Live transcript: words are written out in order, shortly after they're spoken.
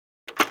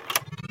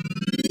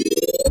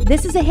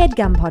This is a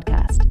HeadGum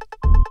podcast.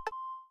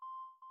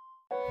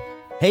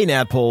 Hey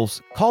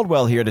Nadpoles,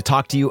 Caldwell here to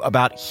talk to you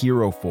about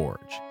Hero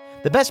Forge,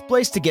 the best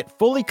place to get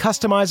fully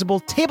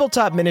customizable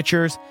tabletop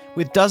miniatures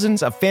with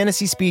dozens of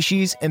fantasy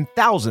species and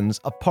thousands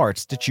of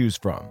parts to choose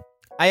from.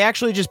 I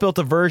actually just built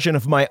a version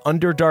of my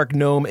Underdark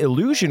Gnome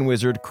illusion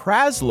wizard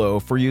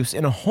Kraslow for use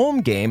in a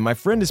home game my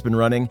friend has been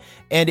running,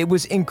 and it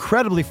was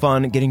incredibly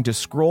fun getting to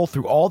scroll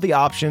through all the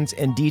options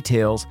and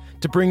details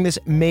to bring this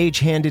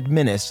mage-handed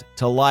menace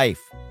to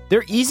life.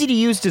 Their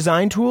easy-to-use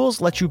design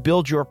tools let you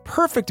build your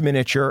perfect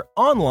miniature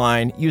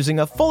online using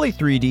a fully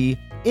 3D,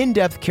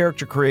 in-depth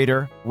character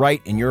creator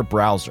right in your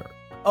browser.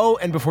 Oh,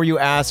 and before you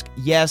ask,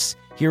 yes,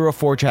 Hero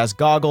Forge has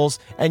goggles,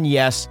 and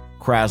yes,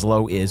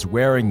 Kraslow is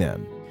wearing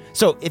them.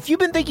 So if you've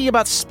been thinking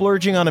about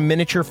splurging on a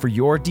miniature for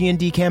your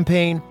D&D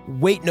campaign,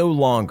 wait no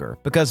longer,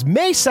 because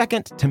May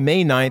 2nd to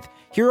May 9th,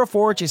 Hero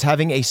Forge is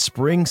having a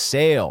spring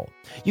sale.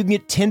 You can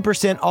get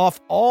 10%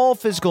 off all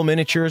physical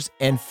miniatures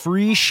and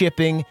free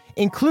shipping,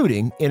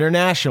 including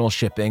international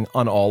shipping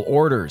on all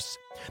orders.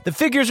 The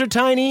figures are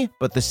tiny,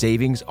 but the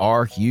savings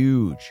are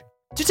huge.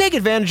 To take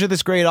advantage of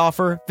this great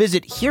offer,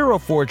 visit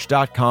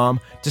HeroForge.com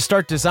to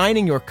start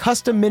designing your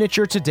custom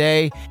miniature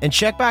today and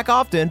check back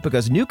often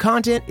because new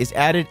content is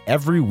added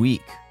every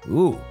week.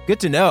 Ooh, good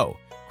to know.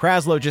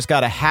 Kraslow just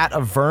got a hat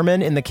of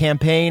vermin in the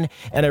campaign,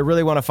 and I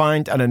really want to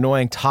find an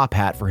annoying top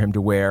hat for him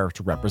to wear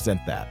to represent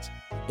that.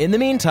 In the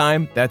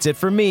meantime, that's it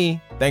for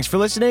me. Thanks for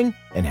listening,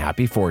 and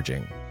happy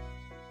forging.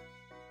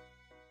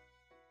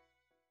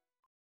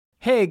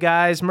 Hey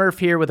guys, Murph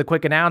here with a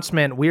quick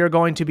announcement. We are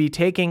going to be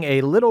taking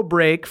a little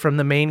break from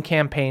the main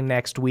campaign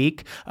next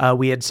week.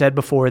 We had said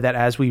before that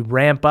as we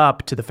ramp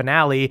up to the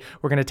finale,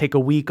 we're going to take a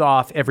week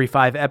off every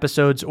 5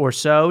 episodes or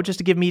so, just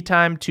to give me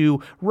time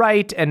to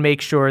write and make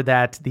sure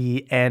that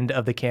the end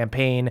of the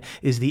campaign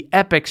is the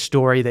epic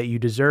story that you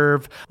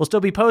deserve. We'll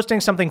still be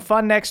posting something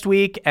fun next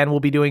week, and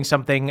we'll be doing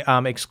something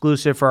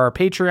exclusive for our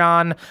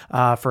Patreon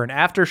for an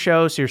after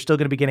show, so you're still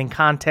going to be getting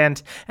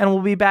content, and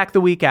we'll be back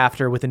the week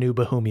after with a new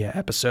Bohemia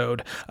episode.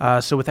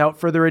 So without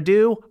further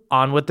ado,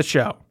 on with the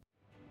show.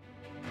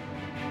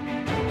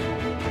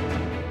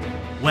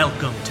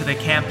 Welcome to the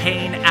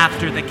campaign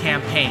after the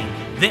campaign.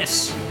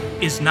 This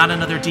is Not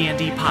Another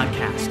D&D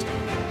podcast.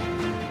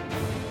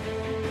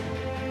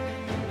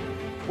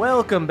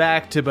 Welcome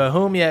back to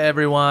Bohemia,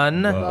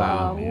 everyone.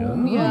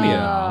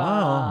 Bohemia.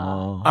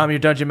 I'm your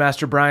Dungeon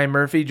Master, Brian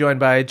Murphy, joined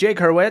by Jake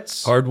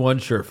Hurwitz. Hard one,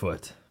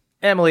 Surefoot.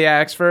 Emily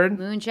Axford.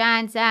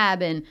 Moonshine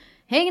Sabin.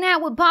 Hanging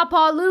out with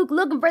Pawpaw Luke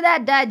looking for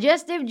that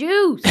digestive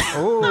juice.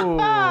 Ooh.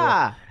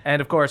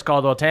 And, of course,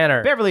 Caldwell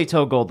Tanner. Beverly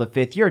Togold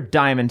V, your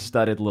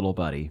diamond-studded little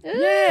buddy.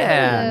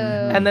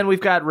 Yeah. And then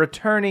we've got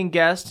returning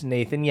guest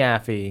Nathan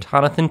Yaffe.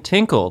 Jonathan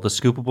Tinkle, the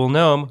scoopable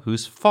gnome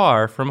who's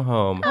far from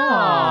home.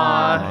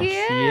 Aw,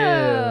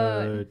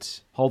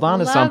 Cute. Hold on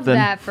to Love something.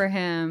 that for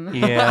him.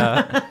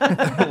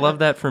 Yeah. Love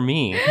that for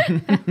me.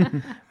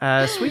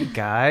 Sweet,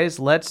 guys.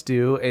 Let's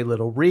do a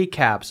little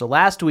recap. So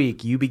last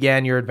week, you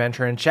began your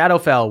adventure in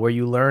Shadowfell, where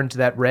you learned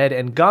that Red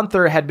and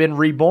Gunther had been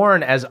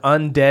reborn as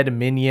undead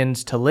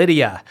minions to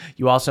Lydia.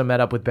 You also met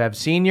up with Bev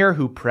Sr.,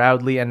 who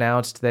proudly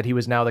announced that he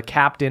was now the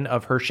captain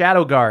of her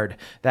Shadow Guard.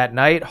 That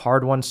night,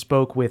 Hard One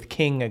spoke with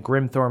King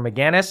Grimthor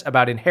McGannis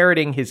about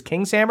inheriting his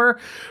King's Hammer,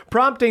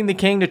 prompting the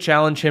king to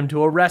challenge him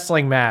to a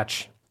wrestling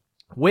match.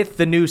 With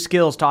the new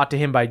skills taught to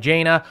him by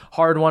Jaina,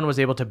 Hard One was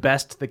able to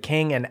best the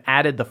king and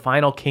added the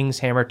final King's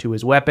Hammer to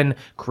his weapon,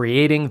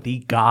 creating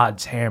the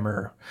God's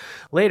Hammer.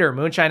 Later,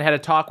 Moonshine had a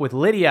talk with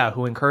Lydia,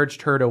 who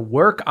encouraged her to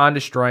work on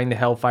destroying the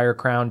Hellfire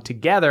Crown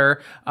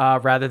together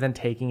rather than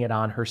taking it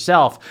on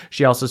herself.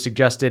 She also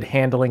suggested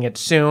handling it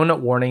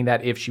soon, warning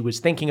that if she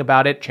was thinking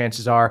about it,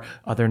 chances are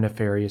other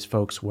nefarious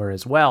folks were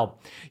as well.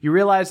 You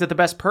realized that the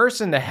best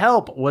person to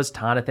help was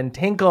Jonathan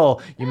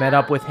Tinkle. You met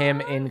up with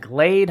him in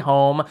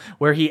Gladeholm,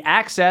 where he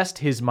accessed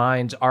his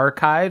mind's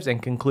archives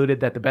and concluded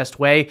that the best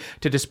way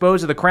to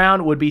dispose of the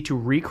crown would be to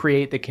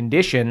recreate the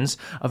conditions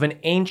of an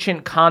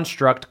ancient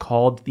construct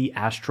called the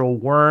Astral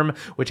Worm,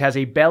 which has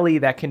a belly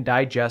that can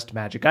digest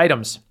magic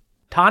items.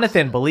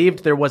 Jonathan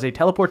believed there was a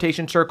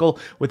teleportation circle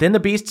within the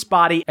beast's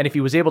body, and if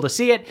he was able to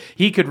see it,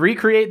 he could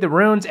recreate the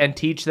runes and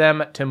teach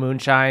them to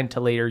Moonshine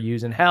to later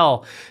use in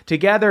Hell.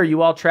 Together,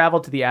 you all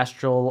traveled to the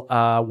Astral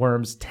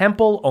Worm's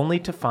temple, only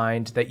to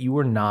find that you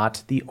were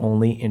not the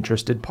only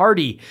interested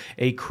party.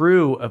 A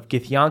crew of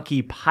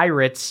Githyanki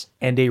pirates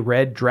and a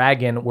red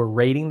dragon were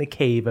raiding the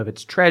cave of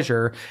its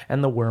treasure,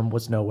 and the worm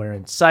was nowhere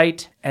in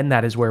sight, and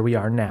that is where we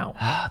are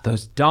now.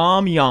 Those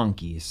dumb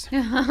Yankees.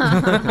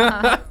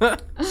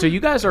 So you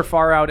guys are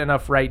far out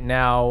enough right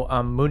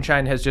now.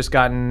 Moonshine has just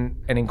gotten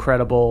an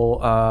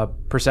incredible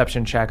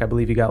perception check. I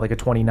believe you got like a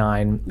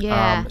 29.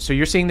 Yeah. So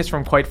you're seeing this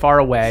from quite far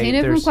away. Seeing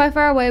it from quite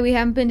far away. We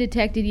haven't been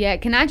detected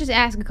yet. Can I just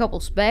ask a couple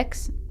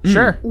specs?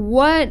 Sure.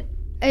 What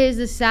is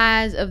the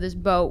size of this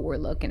boat we're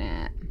looking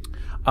at?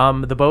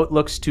 The boat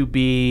looks to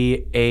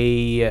be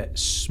a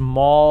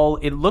small,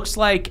 it looks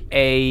like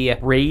a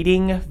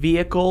raiding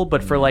vehicle,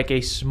 but for like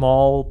a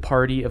small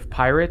party of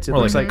pirates. It Or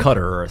looks like a like,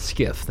 cutter or a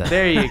skiff. Then.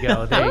 there you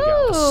go, there you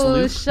go.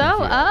 Ooh, show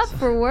up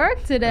for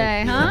work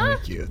today, huh?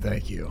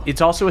 Thank you.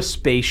 It's also a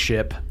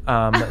spaceship,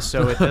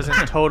 so it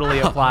doesn't totally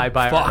apply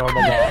by our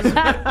normal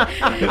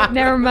laws.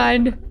 Never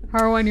mind.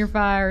 Harwan, you're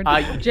fired.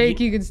 Jake,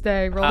 you can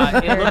stay. Roll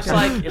It looks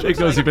like Jake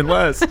knows even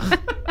less.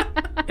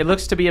 it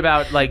looks to be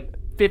about like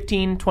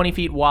 15, 20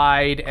 feet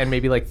wide and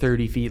maybe like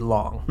 30 feet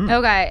long.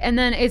 Okay, and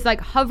then it's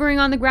like hovering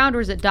on the ground, or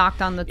is it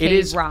docked on the cave It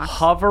is rocks?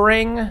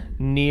 hovering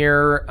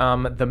near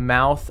the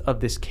mouth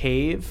of this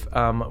cave,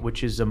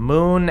 which is a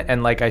moon.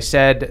 And like I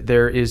said,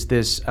 there is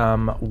this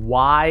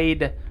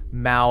wide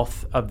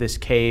mouth of this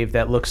cave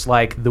that looks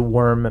like the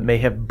worm may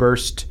have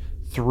burst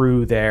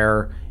through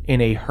there in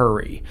a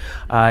hurry.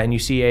 And you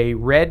see a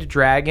red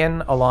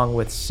dragon along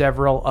with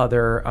several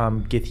other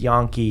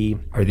Githyanki.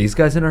 Are these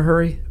guys in a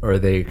hurry, or are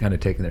they kind of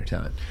taking their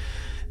time?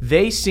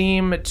 They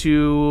seem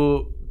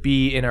to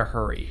be in a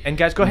hurry. And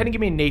guys, go ahead and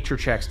give me nature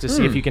checks to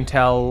see if you can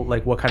tell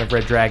like what kind of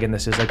red dragon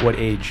this is, like what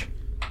age.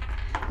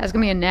 That's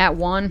gonna be a nat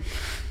 1.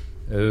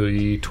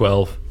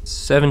 12.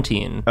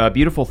 17.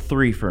 Beautiful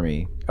 3 for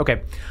me.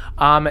 Okay.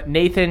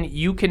 Nathan,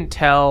 you can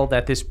tell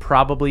that this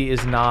probably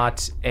is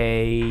not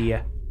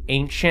a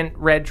ancient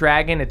red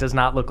dragon. It does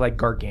not look like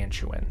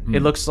gargantuan.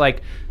 It looks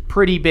like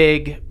pretty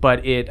big,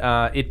 but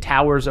it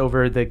towers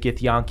over the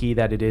Githyanki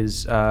that it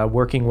is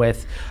working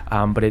with,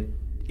 but it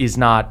is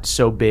not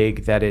so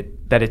big that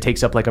it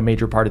takes up like a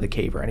major part of the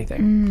cave or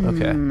anything.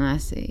 Okay. I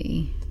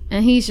see.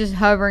 And he's just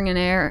hovering in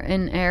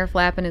air,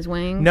 flapping his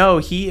wings. No,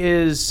 he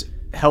is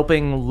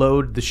helping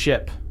load the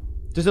ship.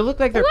 Does it look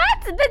like they're...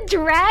 What? The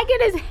dragon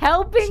is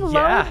helping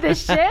Yeah. load the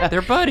ship?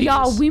 They're buddies.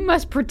 Y'all, we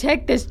must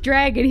protect this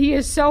dragon. He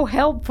is so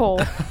helpful.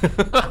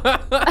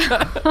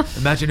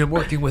 Imagine him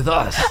working with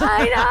us.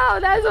 I know.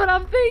 That's what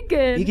I'm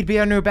thinking. He could be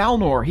our new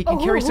Balnor. He can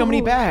carry so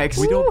many bags.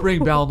 We don't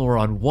bring Balnor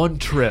on one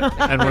trip,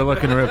 and we're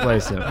looking to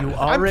replace him.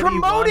 Already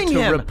promoting want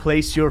to him.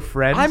 replace your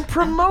friend? I'm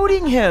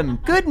promoting him.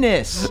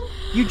 Goodness.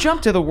 You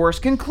jumped to the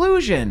worst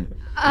conclusion.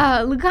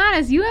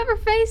 Lucanus, you ever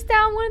faced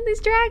down one of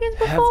these dragons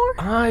Have before?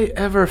 I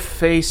ever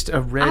faced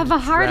a red I've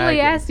hardly dragon?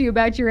 asked you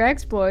about your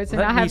exploits, and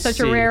Let I me have such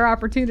see. a rare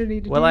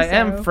opportunity to Well, do I so.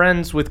 am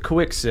friends with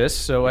Quixis,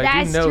 so I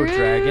That's do know true.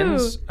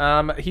 dragons.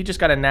 He just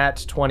got a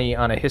nat 20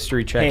 on a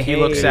history check. He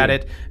looks Hey. at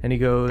it and he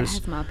goes,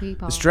 That's my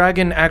people. "This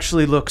dragon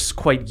actually looks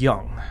quite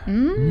young.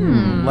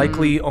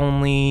 Likely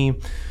only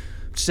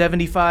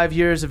 75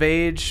 years of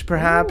age,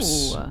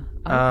 perhaps. Ooh,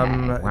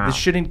 okay. This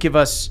shouldn't give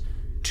us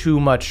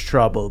too much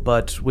trouble,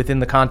 but within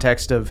the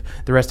context of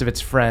the rest of its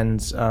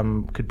friends,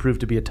 could prove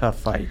to be a tough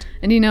fight."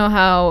 And you know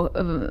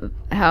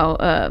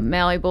how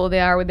malleable they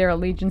are with their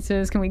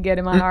allegiances? Can we get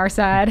him on our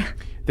side?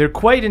 They're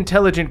quite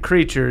intelligent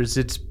creatures.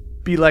 It's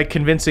be like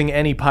convincing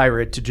any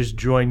pirate to just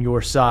join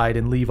your side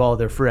and leave all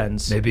their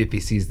friends. Maybe if he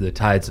sees the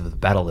tides of the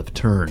battle have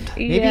turned,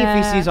 Maybe if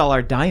he sees all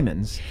our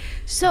diamonds.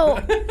 So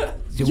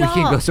we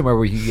can go somewhere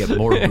where you can get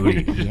more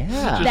booty.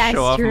 Yeah. that's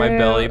Show off true. my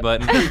belly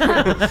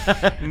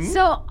button.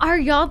 So are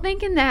y'all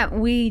thinking that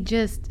we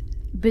just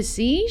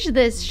besiege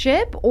this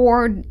ship,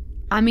 or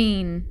I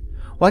mean,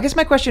 Well, I guess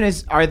my question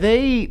is, are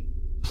they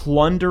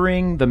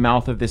plundering the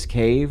mouth of this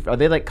cave? Are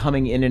they like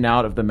coming in and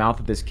out of the mouth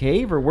of this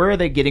cave, or where are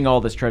they getting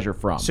all this treasure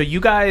from? So you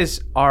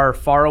guys are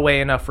far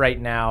away enough right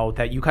now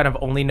that you kind of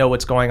only know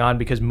what's going on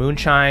because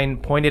Moonshine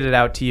pointed it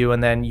out to you,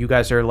 and then you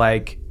guys are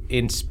like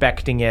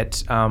inspecting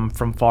it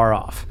from far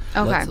off.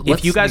 okay.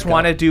 If you guys sneak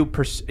want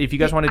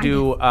to up.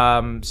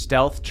 do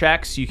stealth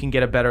checks, you can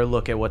get a better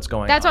look at what's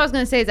going That's on. what I was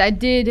going to say is I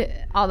did,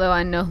 although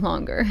I no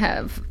longer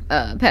have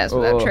Pass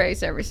Without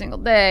Trace every single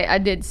day, I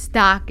did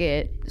stock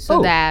it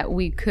so that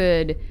we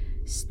could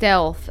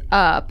stealth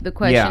up. The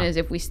question Yeah. is,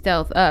 if we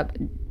stealth up,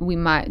 we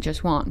might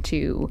just want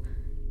to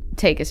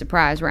take a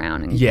surprise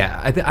round. And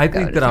Yeah, I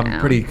think to that I'm town.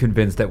 pretty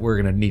convinced that we're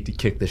gonna need to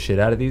kick the shit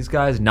out of these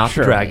guys. Not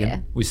Sure. the dragon. Yeah.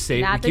 We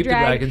save. Not We keep the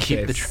dragon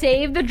safe.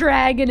 Save the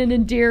dragon and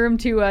endear him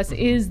to us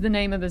is the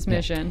name of this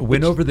mission.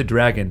 Win over the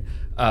dragon,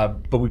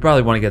 but we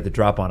probably want to get the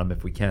drop on him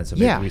if we can. So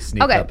maybe Yeah. we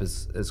sneak Okay. up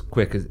as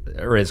quick as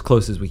or as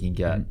close as we can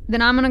get.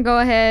 Then I'm going to go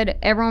ahead.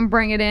 Everyone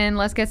bring it in.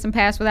 Let's get some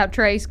Pass Without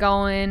Trace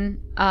going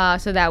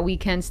so that we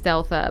can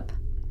stealth up.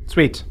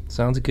 Sweet.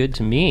 Sounds good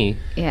to me.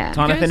 Yeah.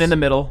 Jonathan in the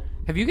middle.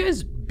 Have you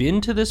guys been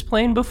to this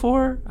plane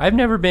before? I've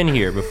never been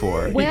here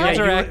before. You guys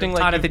are acting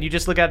like Jonathan, you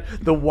just look at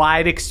the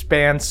wide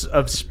expanse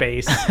of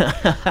space.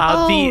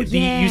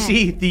 You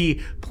see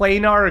the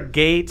planar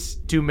gates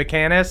to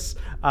Mechanus,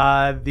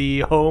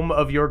 the home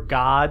of your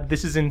god.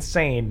 This is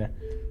insane.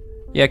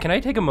 Yeah, can I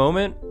take a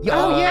moment?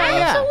 Oh,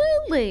 yeah.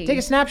 Absolutely. Take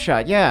a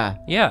snapshot, yeah.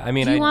 Yeah, I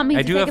mean, Do you want me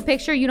I to do take have, a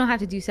picture? You don't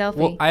have to do selfie.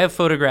 Well, I have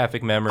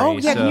photographic memory. Oh,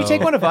 yeah, can you so-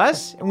 take one of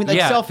us? And we like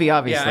selfie,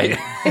 obviously.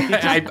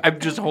 Yeah, I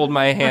just hold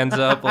my hands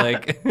up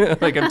like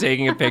like I'm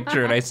taking a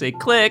picture and I say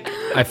click.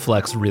 I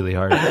flex really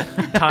hard.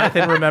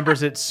 Jonathan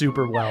remembers it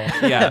super well.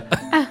 Yeah.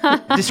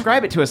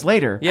 Describe it to us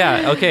later.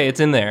 Yeah, okay,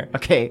 it's in there.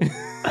 Okay.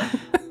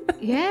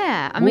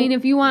 Yeah, I mean,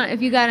 if you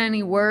got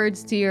any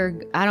words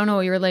to I don't know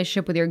what your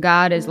relationship with your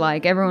God is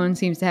like. Everyone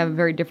seems to have a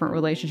very different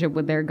relationship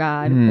with their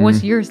God.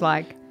 What's yours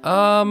like?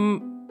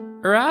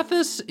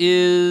 Arathis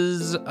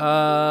is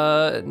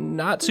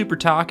not super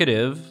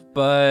talkative,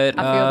 but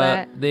I feel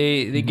that.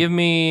 They give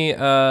me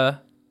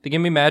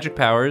magic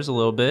powers a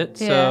little bit,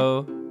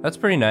 so that's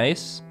pretty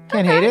nice.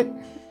 Can't hate it.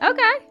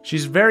 Okay.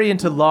 She's very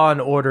into law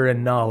and order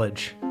and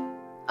knowledge.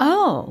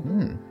 Oh.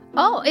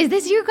 Oh, is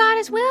this your God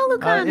as well,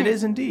 Lucanus? It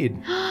is indeed.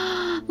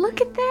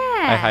 Look at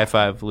that. I high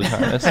five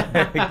Lucanus.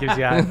 It gives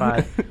you a high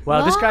five.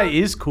 Wow, this guy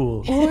is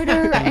cool.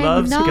 Order He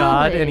loves and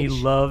God and he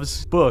knowledge.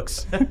 loves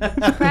books.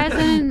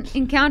 Present,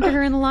 encounter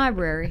her in the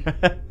library.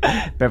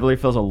 Beverly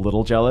feels a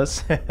little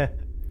jealous.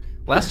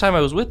 Last time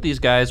I was with these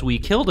guys, we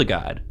killed a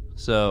god.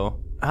 So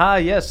Ah,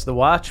 yes, the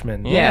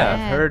Watchman. Yeah.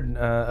 I've heard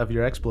of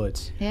your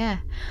exploits. Yeah.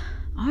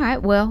 All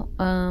right. Well,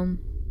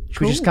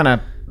 Should we just kind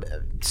of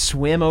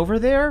swim over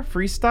there,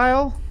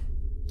 freestyle?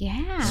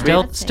 yeah.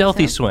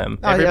 stealthy swim.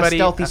 Oh, Everybody-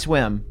 yeah, stealthy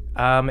swim.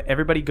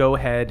 Everybody go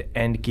ahead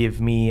and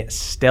give me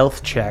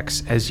stealth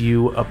checks as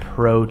you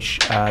approach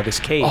this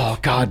cave. Oh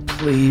God,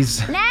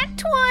 please. Nat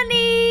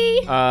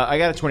 20. I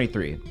got a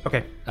 23.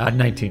 Okay.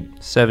 19.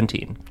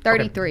 17.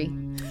 33.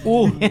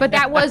 But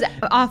that was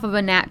off of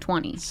a nat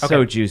 20.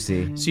 So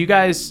juicy. So you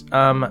guys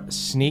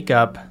sneak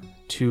up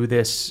to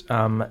this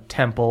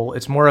temple.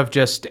 It's more of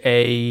just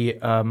a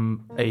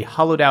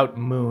hollowed out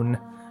moon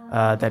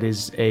that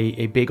is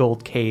a big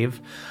old cave.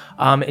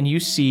 And you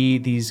see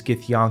these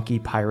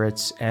Githyanki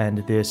pirates and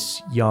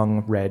this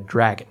young red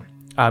dragon.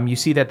 You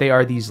see that they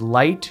are these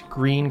light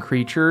green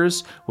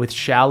creatures with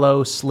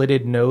shallow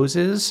slitted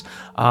noses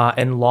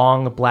and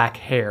long black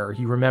hair.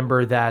 You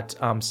remember that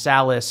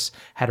Salis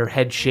had her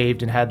head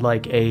shaved and had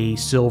like a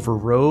silver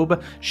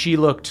robe. She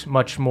looked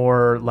much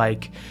more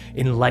like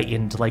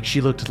enlightened, like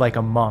she looked like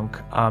a monk.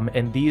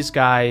 And these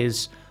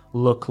guys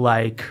look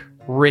like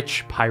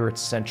rich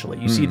pirates, essentially.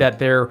 You see that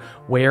they're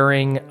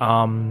wearing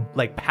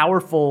like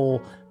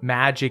powerful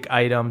magic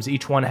items.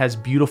 Each one has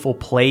beautiful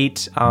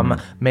plate,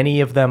 many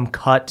of them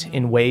cut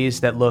in ways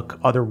that look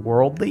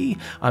otherworldly.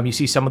 You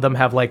see some of them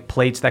have like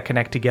plates that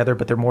connect together,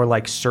 but they're more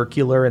like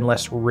circular and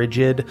less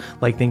rigid,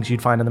 like things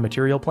you'd find on the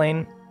material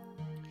plane.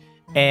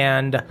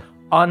 And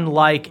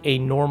unlike a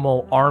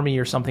normal army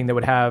or something that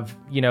would have,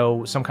 you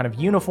know, some kind of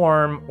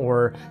uniform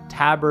or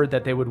tabard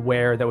that they would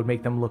wear that would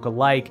make them look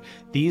alike,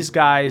 these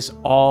guys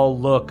all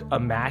look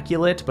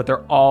immaculate, but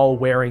they're all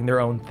wearing their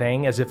own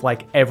thing as if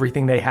like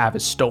everything they have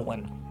is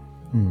stolen.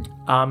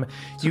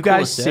 You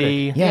guys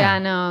see... Yeah, I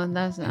know.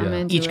 I'm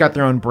into Each it. got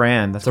their own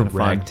brand. That's It's a kind of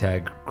fun.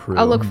 ragtag crew.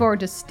 I look forward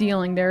to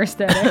stealing their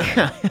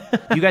aesthetic.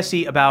 You guys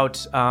see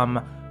about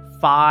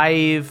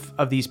 5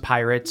 of these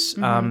pirates. They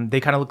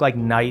kind of look like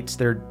knights.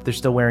 They're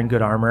still wearing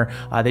good armor.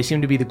 They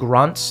seem to be the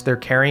grunts. They're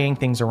carrying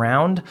things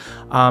around.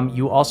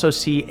 You also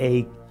see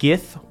a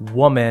Gith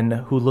woman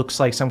who looks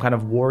like some kind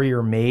of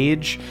warrior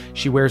mage.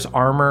 She wears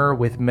armor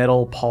with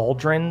metal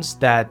pauldrons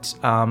that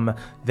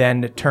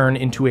then turn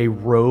into a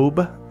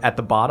robe at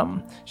the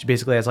bottom. She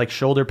basically has like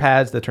shoulder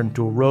pads that turn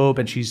into a robe,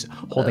 and she's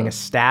holding a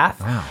staff.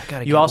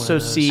 Wow, you also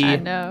see I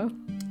know.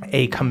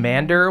 a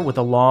commander with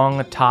a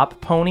long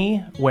top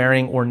pony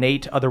wearing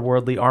ornate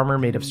otherworldly armor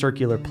made of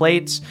circular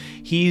plates.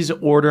 He's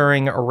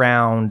ordering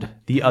around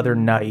the other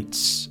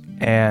knights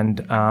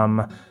and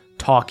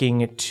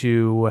talking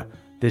to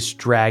this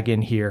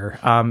dragon here.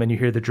 And you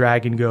hear the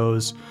dragon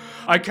goes,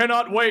 "I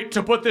cannot wait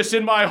to put this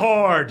in my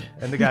hoard."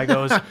 And the guy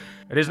goes,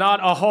 "It is not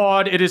a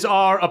hoard, it is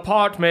our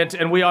apartment,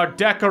 and we are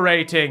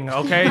decorating,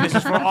 okay? This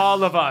is for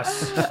all of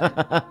us.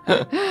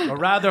 Or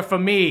rather for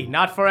me,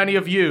 not for any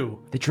of you."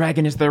 The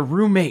dragon is their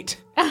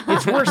roommate.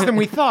 It's worse than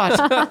we thought.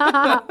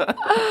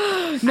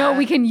 No,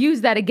 we can use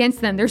that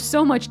against them. There's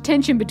so much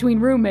tension between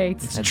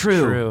roommates. It's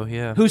true. True,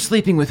 yeah. Who's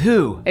sleeping with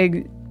who?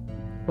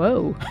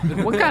 Whoa.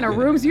 What kind of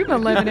rooms you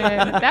been living in?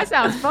 That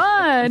sounds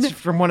fun. It's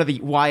from one of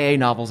the YA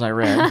novels I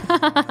read.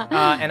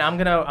 And I'm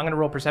gonna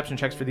roll perception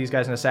checks for these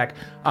guys in a sec.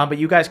 But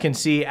you guys can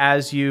see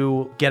as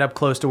you get up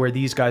close to where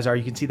these guys are,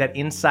 you can see that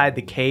inside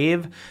the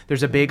cave,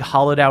 there's a big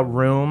hollowed out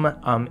room,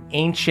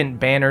 ancient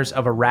banners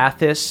of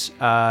Arathis,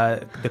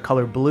 the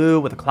color blue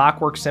with a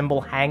clockwork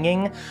symbol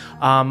hanging,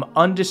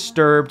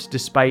 undisturbed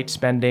despite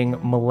spending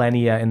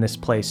millennia in this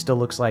place. Still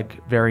looks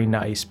like very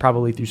nice,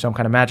 probably through some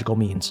kind of magical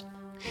means.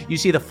 You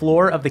see the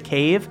floor of the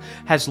cave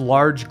has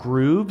large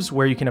grooves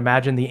where you can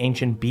imagine the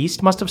ancient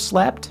beast must have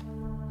slept,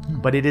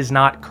 but it is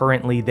not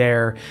currently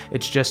there.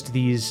 It's just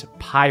these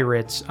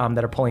pirates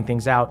that are pulling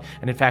things out.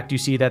 And in fact, you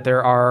see that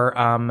there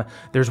are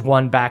there's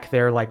one back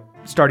there like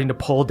starting to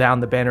pull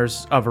down the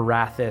banners of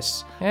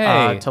Arathis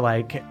to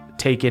like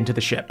take into the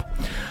ship.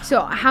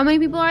 So how many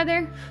people are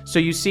there? So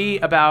you see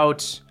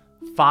about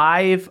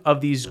 5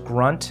 of these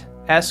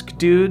grunt-esque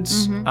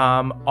dudes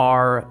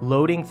are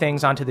loading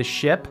things onto the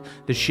ship.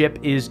 The ship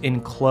is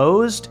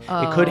enclosed.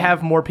 It could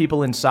have more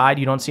people inside.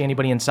 You don't see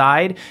anybody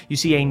inside. You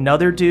see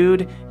another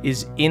dude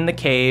is in the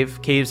cave.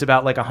 Cave's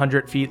about like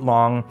 100 feet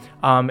long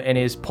and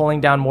is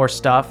pulling down more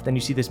stuff. Then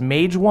you see this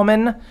mage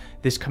woman,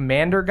 this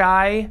commander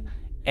guy,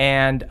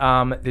 and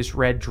this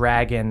red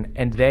dragon,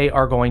 and they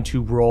are going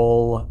to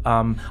roll.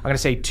 I'm going to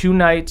say 2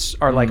 knights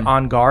are like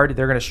on guard.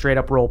 They're going to straight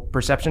up roll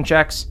perception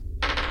checks.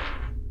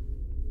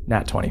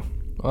 Nat 20.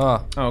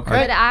 Oh. Okay.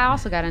 But I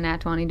also got a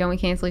nat 20. Don't we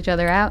cancel each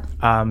other out?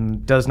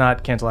 Does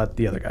not cancel out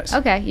the other guys.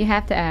 Okay, you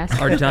have to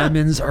ask. Our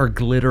diamonds are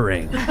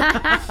glittering.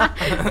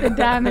 The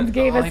diamonds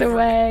gave us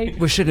away.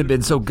 We should have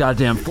been so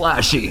goddamn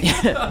flashy.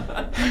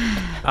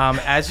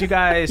 As you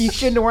guys, You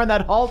shouldn't have worn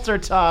that halter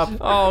top.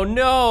 Oh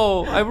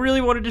no! I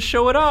really wanted to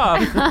show it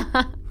off.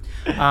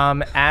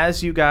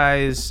 as you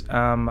guys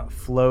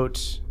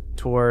float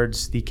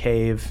towards the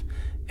cave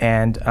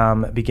and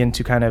begin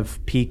to kind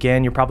of peek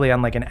in, you're probably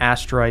on like an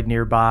asteroid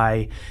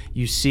nearby.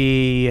 You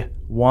see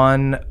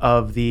one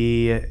of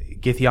the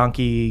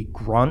Githyanki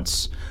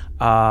grunts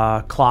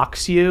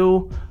clocks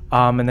you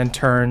and then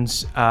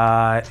turns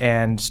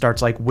and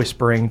starts like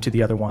whispering to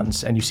the other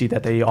ones. And you see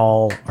that they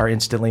all are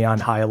instantly on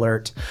high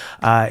alert.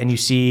 And you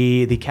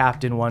see the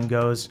captain one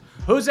goes,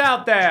 "Who's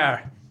out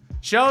there?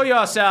 Show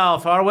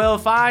yourself or we'll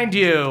find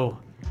you.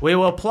 We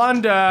will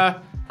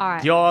plunder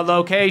your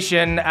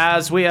location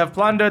as we have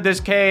plundered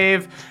this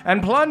cave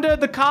and plundered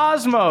the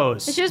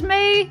cosmos." It's just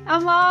me.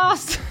 I'm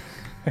lost.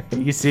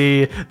 You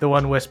see the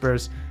one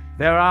whispers,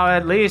 "There are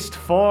at least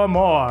 4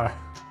 more.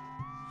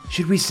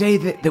 Should we say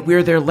that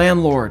we're their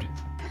landlord?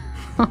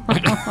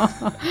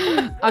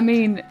 I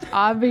mean,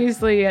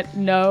 obviously,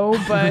 no,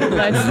 but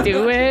let's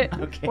do it.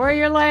 Okay. We're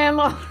your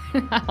landlord.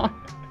 No.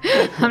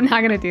 I'm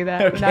not going to do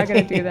that. I'm not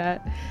going to do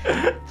that.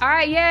 All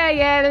right,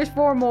 yeah, there's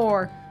 4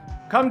 more.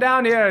 Come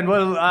down here and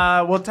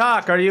we'll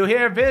talk. Are you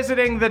here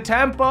visiting the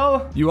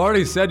temple?" You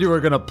already said you were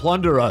going to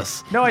plunder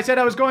us. "No, I said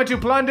I was going to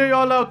plunder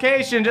your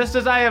location just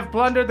as I have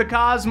plundered the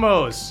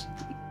cosmos."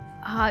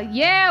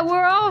 Yeah,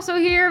 we're also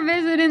here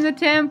visiting the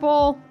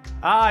temple.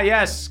 "Ah,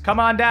 yes, come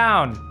on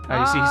down."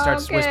 You see he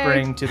starts Okay.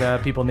 whispering to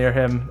the people near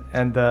him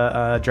and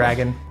the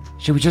dragon.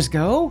 Should we just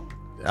go?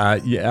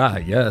 Yeah,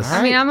 yes.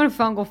 I mean, I'm gonna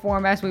fungal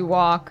form as we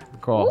walk.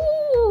 Cool.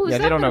 Ooh, Yeah,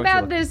 they don't know what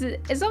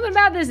something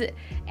about this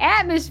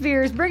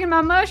atmosphere is bringing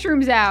my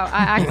mushrooms out. I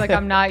act like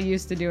I'm not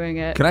used to doing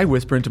it. Can I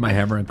whisper into my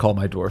hammer and call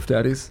my dwarf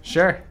daddies?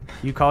 Sure.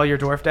 You call your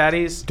dwarf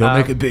daddies. Don't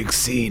make a big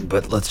scene,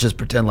 but let's just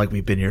pretend like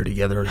we've been here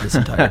together this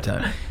entire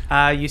time.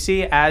 You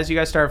see, as you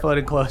guys start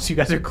floating close, you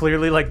guys are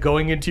clearly like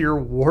going into your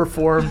war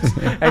forms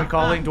and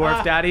calling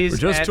dwarf daddies.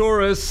 We're just And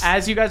tourists.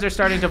 As you guys are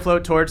starting to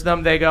float towards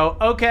them, they go,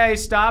 "Okay,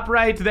 stop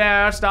right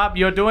there. Stop.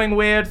 You're doing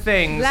weird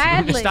things.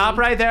 Gladly. Stop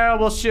right there or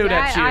we'll shoot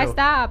at you." I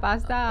stop.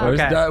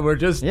 Okay. We're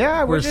just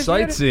we're just here to-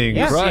 sightseeing.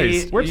 Yeah.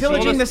 Christ. See, We're you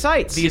pillaging see the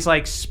sites. These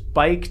like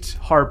spiked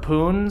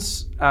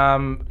harpoons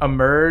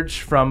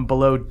emerge from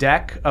below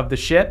deck of the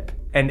ship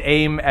and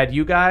aim at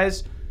you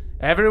guys.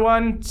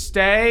 "Everyone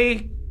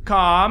stay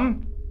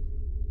calm.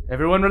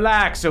 Everyone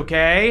relax,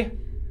 okay?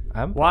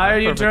 Why are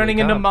you turning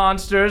into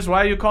monsters?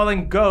 Why are you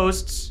calling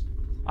ghosts?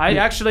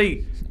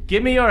 Actually,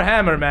 give me your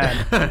hammer,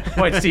 man."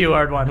 Points to you,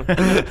 hard one.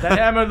 "That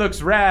hammer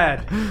looks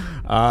rad.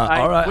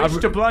 all right, wish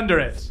to plunder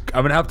it."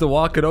 I'm gonna have to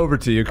walk it over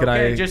to you. Can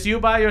Okay, I? just you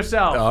by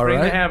yourself. All Bring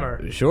right. the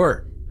hammer.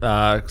 Sure.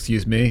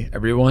 Excuse me,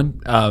 everyone.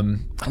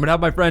 I'm gonna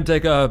have my friend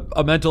take a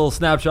mental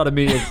snapshot of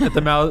me at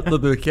the mouth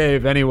of the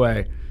cave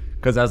anyway.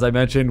 Because as I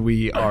mentioned,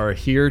 we are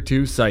here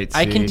to sightsee.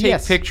 I can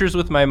take pictures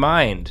with my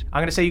mind. I'm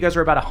going to say you guys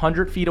are about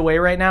 100 feet away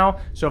right now.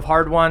 So if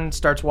Hard One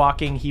starts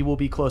walking, he will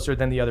be closer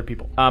than the other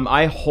people.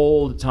 I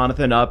hold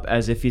Tonathan up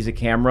as if he's a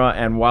camera,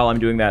 and while I'm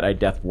doing that, I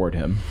death ward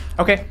him.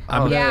 Okay.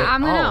 I'm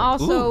gonna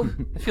also.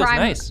 that feels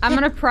nice. I'm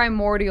gonna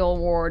primordial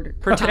ward.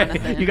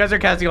 You guys are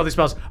casting all these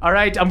spells. All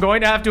right, I'm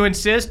going to have to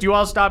insist you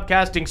all stop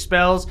casting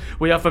spells.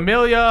 We are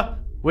familiar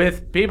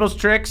with people's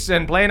tricks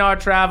and planar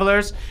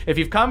travelers. If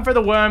you've come for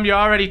the worm, you're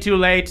already too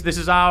late. This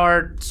is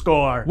our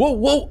score.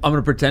 Whoa! I'm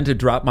gonna pretend to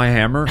drop my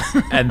hammer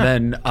and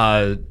then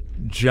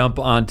jump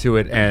onto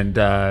it and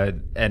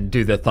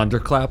do the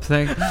thunderclap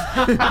thing.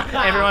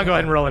 Everyone go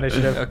ahead and roll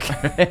initiative.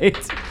 Okay.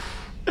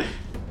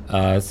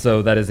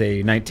 So that is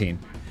a 19.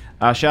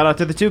 Shout out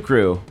to the 2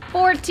 crew.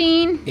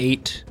 14.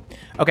 8.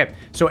 Okay,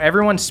 so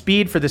everyone's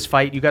speed for this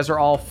fight, you guys are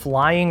all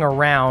flying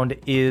around,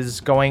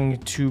 is going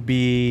to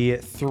be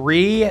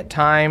 3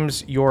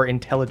 times your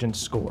intelligence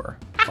score.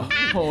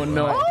 Oh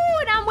no. Oh,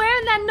 and I'm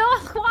wearing that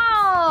North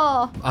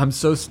Wall. I'm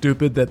so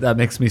stupid that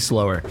makes me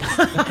slower.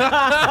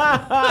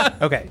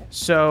 Okay,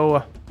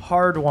 so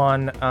Hard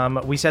One,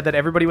 we said that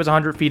everybody was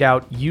 100 feet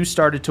out. You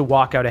started to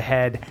walk out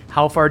ahead.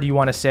 How far do you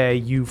want to say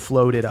you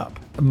floated up?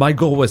 My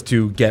goal was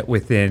to get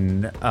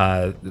within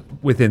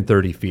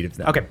 30 feet of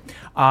them. Okay,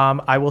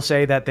 I will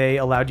say that they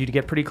allowed you to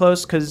get pretty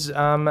close because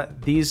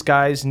these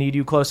guys need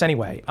you close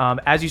anyway.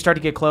 As you start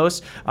to get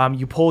close,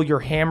 you pull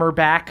your hammer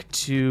back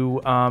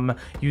to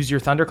use your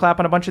thunderclap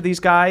on a bunch of these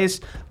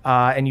guys,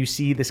 and you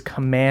see this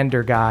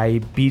commander guy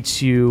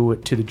beats you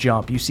to the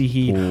jump. You see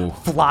he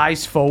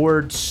flies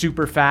forward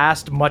super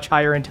fast, much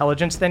higher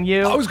intelligence than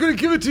you. I was going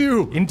to give it to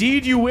you.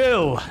 Indeed you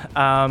will.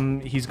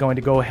 He's going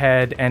to go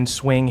ahead and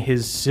swing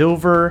his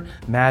silver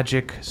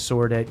magic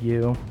sword at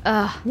you.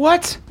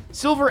 What?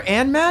 Silver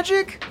and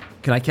magic?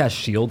 Can I cast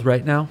shield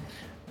right now?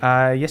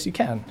 Yes, you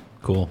can.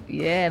 Cool.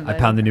 Yeah, I but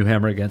pound the new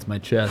hammer against my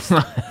chest.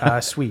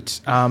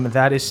 Sweet.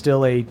 That is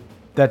still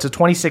that's a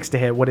 26 to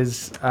hit. What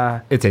is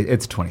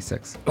It's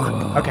 26.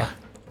 okay?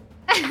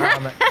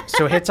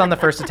 So hits on the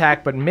first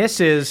attack, but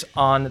misses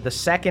on the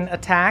second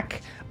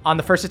attack. On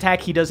the first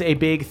attack, he does a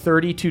big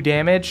 32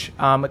 damage,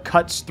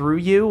 cuts through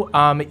you.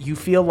 You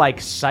feel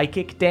like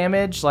psychic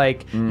damage,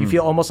 like you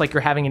feel almost like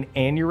you're having an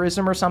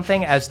aneurysm or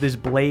something as this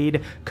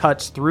blade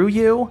cuts through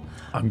you.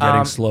 I'm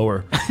getting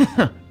slower.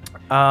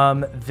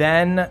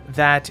 Then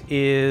that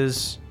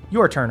is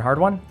your turn, hard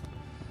one.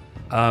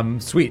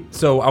 Sweet.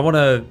 So I want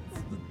to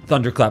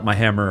thunderclap my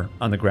hammer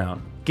on the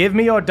ground. Give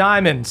me your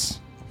diamonds.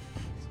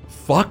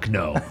 Fuck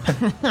no.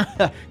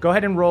 Go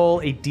ahead and roll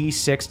a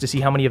d6 to see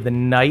how many of the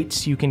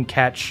knights you can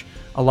catch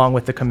along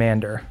with the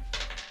commander.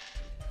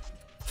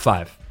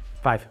 5.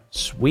 5.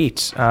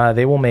 Sweet.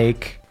 They will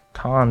make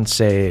con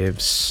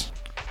saves.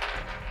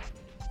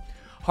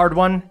 Hard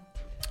one.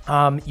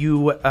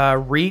 You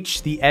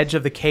reach the edge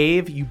of the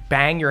cave. You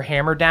bang your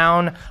hammer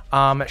down.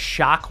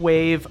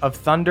 Shockwave of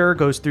thunder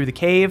goes through the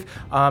cave.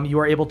 You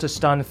are able to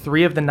stun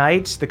 3 of the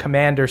knights. The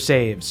commander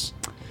saves.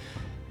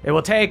 It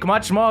will take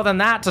much more than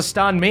that to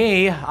stun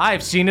me.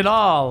 I've seen it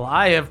all.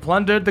 I have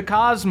plundered the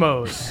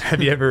cosmos.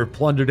 Have you ever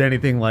plundered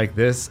anything like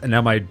this? And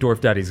now my dwarf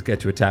daddies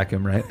get to attack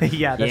him, right?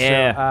 Yeah, that's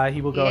Yeah. true.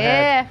 He will go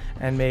ahead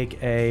and make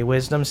a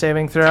wisdom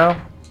saving throw.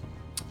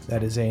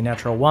 That is a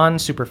natural 1.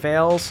 Super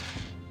fails.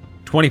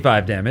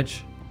 25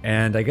 damage.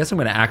 And I guess I'm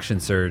going to action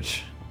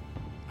surge.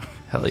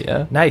 Hell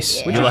yeah.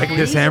 Nice. Would you like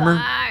this hammer?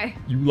 Why?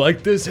 You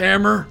like this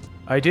hammer?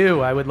 I do.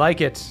 I would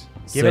like it.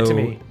 Give it to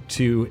me.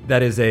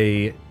 That is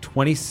a 2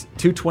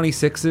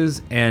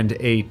 26s and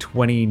a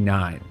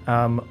 29.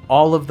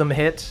 All of them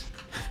hit.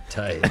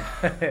 Tight.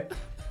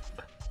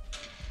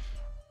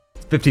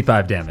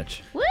 55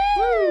 damage.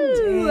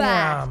 Woo!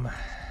 Damn.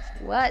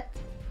 What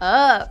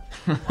up?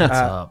 What's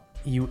up?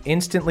 You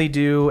instantly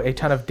do a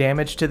ton of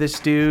damage to this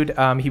dude.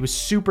 He was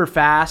super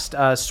fast,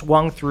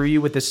 swung through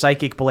you with the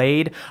psychic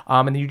blade,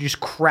 and then you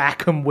just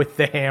crack him with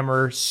the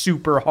hammer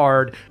super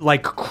hard,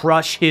 like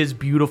crush his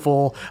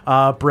beautiful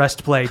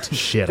breastplate.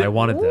 Shit, I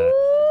wanted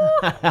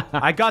that.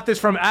 I got this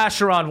from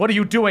Acheron. What are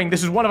you doing?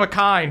 This is one of a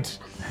kind.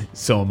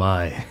 So am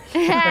I.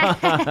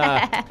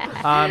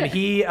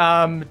 He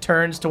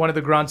turns to one of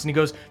the grunts and he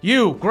goes,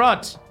 "You,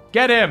 grunt,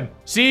 get him.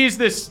 Seize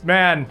this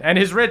man and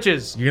his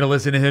riches." You're going to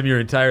listen to him your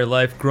entire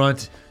life,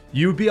 Grunt.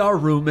 You be our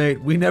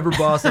roommate. We never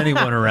boss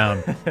anyone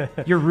around.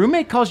 Your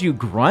roommate calls you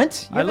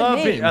Grunt? You I have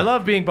a name.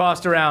 love being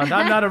bossed around.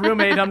 I'm not a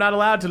roommate. I'm not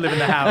allowed to live in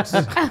the house.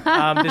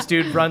 This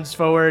dude runs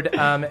forward,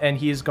 and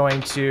he is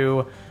going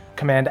to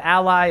command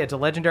ally. It's a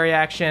legendary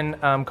action.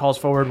 Calls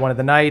forward one of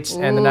the knights,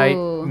 and the knight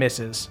Ooh.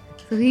 misses.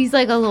 So he's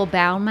like a little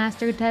battle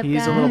master type guy.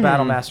 He's a little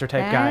battle master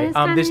type That is guy.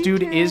 kinda This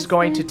dude is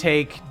going to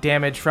interesting. take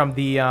damage from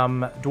the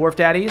dwarf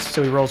daddies,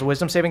 so he rolls a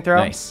wisdom saving throw.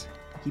 Nice.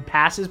 He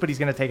passes, but he's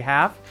going to take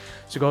half.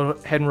 So go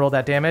ahead and roll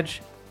that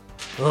damage.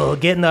 Oh,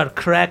 getting our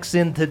cracks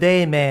in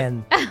today,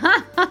 man.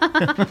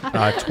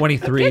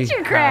 23. Get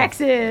your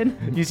cracks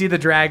in. You see the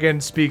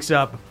dragon speaks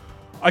up.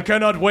 I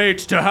cannot wait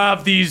to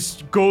have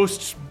these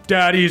ghost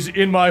daddies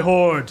in my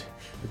horde.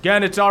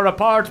 Again, it's our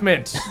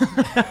apartment.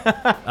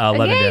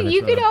 11 Again, damage.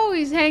 you though. could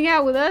always hang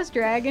out with us,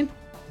 Dragon.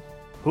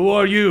 Who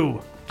are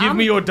you? Give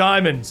me your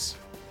diamonds.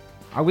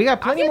 We got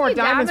plenty more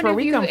diamonds where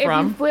we come If you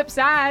from. flip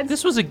sides.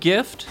 This was a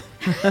gift.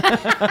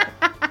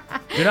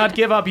 Do not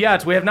give up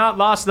yet. We have not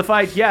lost the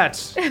fight yet.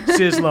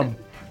 Sizzlum.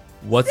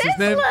 What's his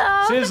name?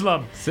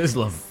 Sizzlum.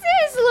 Sizzlum.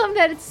 Sizzlum,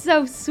 that is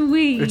so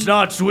sweet. It's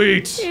not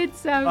sweet.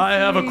 It's so I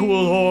have a sweet.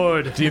 cool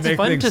horde. Do you make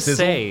Fun things to sizzle?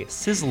 say.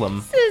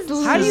 Sizzlum.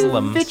 Sizzlum. How do you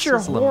Sizzlum, fit your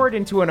sizzlum. horde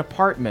into an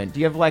apartment? Do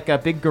you have like a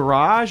big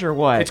garage or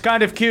what? It's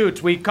kind of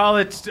cute. We call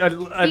it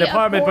an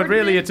apartment, but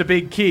really apartment? it's a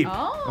big keep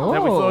Oh,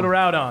 that we float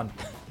around on.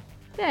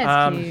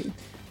 that's cute.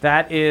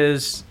 That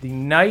is the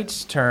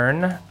knight's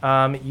turn.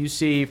 You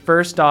see,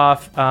 first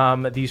off,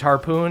 these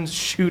harpoons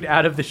shoot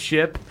out of the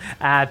ship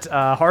at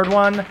hard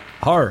one.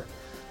 Har.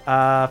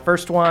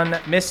 First one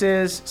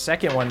misses.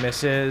 Second one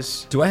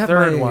misses. Do I have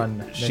third my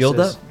one shield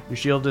misses. up? Your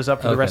shield is up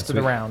for the Okay, rest of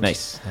the sweet. round.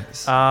 nice.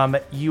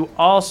 You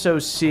also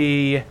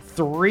see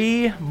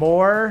 3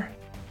 more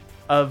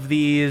of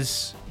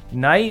these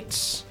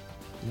knights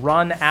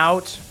run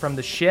out from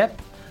the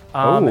ship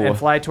and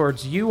fly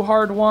towards you,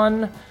 hard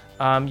one.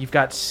 You've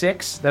got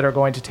 6 that are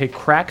going to take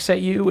cracks at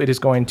you. It is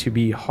going to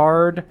be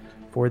hard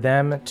for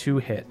them to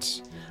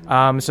hit.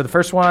 So the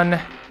first one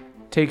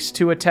takes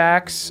 2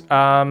 attacks,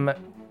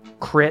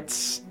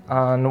 crits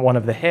on one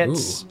of the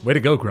hits. Ooh, way to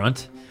go,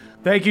 Grunt.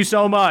 Thank you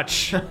so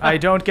much. I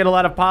don't get a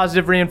lot of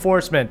positive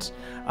reinforcement.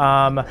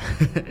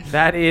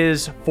 That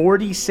is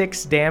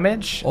 46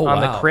 damage Oh,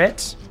 on the wow.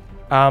 crit.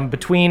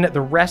 Between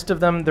the rest of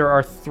them, there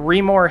are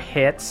 3 more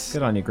hits.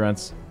 Good on you,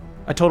 Grunts.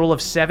 A total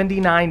of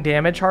 79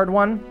 damage, hard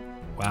one.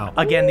 Wow.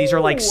 Again, these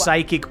are like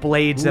psychic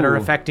blades that are Ooh.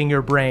 affecting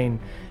your brain.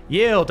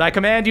 Yield. I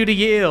command you to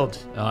yield.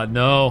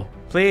 No.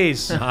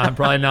 Please. I'm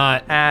probably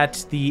not.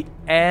 At the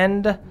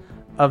end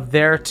of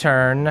their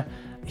turn,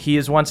 he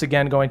is once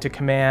again going to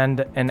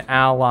command an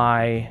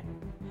ally.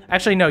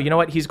 Actually, no, you know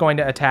what? He's going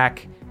to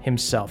attack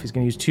himself. He's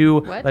going to use 2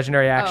 What?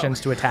 legendary actions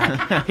to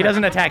attack. He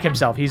doesn't attack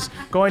himself. He's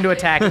going to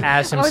attack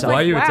as himself.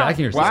 Why are you Wow.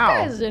 attacking yourself?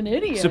 Wow. This guy's an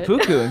idiot.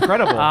 Seppuku,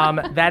 incredible.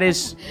 That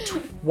is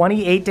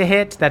 28 to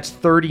hit. That's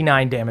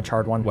 39 damage,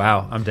 hard one.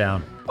 Wow, I'm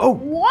down.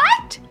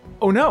 What?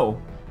 Oh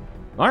no.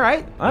 All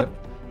right.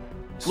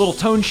 Little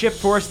tone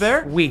shift for us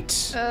there.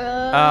 Sweet.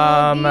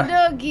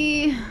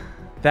 Doggy.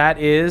 That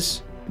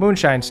is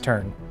Moonshine's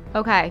turn.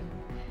 Okay.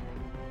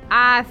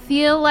 I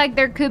feel like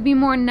there could be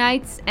more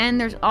knights, and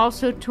there's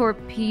also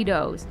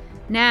torpedoes.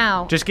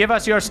 Now, Just give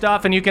us your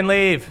stuff and you can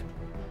leave.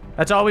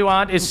 That's all we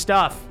want is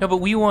stuff. No, but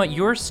we want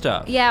your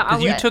stuff. Yeah,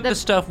 because you I'll- took the the-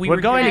 stuff we We're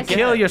were going gonna to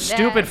kill get. your that.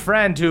 stupid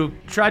friend who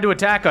tried to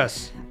attack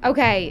us.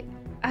 okay.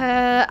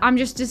 I'm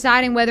just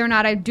deciding whether or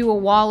not I do a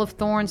wall of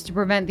thorns to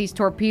prevent these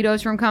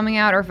torpedoes from coming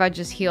out, or if I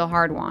just heal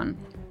hard one.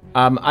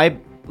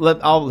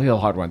 I'll heal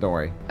hard one. Don't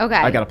worry. Okay.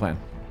 I got a plan.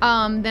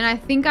 Then I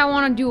think I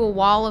want to do a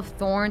wall of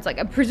thorns.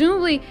 Like,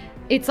 presumably,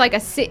 it's like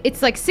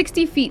it's like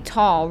 60 feet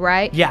tall,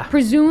 right? Yeah.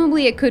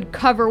 Presumably, it could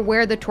cover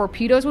where the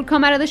torpedoes would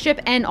come out of the ship,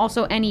 and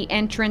also any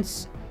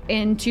entrance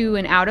into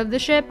and out of the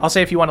ship. I'll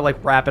say if you want to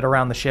like wrap it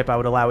around the ship, I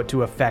would allow it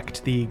to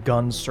affect the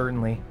guns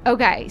certainly.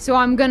 Okay, so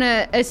I'm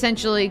gonna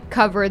essentially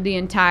cover the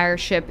entire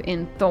ship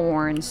in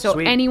thorns. So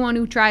Sweet. anyone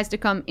who tries to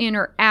come in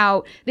or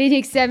out, they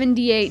take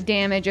 78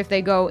 damage if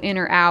they go in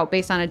or out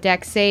based on a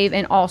dex save,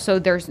 and also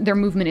their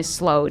movement is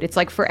slowed. It's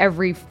like for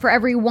every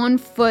 1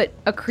 foot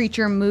a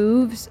creature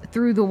moves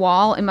through the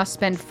wall, it must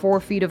spend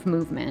 4 feet of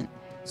movement.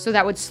 So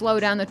that would slow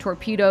down the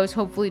torpedoes,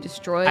 hopefully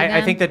destroy them.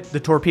 I think that the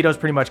torpedoes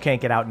pretty much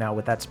can't get out now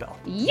with that spell.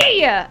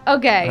 Yeah.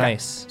 Okay.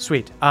 Nice.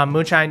 Sweet.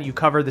 Moonshine, you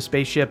cover the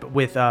spaceship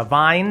with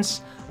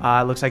vines.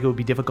 Looks like it would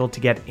be difficult to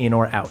get in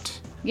or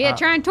out. Yeah.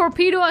 Try and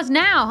torpedo us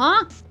now,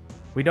 huh?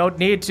 We don't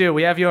need to.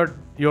 We have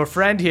your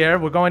friend here.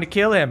 We're going to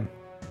kill him.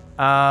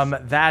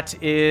 That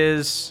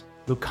is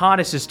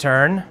Lucanus's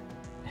turn.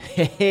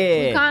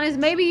 Connors,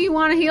 maybe you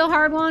want to heal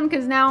hard one,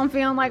 because now I'm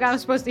feeling like I'm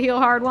supposed to heal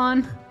hard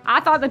one. I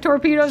thought the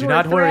torpedoes Do were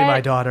not a worry, threat. my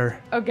daughter.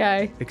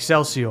 Okay,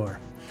 Excelsior.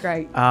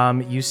 great.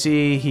 You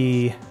see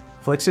he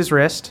flicks his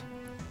wrist.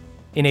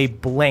 In a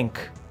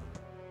blink,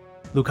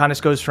 Lucanus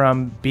goes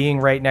from being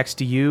right next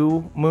to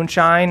you,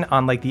 Moonshine,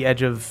 on like the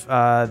edge of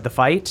the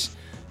fight,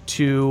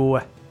 to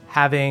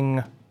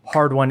having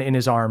Hard One in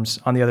his arms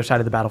on the other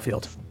side of the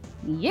battlefield.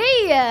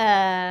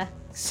 Yeah.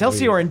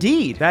 Excelsior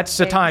indeed. That's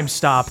a time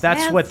stop.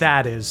 That's what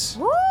that is.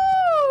 Woo!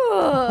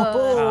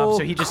 So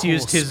he just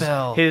used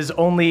his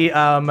only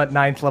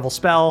 9th level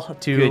spell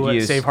to Good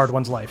use. save Hard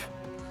One's life.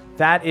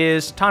 That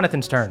is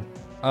Tonathan's turn.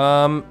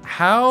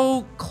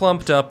 How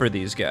clumped up are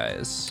these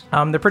guys?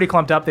 They're pretty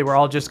clumped up. They were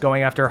all just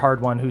going after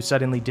Hard One, who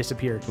suddenly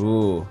disappeared.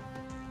 Ooh.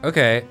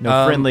 Okay.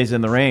 No friendlies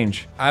in the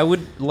range. I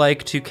would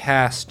like to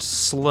cast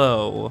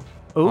slow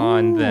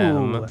on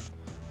them.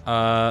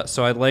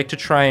 So I'd like to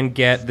try and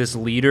get this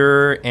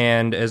leader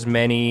and as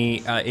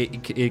many.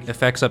 It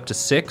affects up to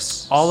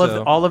 6. All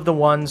of the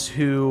ones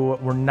who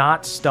were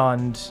not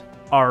stunned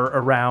are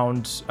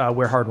around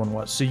where Hard One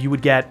was. So you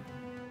would get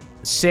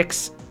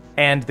 6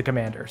 and the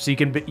commander. So you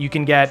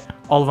can get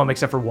all of them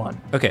except for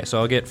 1. Okay, so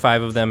I'll get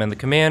 5 of them and the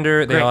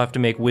commander. They Great. all have to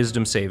make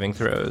wisdom saving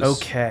throws.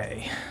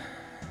 Okay.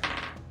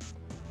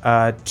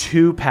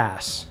 2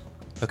 pass.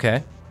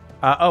 Okay.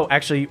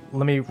 Actually,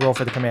 let me roll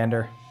for the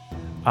commander.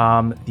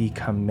 The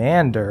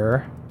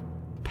commander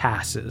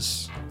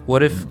passes.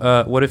 What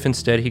if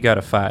instead he got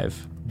a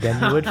 5? Then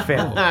he would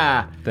fail.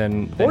 Then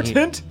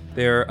Important.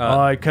 they're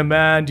I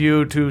command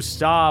you to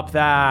stop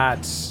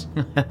that.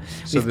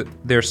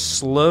 they're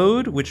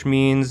slowed, which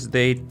means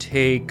they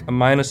take a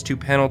 -2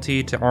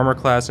 penalty to armor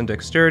class and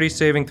dexterity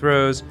saving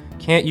throws.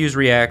 Can't use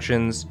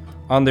reactions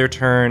on their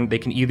turn. They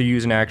can either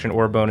use an action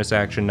or a bonus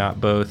action, not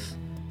both.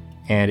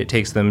 And it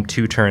takes them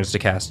 2 turns to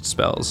cast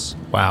spells.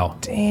 Wow.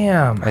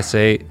 Damn. I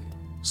say,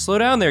 slow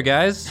down there,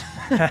 guys.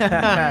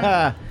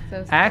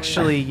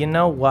 Actually, you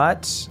know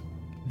what?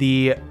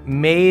 The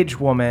mage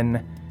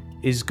woman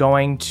is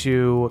going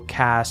to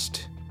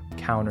cast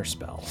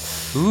counterspell.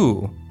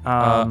 Ooh.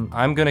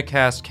 I'm gonna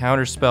cast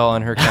counterspell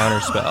on her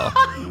counterspell.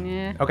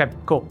 Yeah. Okay,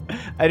 cool.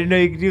 I didn't know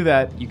you could do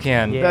that. You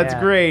can. Yeah. That's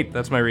great.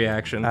 That's my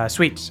reaction.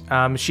 Sweet.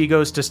 She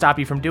goes to stop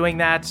you from doing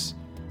that.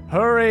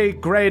 Hurry,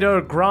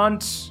 greater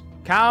grunt.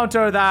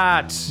 Counter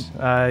that.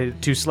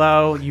 Too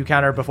slow. You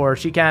counter before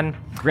she can.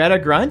 Greta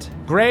Grunt?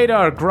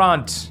 Greater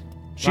grunt.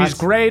 She's Nice.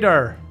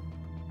 greater.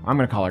 I'm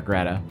going to call her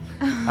Greta.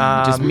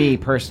 Just me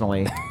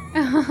personally.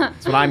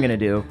 That's what I'm going to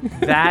do.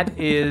 That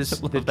is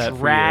the that for you.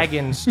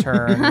 dragon's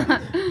turn.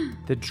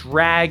 The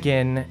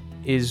dragon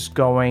is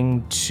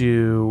going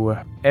to.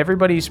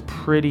 Everybody's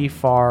pretty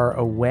far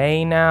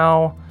away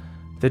now.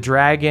 The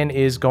dragon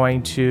is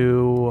going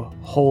to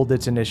hold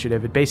its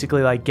initiative. It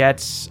basically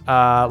gets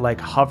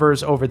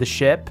hovers over the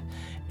ship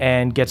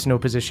and gets no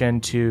position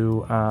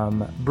to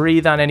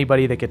breathe on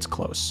anybody that gets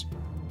close.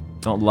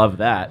 Don't love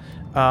that.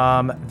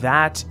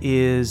 That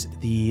is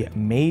the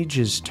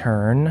mage's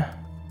turn.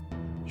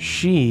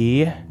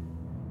 She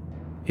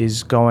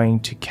is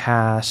going to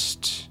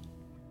cast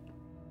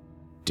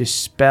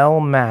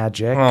Dispel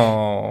Magic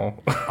Oh,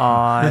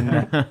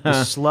 on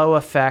the slow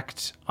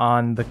effect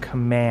on the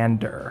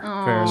commander.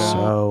 fair enough.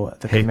 So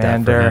the Hate that for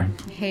commander him.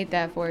 Hate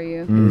that for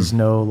you. is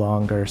no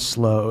longer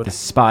slowed.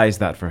 Despise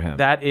that for him.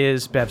 That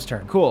is Bev's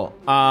turn. Cool.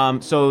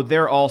 So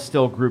they're all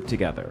still grouped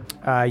together.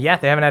 Yeah,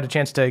 they haven't had a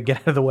chance to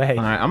get out of the way.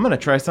 All right, I'm going to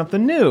try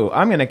something new.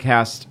 I'm going to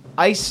cast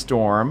Ice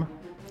Storm.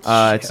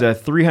 It's a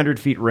 300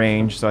 feet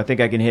range, so I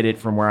think I can hit it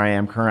from where I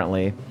am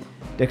currently.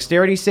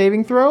 Dexterity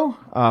saving throw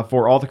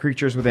for all the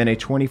creatures within a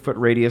 20-foot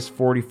radius,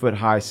 40-foot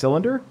high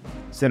cylinder,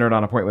 centered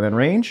on a point within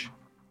range.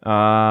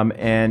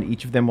 And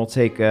each of them will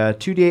take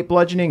 2d8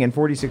 bludgeoning and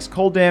 46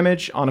 cold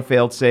damage on a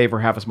failed save,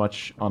 or half as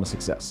much on a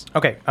success.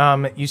 Okay,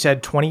 you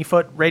said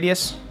 20-foot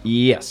radius?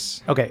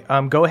 Yes. Okay,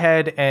 go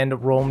ahead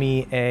and roll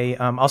me a.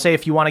 I'll say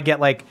if you want to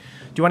get do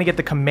you want to get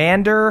the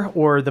commander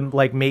or the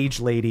mage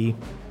lady,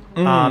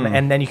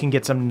 and then you can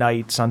get some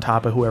knights on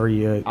top of whoever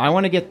you. I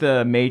want to get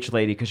the mage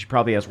lady because she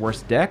probably has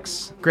worse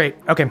dex. Great.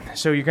 Okay,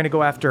 so you're gonna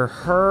go after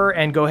her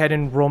and go ahead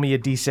and roll me a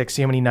d6.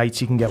 See how many knights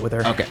you can get with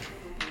her. Okay.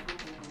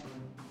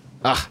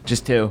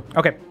 Just 2.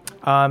 Okay.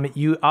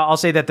 I'll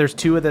say that there's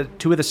two of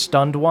the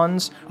stunned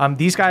ones.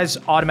 These guys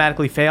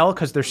automatically fail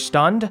because they're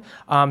stunned.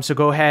 So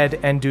go ahead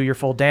and do your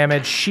full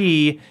damage.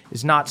 She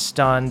is not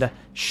stunned.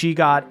 She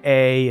got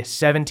a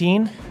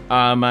 17.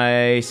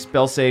 My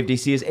spell save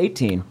DC is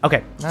 18.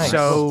 Okay. Nice.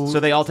 So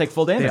they all take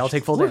full damage. they all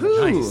take full damage.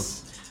 Woohoo!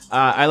 Nice.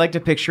 I like to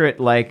picture it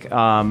like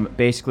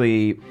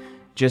basically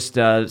just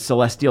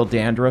celestial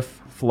dandruff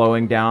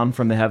flowing down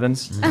from the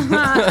heavens.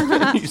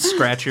 You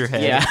scratch your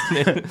head. Yeah.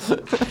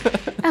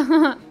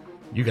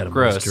 You got to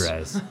Gross.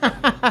 moisturize.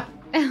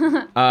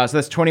 So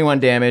that's 21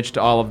 damage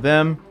to all of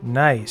them.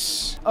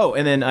 Nice. Oh,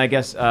 and then I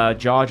guess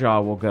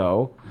Jaw will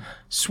go.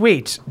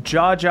 Sweet.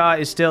 Jaw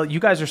is still.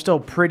 You guys are still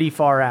pretty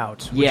far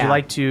out. Would Yeah. you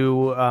like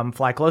to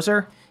fly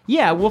closer?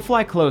 Yeah, we'll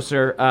fly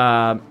closer.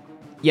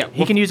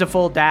 He can use a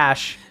full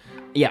dash.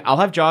 Yeah, I'll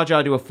have Jaw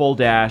do a full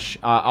dash.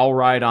 I'll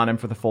ride on him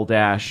for the full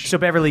dash. So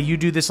Beverly, you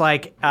do this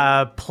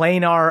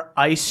planar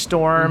ice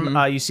storm.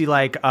 You see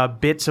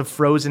bits of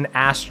frozen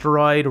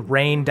asteroid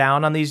rain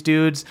down on these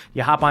dudes.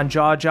 You hop on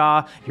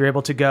Jaw. You're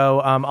able to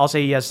go. I'll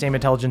say he has the same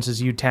intelligence as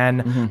you,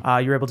 10.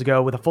 You're able to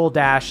go with a full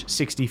dash,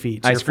 60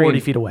 feet. So you're 40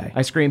 feet away.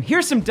 I scream,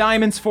 "Here's some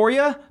diamonds for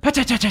you!"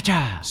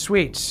 Pa-cha-cha-cha-cha.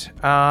 Sweet.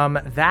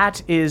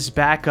 That is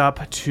back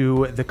up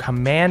to the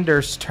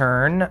commander's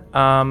turn.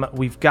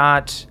 We've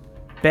got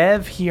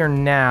Bev here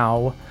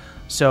now.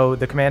 So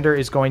the commander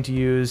is going to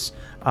use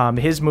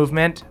his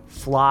movement,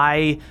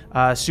 fly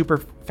super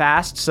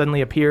fast,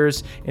 suddenly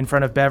appears in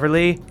front of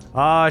Beverly.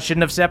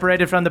 Shouldn't have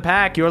separated from the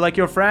pack. You're like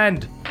your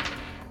friend.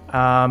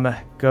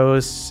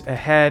 Goes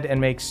ahead and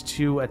makes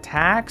 2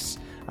 attacks,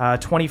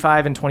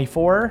 25 and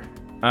 24.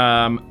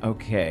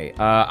 Okay.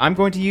 I'm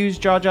going to use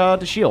Jaw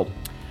to shield.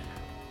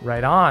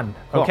 Right on.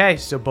 Cool. Okay,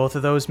 so both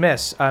of those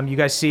miss. You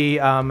guys see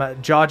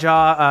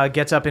Jaw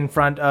gets up in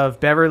front of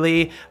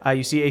Beverly.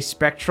 You see a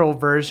spectral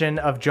version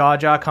of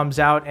Jaw comes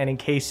out and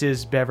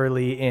encases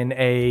Beverly in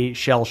a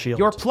shell shield.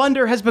 Your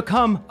plunder has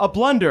become a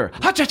blunder.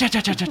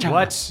 Ha-cha-cha-cha-cha-cha.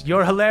 What?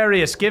 You're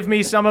hilarious. Give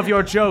me some of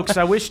your jokes.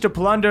 I wish to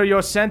plunder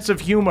your sense of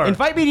humor.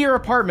 Invite me to your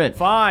apartment.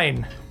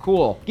 Fine.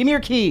 Cool. Give me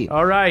your key.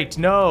 All right,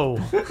 no.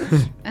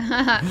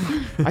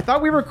 I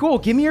thought we were cool.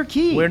 Give me your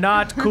key. We're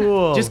not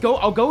cool. Just go.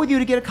 I'll go with you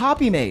to get a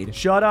copy made.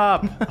 Shut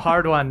up.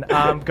 Hard one.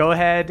 Go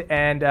ahead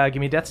and give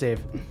me a death save.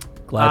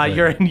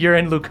 Gladly. You're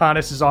in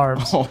Lucanus's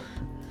arms. Oh.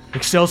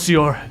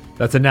 Excelsior.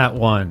 That's a nat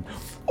 1.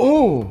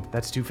 Oh.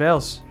 That's 2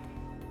 fails.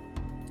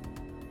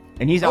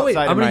 And he's Oh, wait,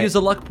 outside I'm of going my... to use a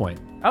luck point.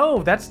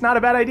 Oh, that's not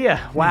a bad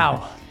idea.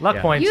 Wow. Luck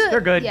points.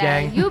 They're good,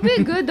 gang. You'll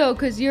be good though,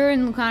 because you're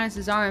in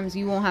Lucanus's arms.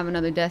 You won't have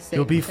another death save.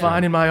 You'll be so.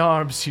 fine in my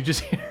arms. You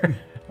just hear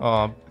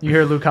Oh, you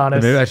hear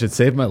Lucanus. Maybe I should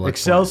save my luck point. I think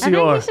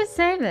Excelsior. you should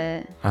save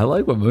it. I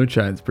like what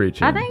Moonshine's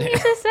preaching. I think you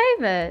should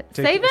save it.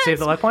 Save it. Save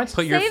the luck points?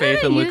 put your Save faith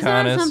it in and use it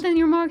on Lucanus. something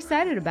you're more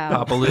excited about.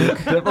 Papa Luke.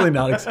 Definitely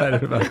not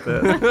excited about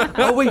this.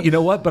 Oh wait, you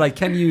know what? But I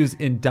can use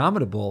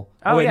Indomitable.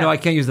 Oh, wait, yeah. no, I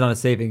can't use it on a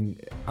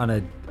saving.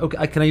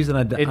 Okay, can I use it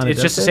on a? on It's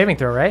death just a save? saving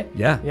throw, right?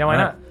 Yeah. Yeah, why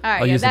not? All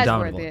right, I'll yeah, use that's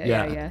Indomitable. worth it.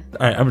 Yeah.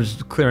 All right, I'm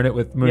just clearing it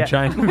with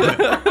Moonshine.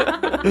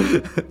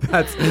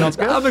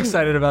 I'm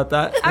excited about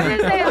that. I'm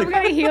gonna say I'm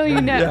gonna heal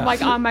you now,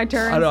 like on my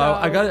turn. I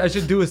know. so- I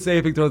should do a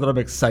saving throw that I'm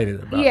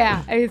excited about.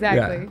 Yeah,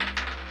 exactly.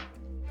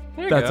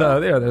 That's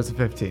there's a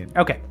 15.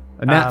 Okay.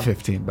 A nat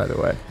 15, by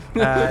the way.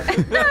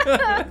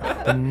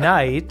 The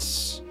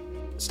knights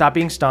stop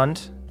being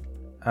stunned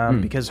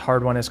because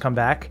Hard One has come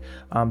back.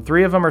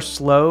 3 of them are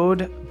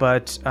slowed,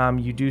 but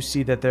you do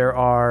see that there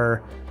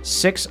are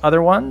 6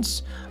 other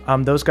ones.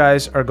 Those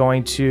guys are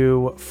going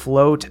to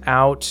float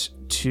out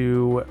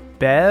to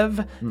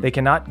Bev. They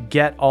cannot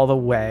get all the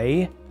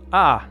way.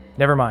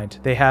 Never mind.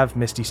 They have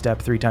Misty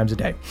Step 3 times a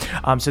day.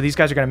 So these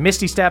guys are going to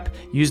Misty Step,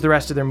 use the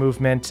rest of their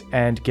movement,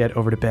 and get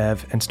over to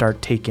Bev and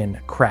start taking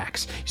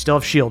cracks. You still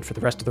have shield for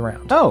the rest of the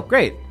round. Oh,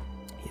 great.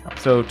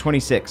 So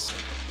 26.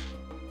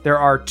 there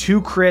are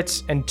 2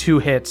 crits and 2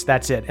 hits.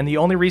 That's it. And the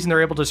only reason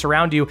they're able to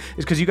surround you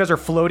is because you guys are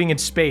floating in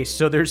space.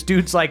 So there's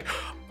dudes like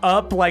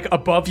up, like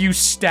above you,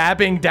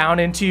 stabbing down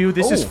into you.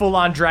 This is full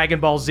on Dragon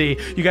Ball Z.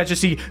 You guys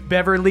just see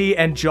Beverly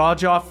and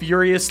Jaw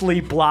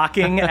furiously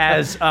blocking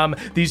as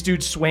these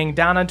dudes swing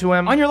down onto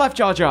him. On your left,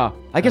 Jaw.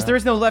 I guess there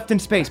is no left in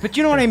space, but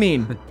you know what I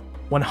mean.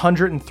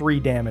 103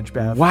 damage,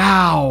 Bev.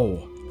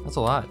 Wow. That's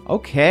a lot.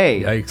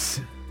 Okay.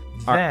 Yikes.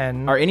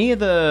 Then Are any of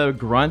the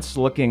grunts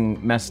looking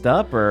messed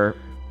up, or?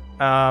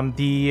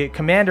 the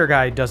commander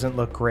guy doesn't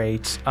look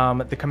great.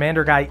 The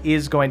commander guy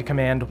is going to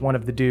command one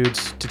of the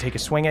dudes to take a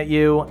swing at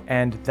you,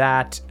 and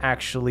that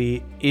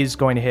actually is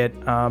going to hit.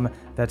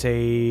 That's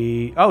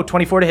a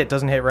 24 to hit.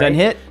 Doesn't hit, right? Doesn't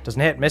hit?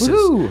 Doesn't hit. Misses.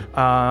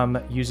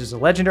 Woohoo. Uses a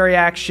legendary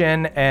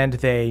action, and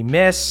they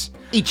miss.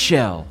 Eat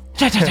shell.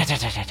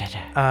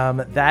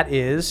 That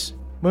is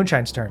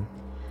Moonshine's turn.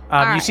 You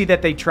right. see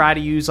that they try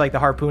to use like the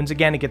harpoons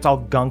again. It gets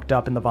all gunked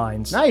up in the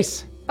vines.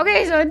 Nice.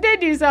 Okay, so it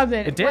did do something.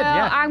 It did, well,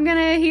 yeah. I'm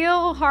gonna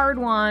heal hard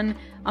one.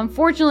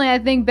 Unfortunately, I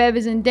think Bev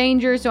is in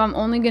danger, so I'm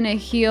only gonna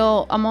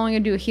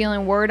do a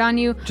healing word on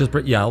you.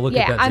 I'll look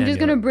at that. I'm just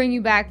Xandio. gonna bring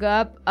you back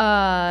up.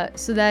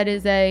 So that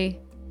is a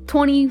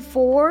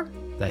 24.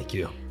 Thank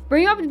you.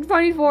 Bring you up to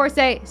 24.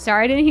 Say,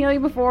 sorry I didn't heal you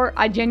before.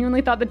 I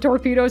genuinely thought the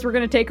torpedoes were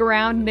gonna take a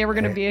round and they were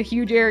gonna be a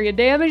huge area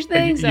damage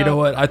thing. So You know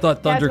what? I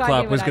thought that's why I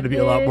Thunderclap did was what going to I be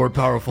a lot did. more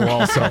powerful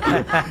also.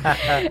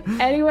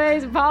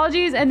 Anyways,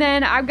 apologies. And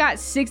then I've got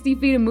 60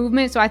 feet of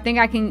movement, so I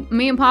think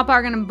me and Papa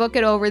are gonna book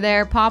it over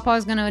there.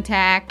 Papa's gonna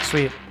attack.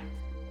 Sweet.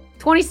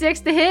 26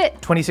 to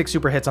hit. 26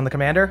 super hits on the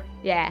commander.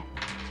 Yeah.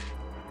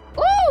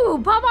 Ooh,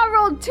 Papa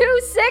rolled 2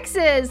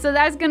 6s, so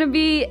that's gonna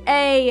be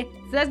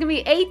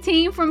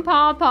 18 from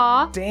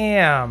Papa.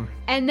 Damn.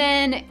 And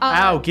then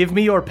Ow, give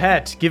me your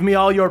pet. Give me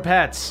all your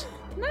pets.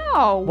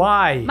 no.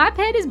 Why? My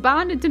pet is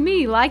bonded to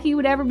me like he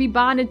would ever be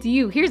bonded to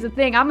you. Here's the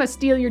thing, I'm gonna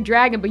steal your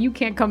dragon, but you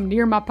can't come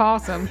near my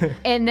possum.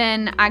 And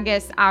then I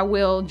guess I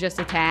will just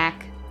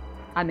attack.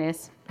 I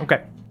miss.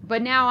 Okay.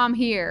 But now I'm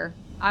here.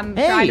 I'm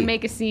Hey. trying to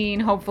make a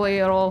scene. Hopefully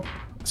it'll...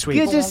 Sweet.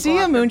 Good to see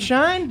you,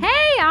 Moonshine.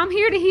 Hey, I'm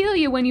here to heal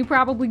you when you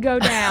probably go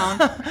down.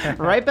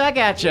 Right back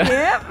at you.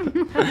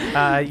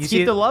 Yep. You see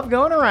Keep the love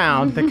going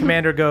around. the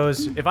commander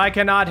goes, if I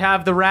cannot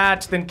have the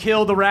rat, then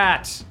kill the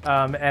rat.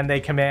 And they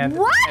command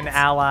What? an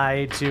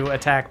ally to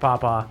attack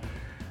Papa.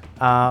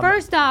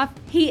 First off,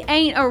 he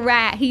ain't a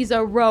rat. He's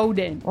a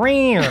rodent.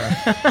 16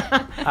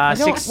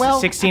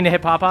 to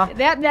hit Papa.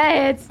 That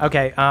hits.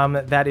 Okay,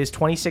 that is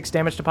 26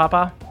 damage to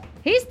Papa.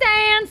 He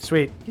stands.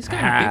 Sweet. He's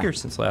gotten bigger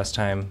since last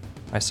time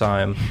I saw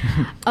him.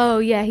 Oh,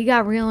 yeah. He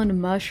got real into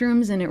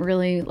mushrooms, and it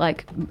really,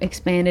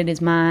 expanded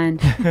his mind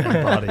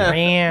and body.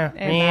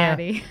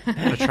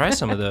 Gotta try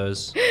some of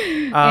those.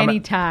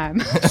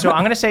 Anytime. So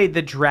I'm going to say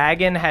the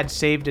dragon had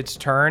saved its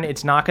turn.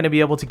 It's not going to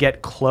be able to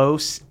get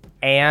close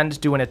and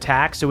do an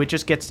attack, so it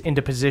just gets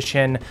into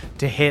position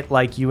to hit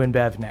like you and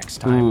Bev next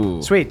time. Ooh.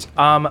 Sweet.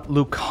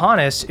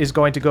 Lucanus is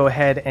going to go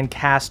ahead and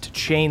cast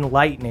Chain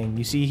Lightning.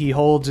 You see he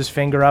holds his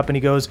finger up and he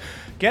goes,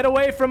 "Get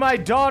away from my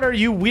daughter,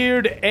 you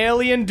weird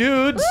alien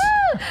dudes!"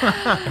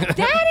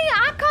 Daddy,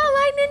 I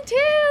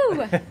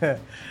call lightning too.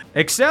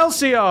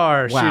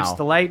 Excelsior! Wow. Shoots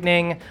the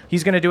lightning.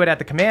 He's going to do it at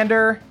the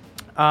commander.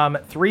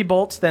 3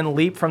 bolts then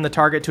leap from the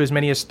target to as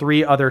many as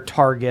 3 other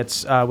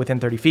targets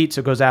within 30 feet. So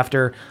it goes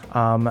after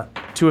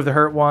 2 of the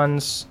hurt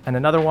ones and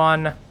another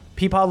one.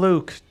 Peepaw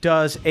Luke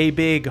does a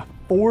big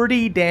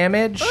 40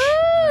 damage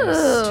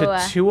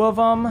to 2 of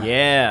them.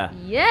 Yeah.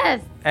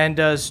 Yes. And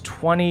does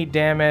 20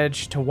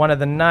 damage to one of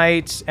the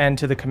knights and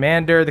to the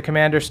commander. The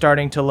commander's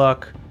starting to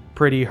look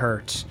pretty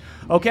hurt.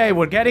 Okay,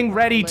 we're getting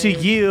ready to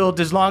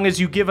yield as long as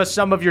you give us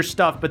some of your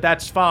stuff, but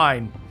that's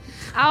fine.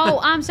 Oh,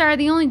 I'm sorry.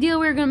 The only deal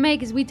we were going to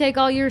make is we take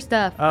all your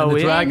stuff. Oh, the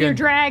it- dragon. And your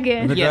dragon.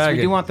 And the Yes, we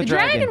dragon. do want the The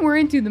dragon dragon. we're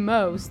into the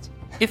most.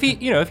 If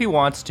he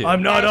wants to.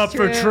 I'm not That's up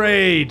for true.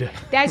 trade.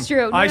 That's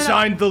true. No, I no, no.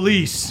 signed the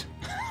lease.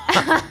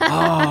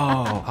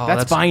 Oh,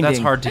 That's binding. That's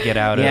hard to get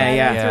out of.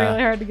 Yeah. It's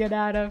really hard to get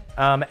out of.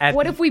 At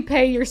What if we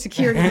pay your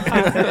security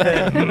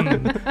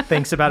deposit?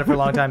 thinks about it for a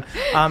long time.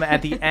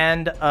 At the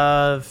end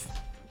of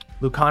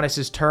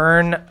Lucanus's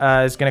turn,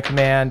 is going to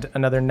command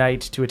another knight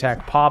to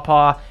attack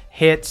Pawpaw.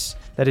 Hits.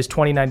 That is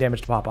 29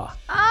 damage to Pawpaw.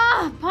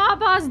 Ah,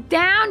 Papa's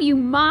down, you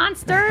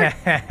monster.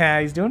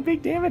 He's doing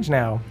big damage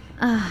now.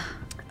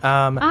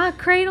 I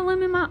cradle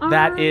him in my arms.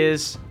 That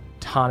is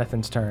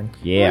Tonathan's turn.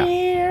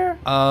 Yeah.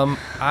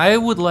 I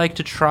would like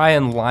to try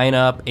and line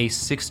up a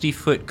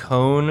 60-foot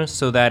cone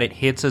so that it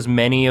hits as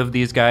many of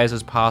these guys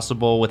as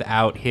possible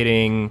without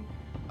hitting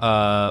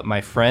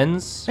my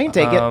friends. I can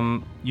take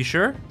it. You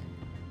sure?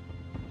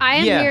 I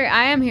am Yeah. here.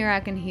 I am here. I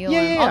can heal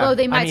Yeah, him. yeah. Although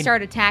they might mean,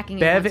 start attacking him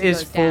Bev once he is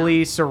goes down.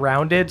 fully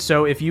surrounded,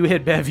 so if you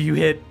hit Bev, you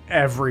hit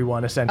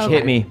everyone, essentially.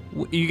 Hit me.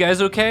 You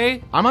guys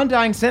okay? I'm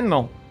Undying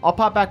Sentinel. I'll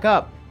pop back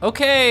up.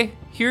 Okay.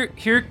 Here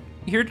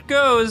it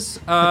goes.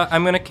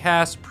 I'm gonna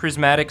cast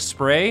Prismatic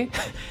Spray.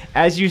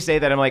 As you say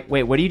that, I'm like,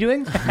 wait, what are you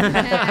doing?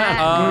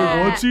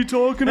 What's he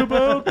talking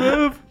about,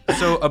 Bev?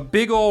 So a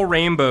big old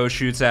rainbow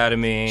shoots out of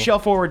me. Shell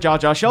forward,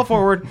 Jaw, shell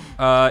forward.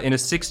 In a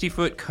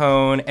 60-foot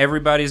cone.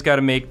 Everybody's got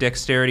to make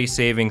dexterity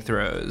saving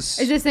throws.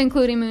 Is this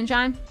including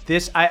Moonshine?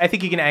 I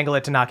think you can angle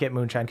it to not get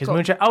Moonshine, because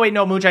Moonshine... Oh, wait,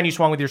 no, Moonshine, you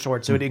swung with your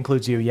sword, so it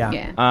includes you, yeah.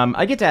 Yeah.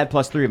 I get to add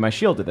 +3 of my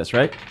shield to this,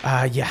 right?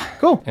 Yeah.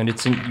 Cool. And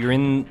you're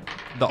in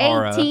the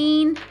aura.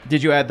 18.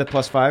 Did you add the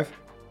 +5?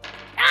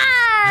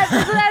 Ah,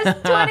 so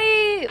that's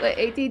 20. Wait,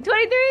 18,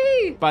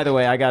 23. By the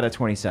way, I got a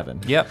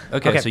 27. Yep.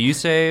 Okay, so you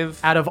save.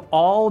 Out of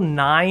all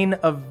 9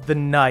 of the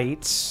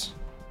knights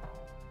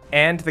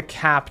and the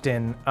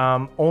captain,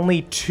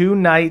 only 2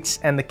 knights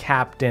and the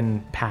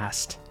captain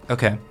passed.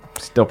 Okay.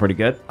 Still pretty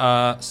good.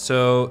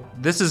 So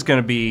this is going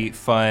to be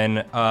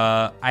fun.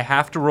 I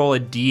have to roll a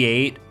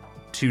d8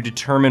 to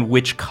determine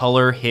which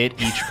color hit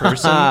each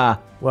person.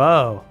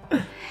 Whoa.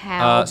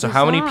 So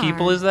how many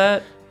people is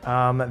that?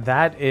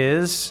 That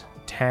is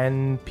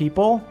 10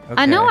 people.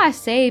 I know Okay. I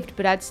saved,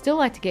 but I'd still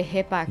like to get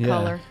hit by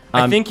color.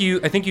 I think you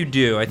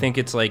do. I think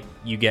it's like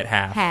you get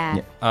half.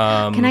 Half.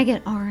 Can I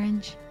get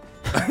orange?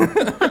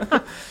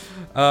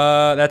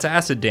 That's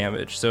acid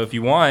damage. So if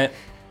you want,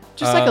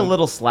 Just like a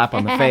little slap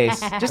on the face.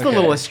 Just a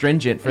little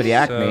astringent for the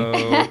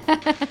acne.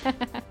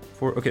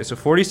 so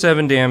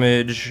 47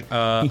 damage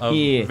of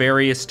Yeah.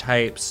 various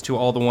types to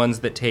all the ones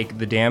that take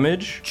the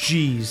damage.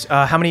 Jeez.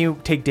 How many you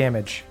take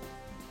damage?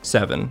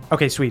 7.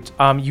 Okay, sweet.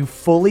 You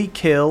fully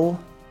kill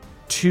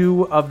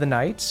 2 of the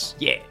knights.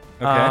 Yeah.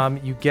 Okay.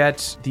 You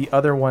get the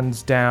other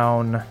ones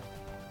down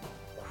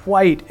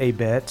quite a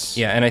bit.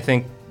 Yeah, and I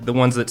think the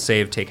ones that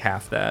save take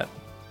half that.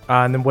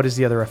 And then what is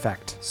the other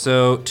effect?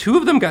 So 2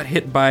 of them got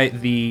hit by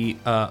the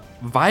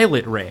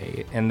violet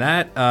ray, and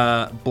that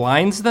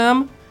blinds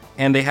them,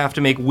 and they have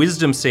to make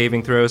wisdom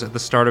saving throws at the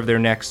start of their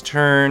next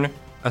turn.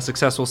 A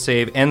successful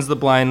save ends the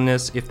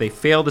blindness. If they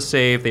fail to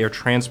save, they are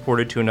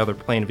transported to another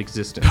plane of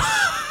existence.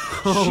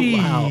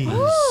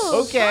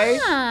 Okay.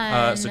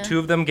 So 2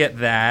 of them get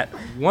that.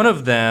 One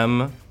of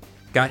them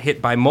got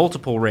hit by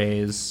multiple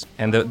rays,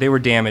 and they were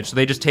damaged. So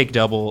they just take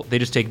double. They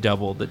just take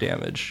double the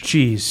damage.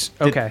 Jeez.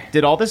 Okay.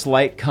 Did all this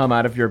light come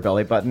out of your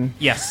belly button?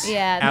 Yes.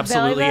 Yeah, the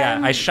Absolutely. belly Yeah.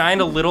 button. I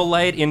shined a little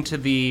light into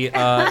the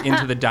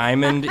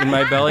diamond in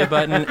my belly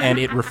button, and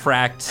it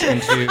refracts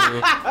into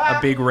a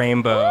big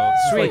rainbow.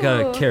 It's like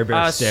a Care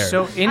Bear stare.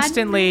 So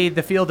instantly,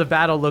 the field of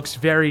battle looks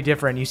very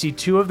different. You see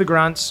 2 of the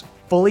grunts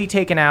fully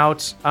taken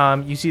out.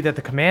 You see that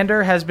the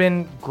commander has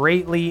been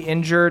greatly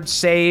injured,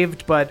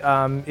 saved, but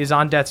is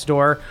on death's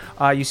door.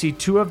 You see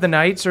 2 of the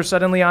knights are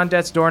suddenly on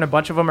death's door, and a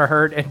bunch of them are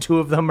hurt, and 2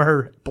 of them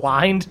are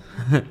blind.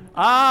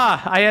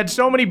 I had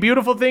so many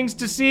beautiful things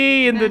to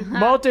see in the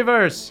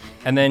multiverse.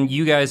 And then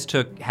you guys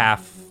took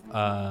half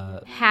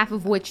Half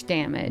of which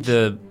damage?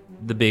 the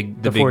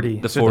 40.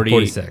 the So 40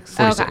 46.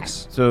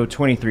 46. So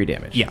 23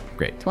 damage. Yeah.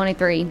 Great.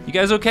 23. You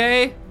guys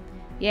okay?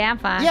 Yeah, I'm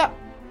fine. Yeah.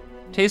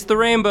 Taste the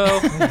rainbow.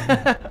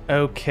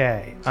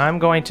 Okay, I'm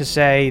going to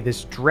say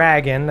this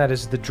dragon, that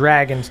is the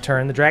dragon's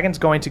turn. The dragon's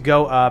going to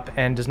go up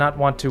and does not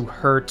want to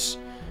hurt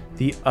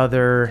the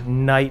other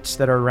knights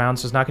that are around,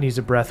 so it's not going to use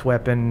a breath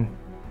weapon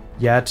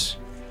yet.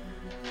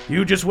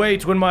 You just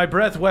wait when my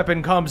breath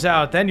weapon comes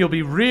out, then you'll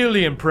be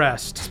really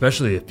impressed.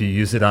 Especially if you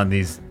use it on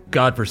these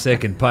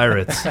godforsaken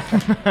pirates.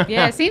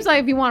 Yeah, it seems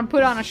like if you want to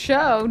put on a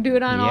show, do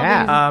it on all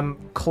these.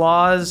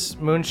 Claws,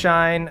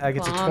 Moonshine,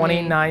 gets a Claw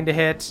 29 to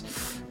hit.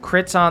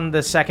 Crits on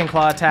the second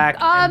claw attack.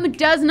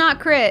 Does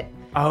not crit.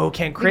 Can't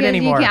crit Because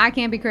anymore. I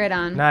can't be crit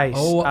on. Nice.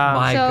 Oh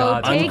my So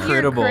God. take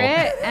your Uncrittable.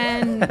 crit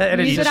and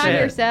And use eat it on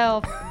shit.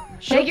 yourself.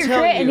 Take your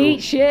tell crit and you.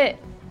 eat shit.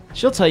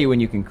 She'll tell you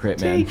when you can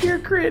crit, man. Take your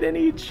crit and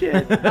eat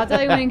shit. I'll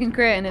tell you when you can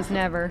crit, and it's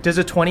never. Does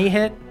a 20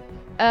 hit?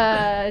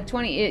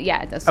 20.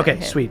 Yeah, it does. Okay,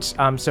 hit. sweet.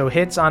 So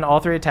hits on all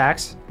 3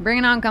 attacks. Bring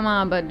it on, come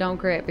on, but don't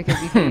crit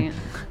because you can't.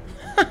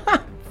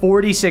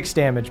 46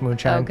 damage,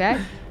 Moonshine. Okay.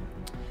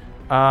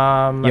 You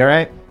all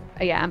right?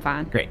 Yeah, I'm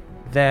fine. Great.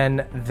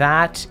 Then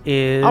that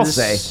is I'll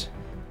say.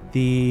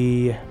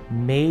 the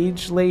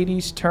mage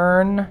lady's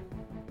turn.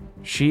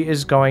 She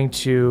is going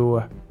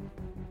to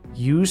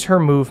use her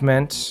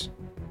movement,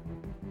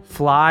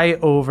 fly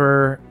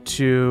over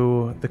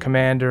to the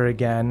commander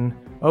again.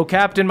 Oh,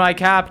 Captain, my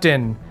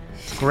captain!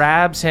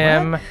 Grabs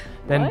him.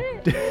 Then,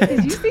 What?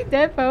 Did you see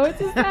Dead Poets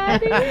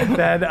Society?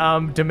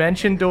 then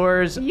dimension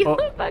doors. You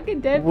a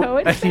fucking Dead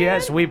Poets fan?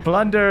 Yes, we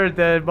plunder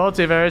the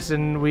multiverse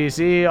and we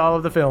see all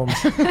of the films.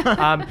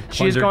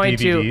 She's Plunder going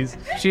DVDs.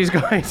 to. She's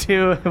going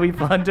to. We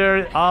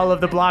plunder all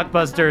of the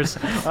blockbusters,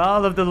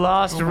 all of the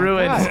lost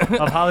ruins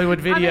of Hollywood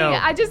I mean, Video.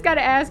 I just got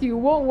to ask you,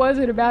 what was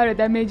it about it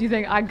that made you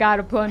think I got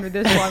to plunder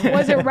this one?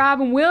 Was it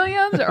Robin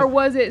Williams or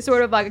was it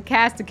sort of like a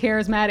cast of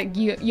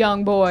charismatic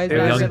young boys? It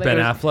was- Young Ben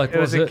it Affleck, It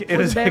was a, it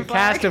was a Ben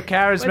cast Affleck? of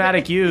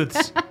charismatic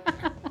youths.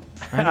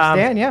 I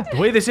understand, yeah. The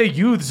way they say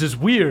youths is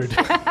weird.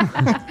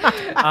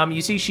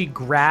 You see, she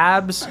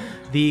grabs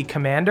the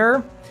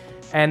commander,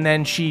 and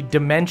then she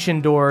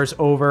dimension doors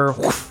over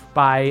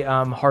by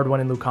Hard One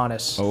and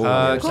Lucanus. Cool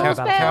spell.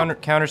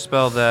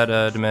 Counterspell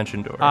that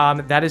dimension door.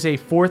 That is a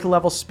 4th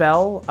level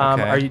spell.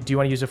 Okay. Do you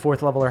want to use a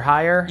 4th level or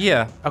higher?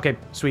 yeah. Okay,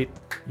 sweet.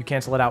 You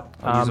cancel it out.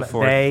 I'll use a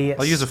fourth. They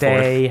I'll use a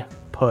stay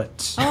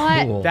put.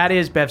 What? Cool. That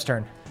is Bev's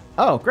turn.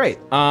 Oh, great.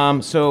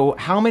 So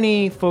how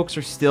many folks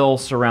are still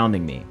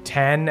surrounding me?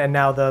 10, and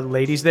now the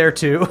lady's there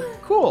too.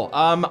 Cool.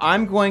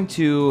 I'm going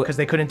to. Because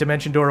they couldn't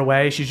dimension door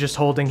away, she's just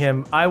holding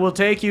him. I will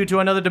take you to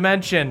another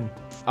dimension.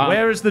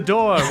 Where is the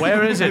door?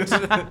 Where is it?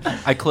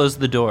 I closed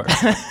the door.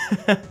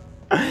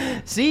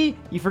 See,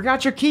 you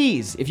forgot your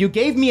keys. If you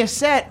gave me a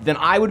set, then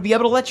I would be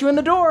able to let you in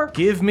the door.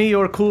 Give me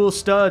your cool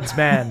studs,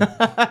 man.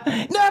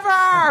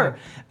 Never.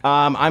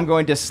 I'm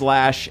going to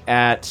slash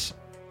at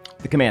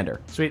the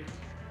commander. Sweet.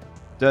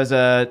 Does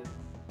a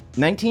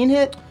 19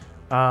 hit?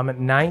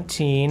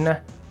 19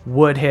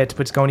 would hit,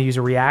 but it's going to use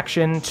a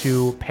reaction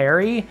to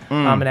parry.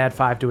 I'm going to add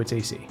 5 to its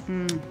AC.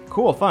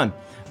 Cool, fun.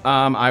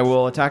 I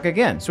will attack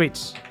again.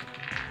 Sweet.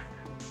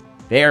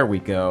 There we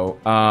go.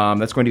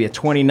 That's going to be a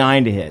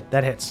 29 to hit.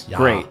 That hits.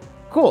 Great.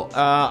 Cool.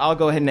 I'll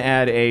go ahead and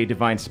add a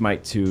Divine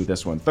Smite to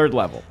this one. 3rd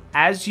level.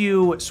 As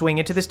you swing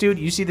into this dude,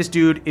 you see this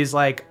dude is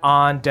like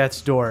on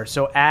death's door.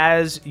 So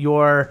as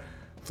your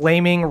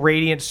flaming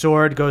radiant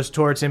sword goes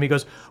towards him, he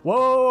goes,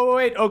 whoa,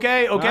 wait,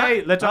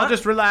 okay, let's all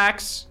just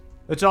relax.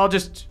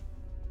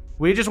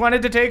 We just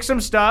wanted to take some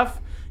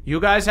stuff. You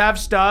guys have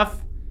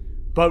stuff,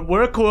 but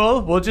we're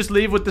cool. We'll just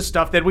leave with the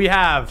stuff that we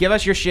have. Give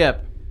us your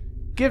ship.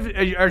 Give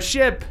our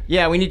ship.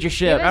 Yeah, we need your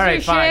ship. Give us All right,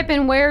 your fine. ship,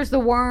 and where's the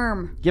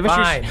worm? Give us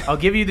Fine, your I'll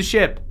give you the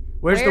ship.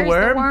 Where's the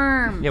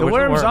worm? Yeah, The where's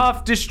worm's worm?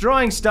 off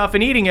destroying stuff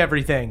and eating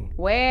everything.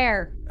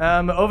 Where?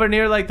 Over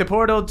near like the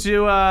portal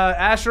to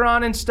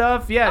Acheron and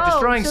stuff. Yeah, Oh,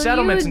 destroying so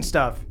settlements you- and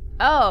stuff.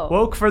 Oh.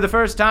 Woke for the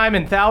first time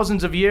in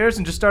thousands of years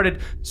and just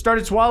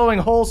started swallowing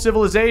whole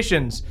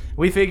civilizations.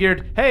 We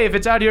figured, hey, if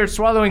it's out here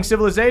swallowing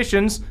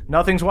civilizations,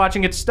 nothing's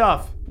watching its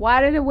stuff.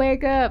 Why did it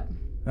wake up?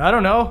 I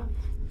don't know.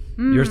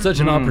 You're such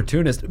an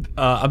opportunist.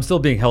 I'm still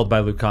being held by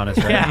Lucanus,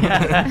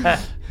 right?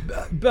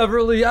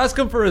 Beverly, ask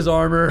him for his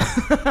armor.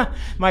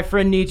 My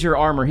friend needs your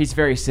armor. He's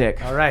very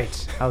sick. All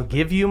right, I'll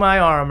give you my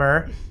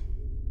armor,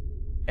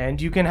 and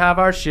you can have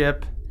our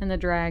ship. And the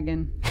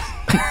dragon.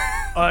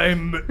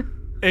 I'm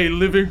a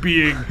living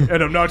being,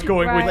 and I'm not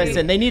going Right. with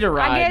Listen, they need a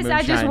ride. I guess I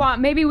just Moonshine.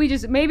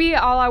 want, maybe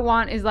all I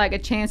want is like a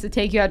chance to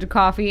take you out to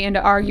coffee and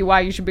to argue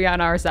why you should be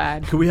on our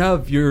side.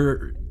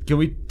 Can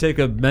we take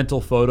a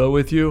mental photo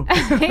with you?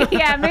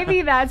 Yeah,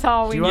 maybe that's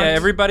all we you need. want- Yeah,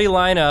 everybody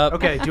line up.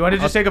 Okay, do you want to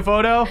just take a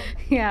photo?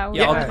 Yeah,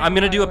 Yeah, I'm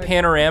gonna do a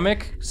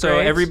panoramic,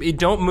 so Great.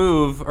 don't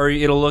move or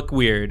it'll look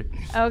weird.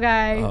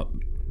 Okay.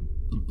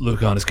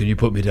 Lucanus, can you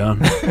put me down?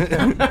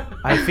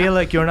 I feel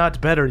like you're not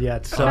better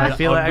yet, so I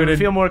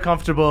feel more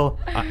comfortable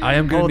I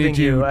am going to holding need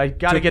you. you. I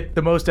gotta get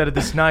the most out of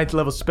this 9th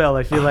level spell.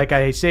 I feel like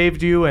I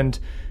saved you, and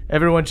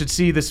everyone should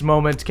see this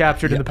moment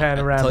captured in the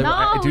panorama. tell you no, what,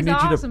 I do it's need you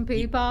to- awesome,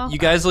 people. You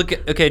guys look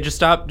okay. Just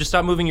stop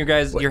moving your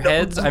heads.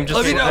 I'm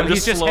just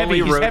He's just slowly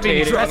heavy. He's rotating.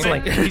 heavy. He's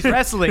wrestling. He's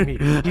wrestling me.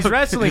 He's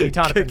wrestling me,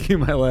 Donovan. Kicking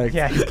my legs.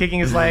 Yeah, he's kicking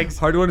his legs.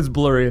 Hard one is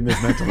blurry in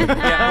this mental.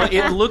 Yeah, well,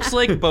 it looks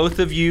like both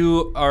of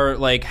you are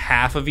like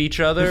half of each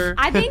other.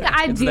 I think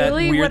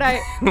ideally weird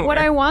what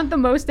I want the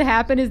most to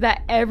happen is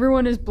that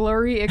everyone is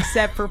blurry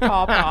except for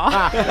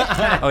Pawpaw.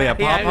 Oh yeah,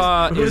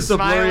 Papa Who's is the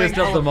blurriest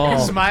of them all?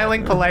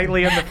 Smiling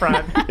politely in the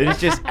front. It is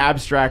just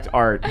abstract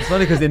art. It's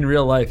funny because in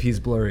real life he's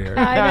blurrier.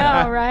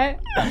 I know, right?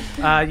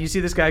 You see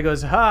this guy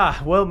goes,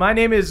 well, my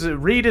name is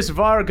Redis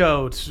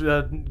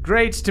Vargoat.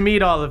 Great to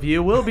meet all of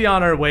you. We'll be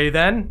on our way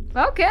then.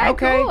 Okay,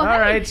 Okay, cool. all Hey,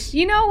 right.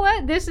 You know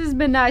what? This has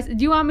been nice. Do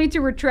you want me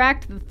to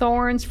retract the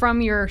thorns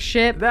from your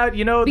ship? That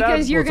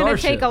Because you're it's going our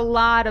to take ship. a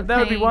lot of That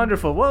would be pain.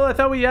 wonderful. Well, I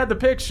thought we had the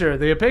picture.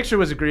 The picture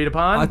was agreed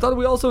upon. I thought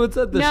we also had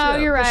said the No,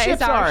 ship. you're right. ship's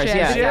It's our ours, ship.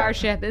 yeah. It's Yeah. our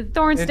ship. The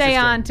thorns stay Interesting.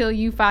 on until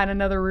you find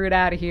another route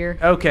out of here.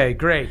 Okay,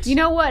 great. You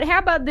know what? How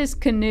about this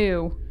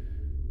canoe?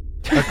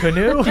 a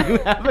canoe?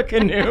 Have a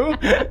canoe.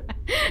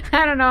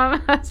 I don't know.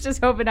 I was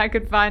just hoping I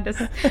could find a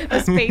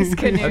space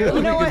canoe.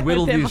 You know we could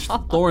whittle With them these all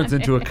thorns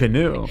on into a it.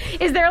 canoe.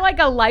 Is there like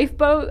a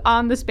lifeboat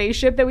on the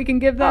spaceship that we can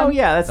give them? Oh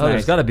yeah, that's Oh, nice.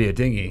 there's got to be a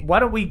dinghy. Why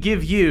don't we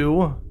give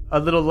you a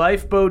little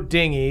lifeboat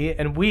dinghy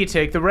and we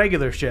take the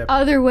regular ship?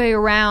 Other way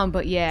around,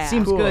 but yeah.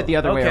 Seems good the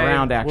other way Okay,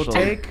 around, actually. We'll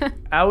take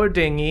our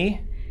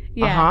dinghy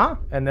yeah. Uh-huh.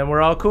 and then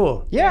we're all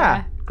cool.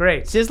 Yeah.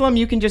 Great. Sizzlum,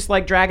 you can just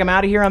like drag him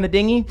out of here on the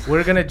dinghy.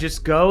 We're gonna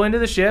just go into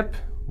the ship.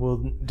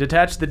 We'll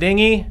detach the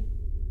dinghy,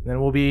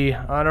 then we'll be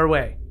on our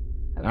way.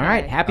 Okay. All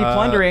right, happy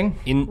plundering.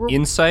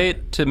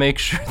 Insight to make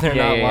sure they're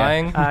Yeah, not yeah,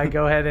 yeah. lying.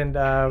 Go ahead and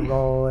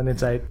roll an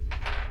insight.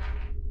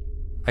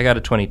 I got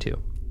a 22.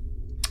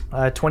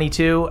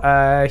 22.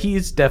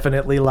 He's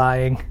definitely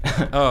lying.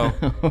 Oh,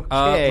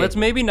 Okay. let's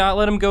maybe not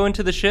let him go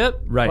into the ship.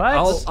 Right.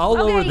 What? I'll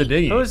lower Okay. the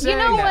dinghy. Who's You saying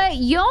know that? what?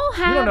 You'll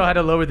have. You don't know how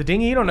to lower the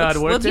dinghy. You don't know how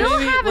to work let's- this. You'll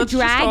Maybe have a let's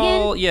just dragon.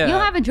 all- yeah. You'll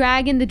have a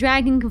dragon. The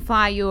dragon can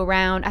fly you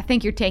around. I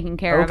think you're taken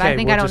care of. I Okay,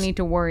 think we'll I don't just- need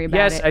to worry about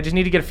Yes, it. I just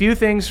need to get a few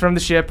things from the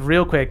ship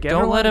real quick.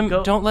 Don't let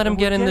him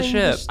get in the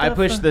ship. I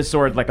pushed the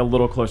sword like a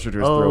little closer to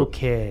his throat.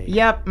 Okay.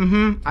 Yep.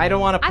 I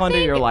don't want to I plunder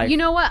think, your life. you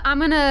know what? I'm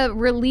gonna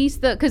release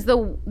because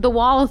the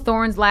wall of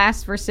thorns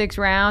lasts for 6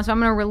 rounds. So I'm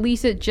gonna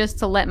release it just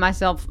to let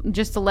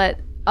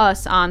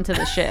us onto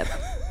the ship,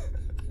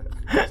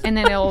 and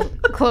then it'll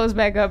close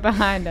back up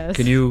behind us.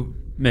 Can you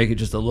make it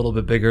just a little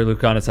bit bigger.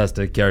 Lucanus has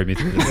to carry me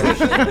through this.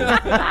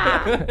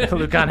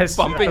 Lucanus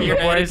Bumping your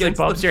head laboriously against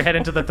bumps your head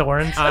into the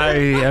thorns. I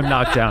am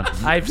knocked down.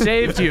 I've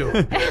saved you.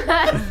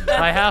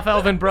 My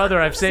half-elven brother,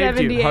 I've saved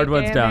you. 78 Hard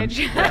one's down. damage.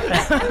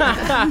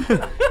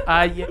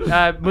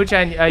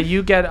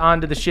 You get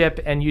onto the ship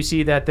and you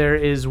see that there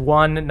is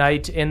one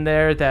knight in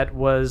there that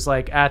was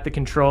like at the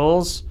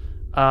controls,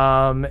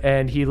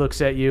 and he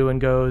looks at you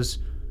and goes,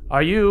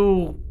 "Are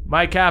you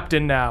my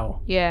captain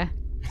now?" Yeah.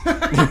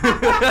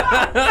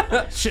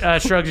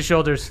 Shrugs his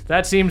shoulders.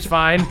 That seems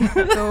fine.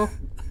 So,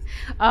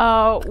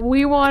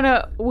 we want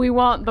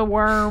the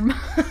worm.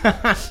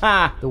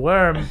 The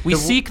worm. We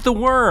seek the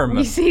worm.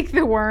 We seek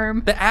the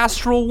worm. The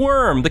astral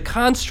worm, the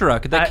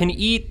construct that can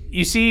eat.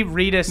 You see,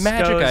 Redis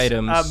Magic goes,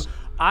 items.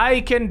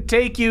 I can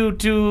take you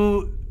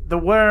to the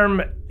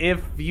worm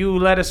if you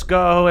let us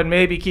go and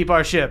maybe keep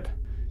our ship.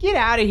 Get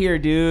out of here,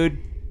 dude.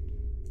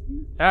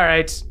 All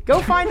right.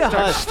 Go find a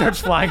husk. Starts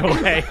flying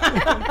away.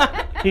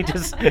 he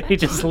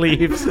just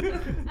leaves.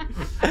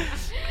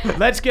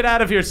 Let's get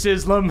out of here,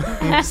 Sizzlum.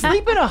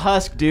 Sleep in a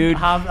husk, dude.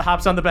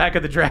 Hops on the back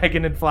of the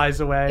dragon and flies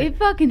away. It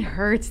fucking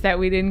hurts that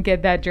we didn't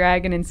get that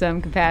dragon in some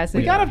capacity.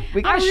 We got a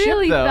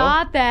ship, though.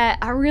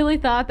 I really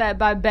thought that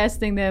by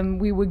besting them,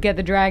 we would get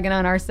the dragon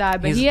on our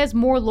side. But he has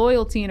more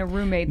loyalty in a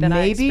roommate than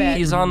I Maybe expect.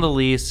 He's on the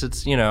lease.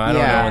 It's, I don't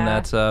know when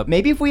that's up.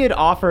 Maybe if we had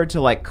offered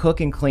to like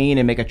cook and clean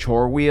and make a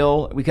chore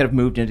wheel, we could have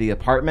moved into the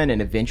apartment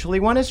and eventually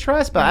won his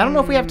trust. But I don't know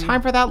if we have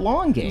time for that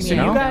long game. So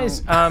you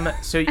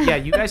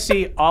guys, you guys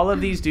see all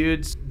of these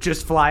dudes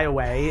just fly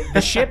away. The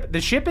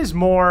ship is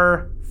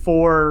more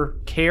for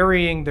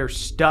carrying their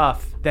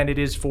stuff than it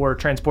is for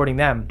transporting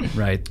them.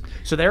 Right.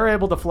 So they're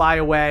able to fly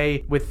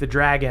away with the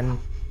dragon.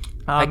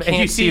 I and can't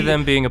you see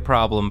them being a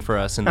problem for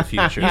us in the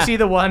future. You see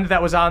the one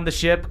that was on the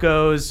ship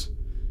goes,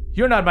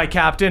 "You're not my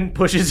captain,"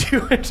 pushes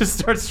you and just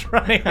starts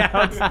running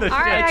out. All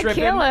right, I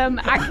kill him.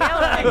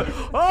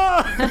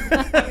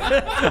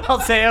 I'll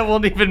say I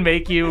won't even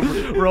make you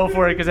roll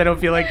for it because I don't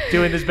feel like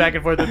doing this back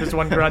and forth with this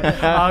one grunt.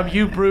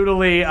 You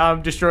brutally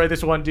destroy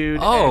this one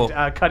dude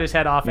and cut his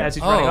head off as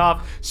he's running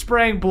off,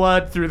 spraying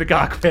blood through the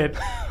cockpit.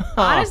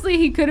 Honestly,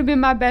 he could have been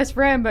my best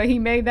friend, but he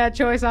made that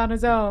choice on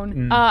his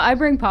own. I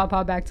bring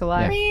Pawpaw back to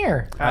life.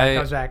 Here.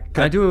 Comes back.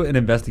 Can I do an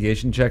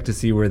investigation check to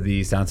see where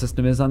the sound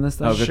system is on this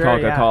thing? Oh, good Sure, call,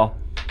 good yeah. call.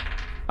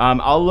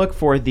 I'll look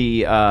for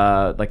the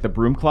like the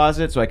broom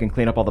closet so I can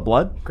clean up all the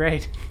blood.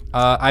 Great.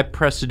 I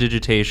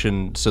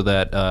prestidigitation so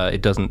that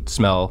it doesn't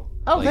smell.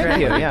 Oh, like thank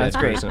you. a Yeah, dead that's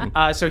great.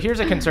 person. So here's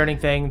a concerning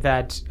thing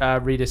that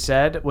Rita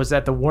said was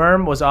that the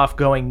worm was off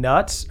going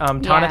nuts.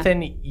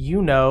 Tonathan,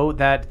 you know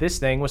that this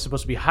thing was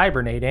supposed to be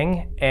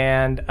hibernating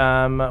and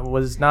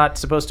was not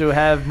supposed to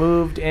have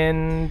moved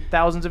in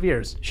thousands of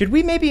years. Should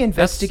we maybe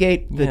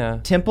investigate the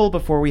temple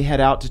before we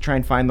head out to try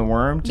and find the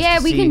worm?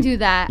 Yeah, we can do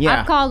that. Yeah.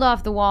 I've called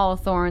off the Wall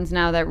of Thorns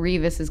now that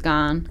Revis is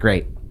gone.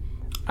 Great.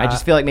 I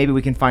just feel like maybe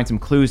we can find some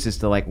clues as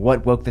to like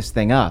what woke this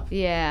thing up.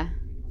 Yeah.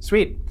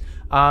 Sweet.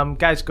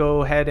 Guys,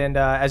 go ahead and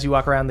as you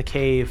walk around the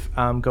cave,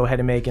 go ahead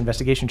and make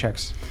investigation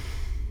checks.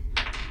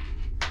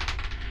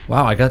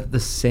 Wow, I got the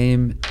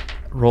same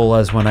roll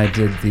as when I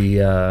did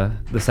the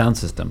sound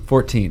system.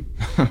 14.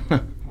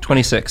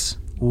 26.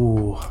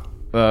 Ooh.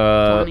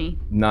 20.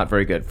 Not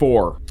very good.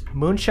 4.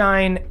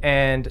 Moonshine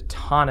and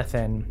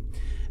Tonathan,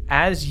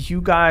 as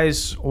you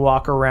guys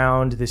walk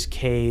around this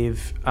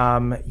cave,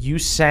 you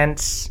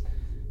sense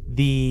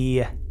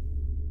the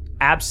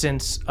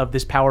absence of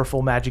this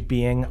powerful magic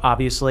being,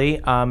 obviously.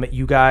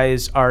 You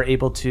guys are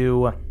able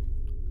to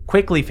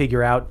quickly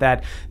figure out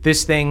that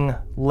this thing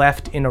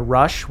left in a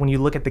rush. When you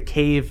look at the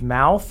cave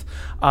mouth,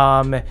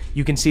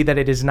 you can see that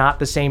it is not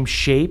the same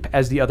shape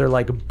as the other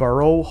like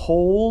burrow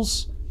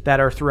holes that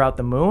are throughout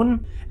the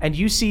moon. And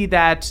you see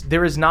that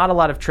there is not a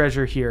lot of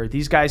treasure here.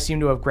 These guys seem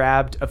to have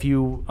grabbed a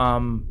few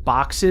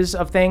boxes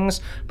of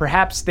things,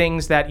 perhaps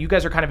things that you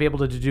guys are kind of able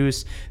to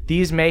deduce.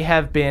 These may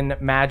have been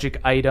magic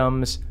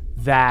items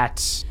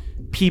that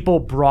people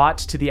brought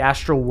to the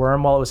astral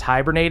worm while it was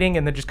hibernating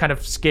and then just kind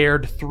of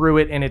scared through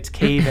it in its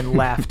cave and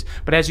left.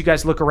 But as you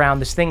guys look around,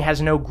 this thing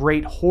has no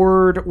great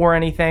hoard or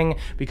anything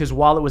because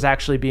while it was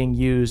actually being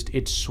used,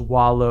 it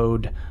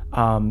swallowed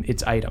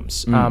its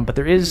items. But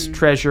there is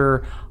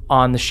treasure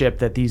on the ship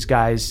that these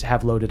guys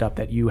have loaded up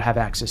that you have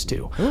access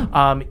to.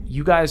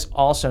 You guys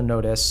also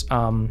notice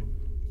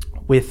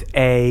with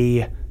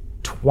a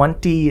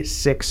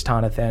 26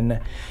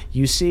 Tonathan,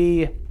 you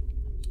see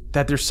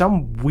that there's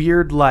some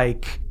weird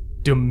like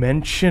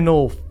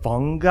dimensional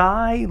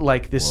fungi,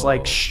 like this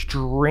like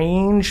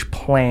strange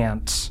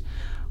plant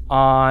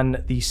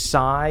on the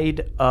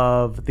side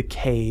of the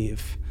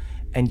cave,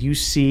 and you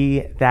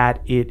see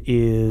that it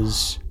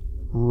is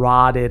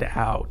rotted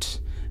out,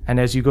 and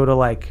as you go to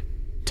like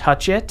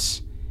touch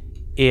it,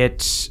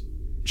 it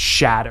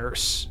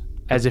shatters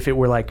as if it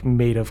were like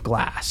made of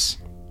glass.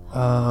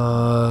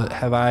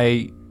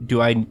 Do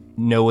I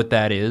know what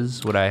that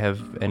is? Would I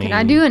have any? Can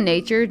I do a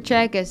nature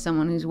check as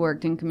someone who's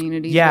worked in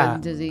communities Yeah,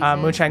 with diseases?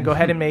 Moonshine, go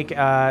ahead and make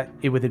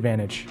it with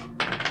advantage.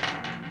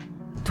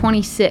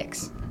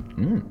 26.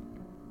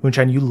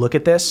 Moonshine, you look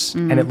at this,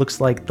 and it looks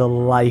like the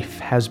life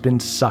has been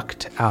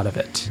sucked out of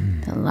it.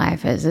 The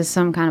life, is this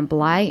some kind of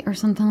blight or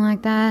something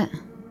like that?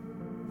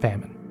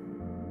 Famine.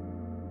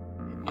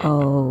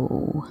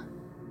 Oh,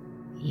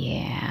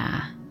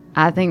 yeah.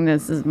 I think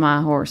this is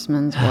my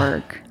horseman's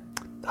work.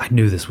 I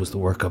knew this was the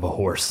work of a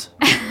horse.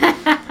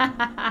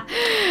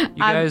 You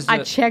guys,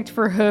 I checked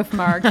for hoof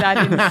marks. I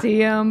didn't see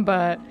them,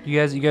 but you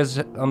guys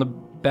on the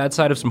bad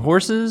side of some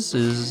horses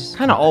is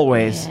Kind of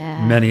always.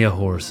 Many a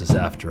horse is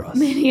after us.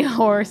 many a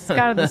horse. It's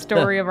kind of the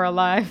story of our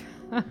life.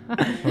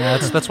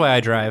 that's why I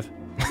drive.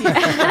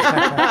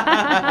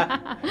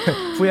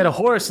 If we had a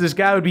horse, this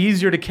guy would be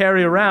easier to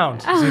carry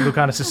around. See,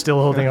 Lucanus is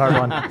still holding hard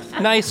one.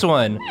 Nice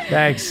one.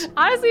 Thanks.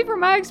 Honestly, from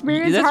my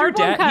experience, That's your hard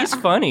one dad. He's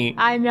funny.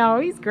 I know,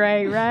 he's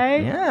great,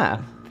 right?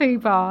 Yeah.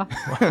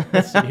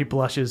 Peepaw. He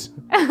blushes.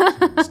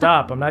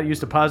 Stop. I'm not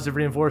used to positive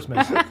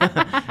reinforcement.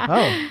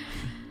 Oh.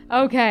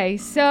 Okay,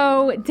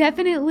 so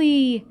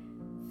definitely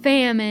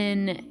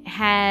famine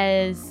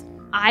has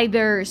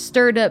either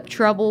stirred up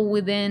trouble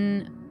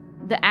within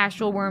the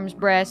astral worm's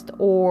breast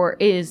or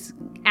is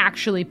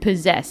actually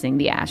possessing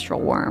the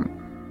astral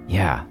worm.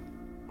 Yeah.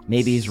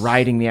 Maybe he's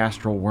riding the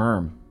astral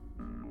worm.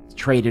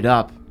 Traded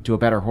up to a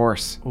better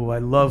horse. Oh, I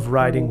love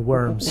riding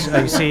worms.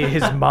 You see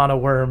his mono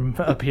worm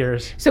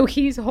appears. So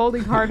he's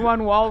holding hard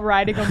one while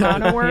riding a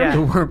mono worm? Yeah.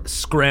 The worm,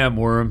 scram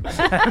worm.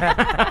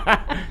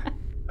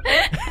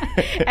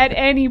 At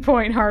any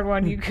point, hard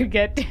one, you could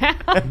get down.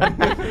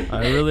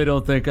 I really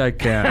don't think I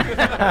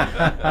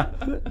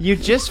can. You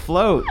just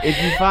float.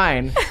 It'd be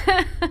fine.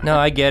 No,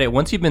 I get it.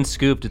 Once you've been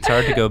scooped, it's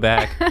hard to go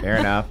back. Fair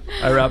enough.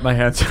 I wrap my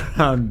hands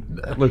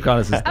around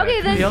Lucanus' neck.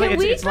 Okay, then The only, can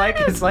we it's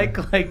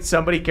like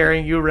somebody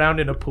carrying you around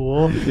in a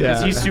pool.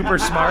 Yeah. He's super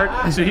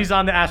smart, so he's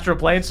on the astral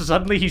plane. So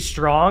suddenly he's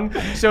strong.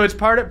 So it's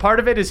part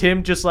of it is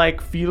him just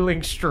like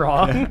feeling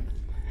strong.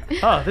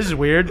 Oh, this is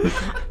weird.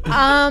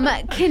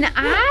 Can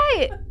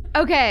I...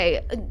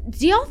 Okay,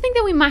 do y'all think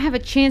that we might have a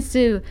chance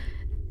to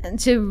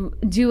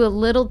do a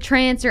little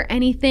trance or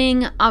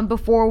anything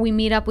before we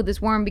meet up with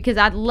this worm? Because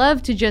I'd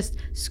love to just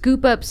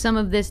scoop up some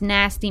of this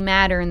nasty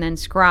matter and then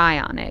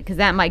scry on it, because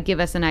that might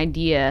give us an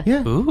idea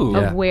Ooh.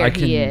 of where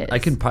he is. I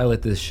can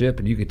pilot this ship,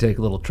 and you could take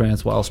a little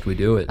trance whilst we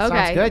do it.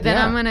 Okay, good, then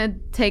yeah. I'm gonna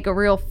take a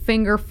real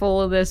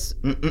fingerful of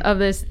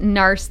this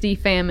nasty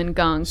famine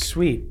gunk,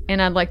 Sweet.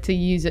 and I'd like to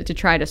use it to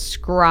try to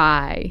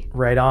scry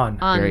Right on.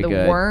 on Very the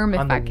good. worm if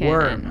On I the can.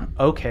 worm.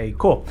 Okay,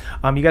 cool.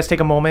 You guys take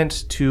a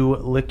moment to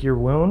lick your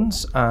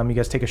wounds. You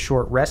guys take a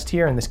short rest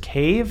here in this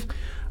cave.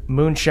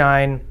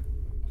 Moonshine,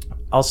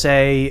 I'll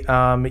say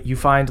you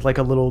find like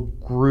a little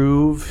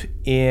groove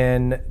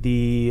in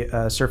the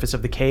surface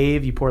of the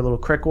cave. You pour a little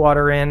crick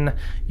water in.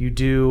 You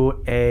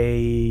do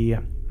a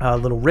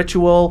little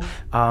ritual,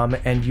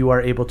 and you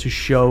are able to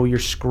show your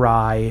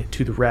scry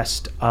to the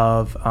rest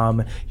of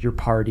your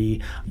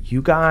party.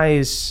 You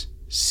guys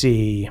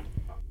see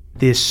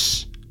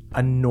this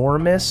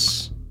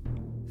enormous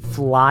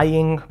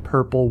flying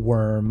purple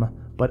worm,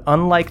 but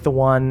unlike the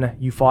one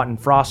you fought in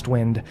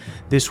Frostwind,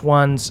 this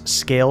one's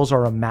scales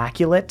are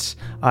immaculate.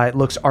 It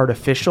looks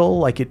artificial,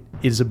 like it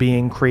is a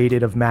being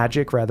created of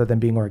magic rather than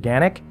being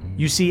organic.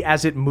 You see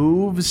as it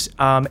moves,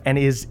 and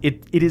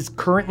it is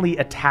currently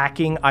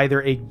attacking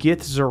either a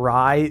Gith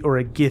Zerai or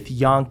a Gith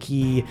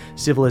Yonki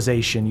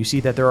civilization. You see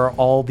that there are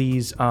all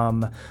these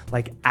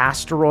like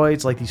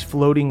asteroids, like these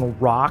floating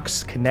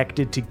rocks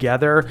connected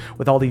together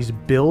with all these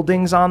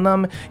buildings on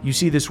them. You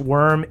see this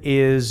worm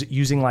is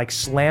using like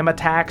slam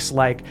attacks,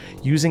 like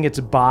using its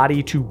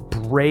body to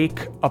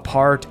break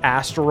apart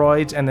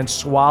asteroids and then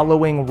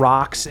swallowing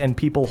rocks and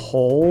people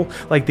whole.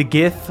 Like the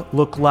Gith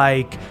look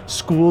like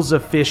schools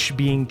of fish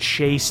being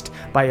chased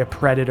by a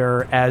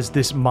predator as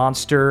this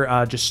monster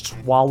just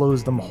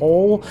swallows them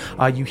whole.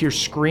 You hear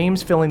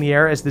screams filling the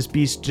air as this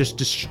beast just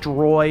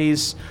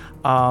destroys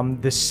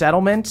the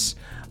settlements.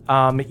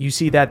 You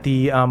see that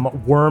the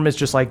worm is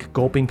just like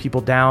gulping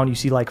people down. You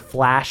see like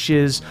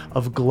flashes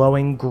of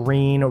glowing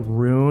green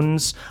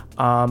runes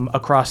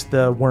across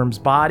the worm's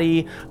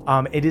body.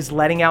 It is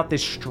letting out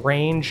this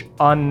strange,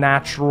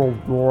 unnatural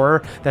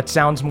roar that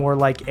sounds more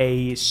like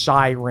a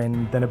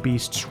siren than a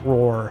beast's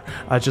roar.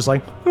 Just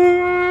like...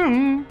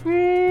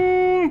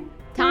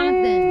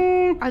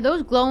 Jonathan, are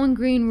those glowing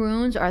green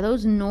runes, are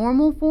those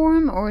normal for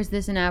him, or is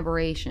this an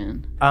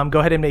aberration? Go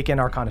ahead and make an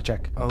Arcana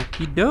check.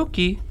 Okie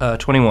dokie.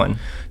 21.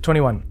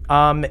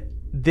 21.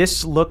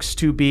 This looks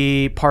to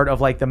be part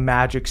of like the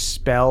magic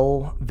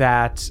spell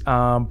that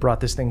brought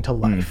this thing to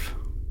life.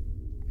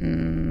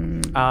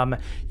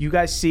 You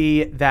guys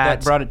see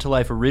That brought it to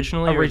life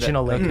originally?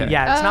 originally. Okay.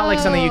 Yeah, it's not like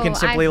something you can Oh,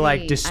 simply I like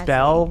see, I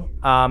dispel.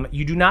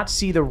 You do not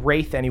see the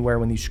wraith anywhere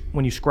when you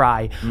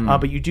scry,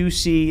 but you do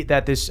see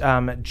that this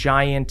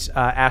giant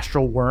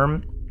astral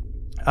worm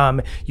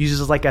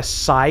uses like a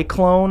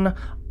cyclone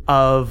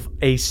of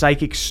a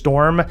psychic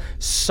storm,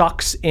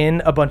 sucks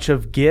in a bunch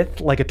of Gith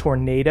like a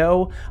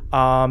tornado,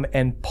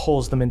 and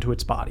pulls them into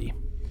its body.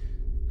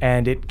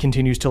 and it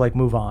continues to like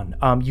move on.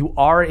 You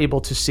are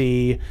able to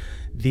see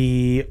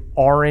the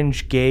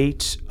orange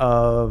gate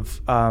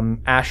of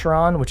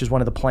Acheron, which is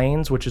one of the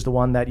planes, which is the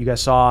one that you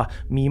guys saw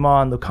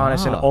Mima and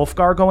Lucanus and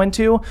Ulfgar go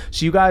into.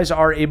 So you guys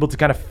are able to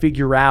kind of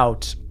figure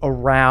out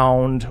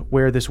around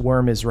where this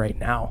worm is right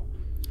now.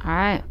 All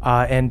right.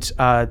 And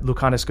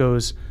Lucanus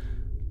goes,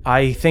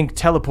 I think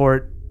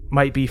teleport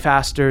might be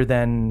faster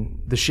than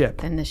the ship.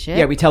 Then the ship.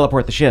 Yeah, we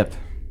teleport the ship.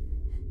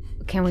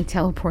 Can we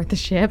teleport the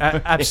ship?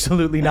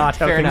 Absolutely not.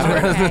 Fair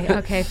Okay,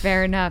 okay,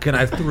 fair enough. Can I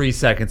have 3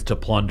 seconds to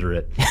plunder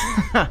it?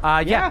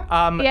 Yeah,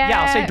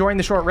 I'll say during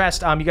the short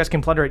rest, you guys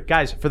can plunder it.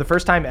 Guys, for the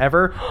first time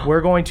ever,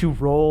 we're going to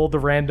roll the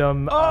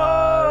random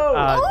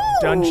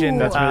dungeon.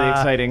 That's really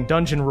exciting.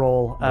 Dungeon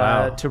roll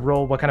to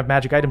roll what kind of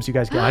magic items you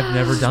guys get. I've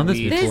never done this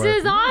This before.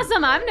 is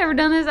awesome. I've never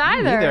done this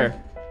either.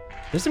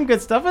 There's some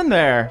good stuff in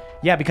there.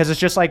 Yeah, because it's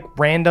just like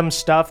random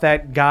stuff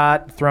that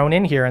got thrown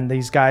in here, and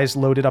these guys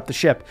loaded up the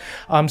ship.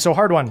 So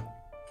hard one.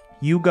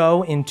 You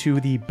go into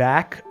the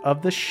back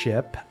of the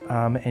ship,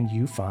 and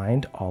you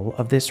find all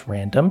of this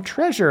random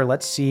treasure.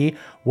 Let's see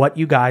what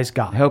you guys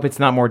got. I hope it's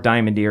not more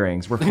diamond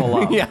earrings. We're full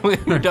up. Yeah, we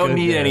don't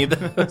need any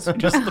of those. We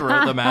just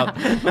throw them out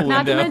the window.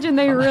 Not to mention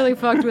they really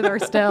fucked with our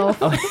stealth.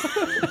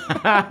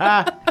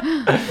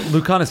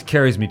 Lucanus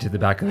carries me to the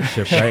back of the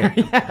ship,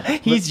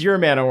 right? He's your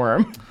mana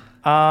worm.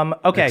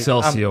 Okay.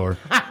 Excelsior.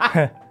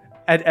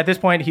 At this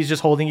point, he's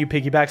just holding you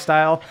piggyback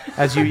style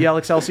as you yell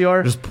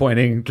Excelsior. Just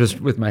pointing,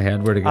 just with my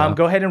hand where to go.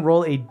 Go ahead and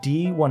roll a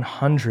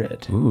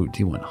D100. Ooh,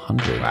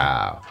 D100.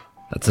 Wow.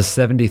 That's a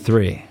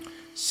 73.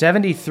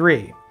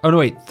 73. Oh, no,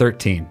 wait,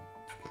 13.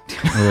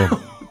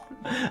 Oh,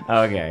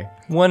 Okay.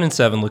 1 and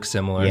 7 look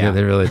similar. yeah,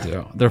 they really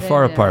do. They're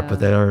far do. apart, but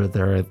they're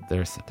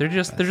They're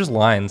just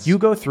lines. You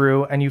go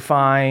through and you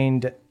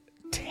find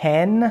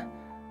 10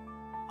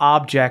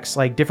 objects,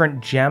 like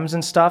different gems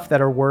and stuff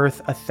that are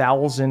worth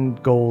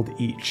 1,000 gold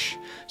each.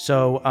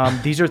 So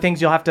these are things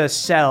you'll have to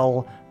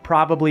sell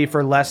probably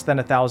for less than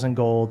 1,000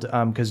 gold,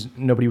 because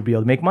nobody would be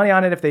able to make money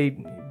on it if they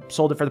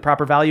sold it for the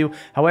proper value.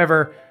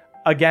 However,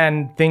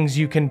 again, things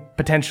you can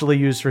potentially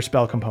use for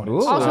spell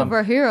components. Also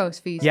for Heroes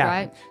Feast, Yeah.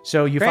 right?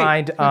 So you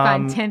find,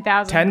 find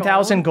 10,000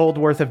 10,000 gold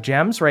worth of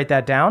gems. Write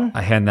that down.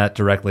 I hand that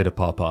directly to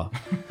Pawpaw.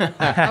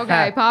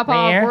 Okay,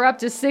 Papa, we're up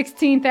to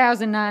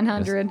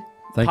 16,900.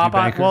 Thank you, Papa,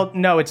 banker. well,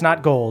 no, it's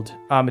not gold.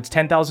 It's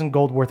 10,000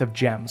 gold worth of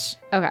gems.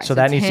 Okay, So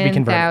that needs to be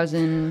converted.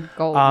 10,000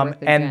 gold worth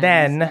of And gems.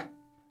 then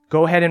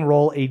go ahead and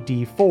roll a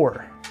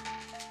d4.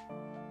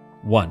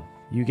 1.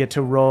 You get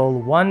to roll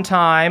one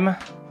time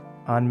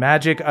on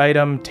magic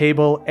item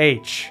table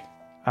H.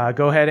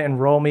 Go ahead and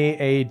roll me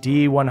a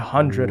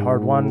d100,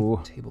 hard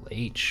one. Table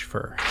H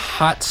for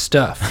hot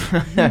stuff.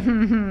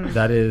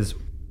 That is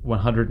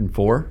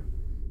 104.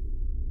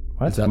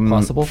 What? Is that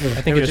possible? I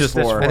think it's just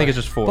 4. I think it's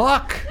just 4.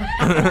 Fuck!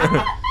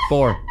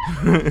 4.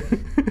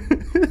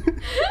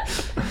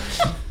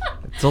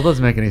 Still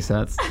doesn't make any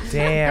sense.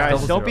 Damn.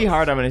 Guys, don't be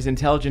hard on him. His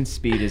intelligence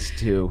speed is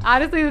 2.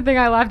 Honestly, the thing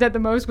I laughed at the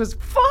most was,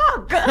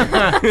 fuck! Thought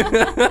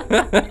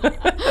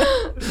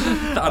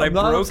I I'm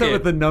not broke upset it.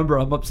 with the number.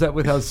 I'm upset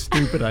with how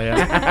stupid I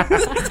am.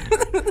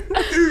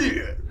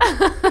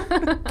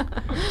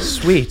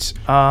 Sweet.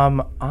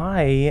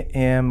 I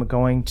am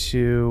going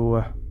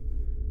to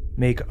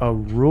make a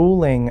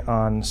ruling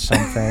on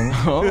something.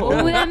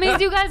 Oh, that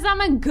means you got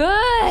something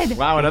good!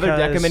 Wow, another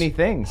deck of Because many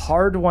things.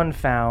 Hard one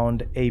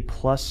found a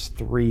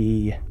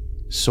 +3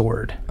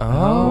 sword.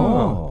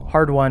 Oh.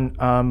 Hard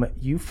one,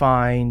 you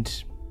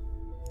find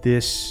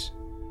this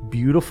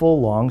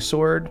beautiful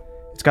longsword.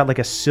 It's got like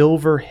a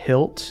silver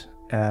hilt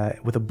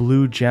with a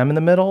blue gem in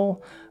the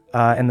middle,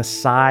 and the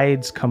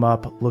sides come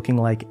up looking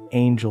like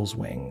angel's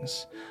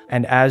wings.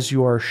 And as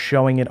you are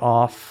showing it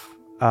off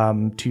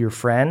to your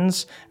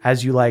friends,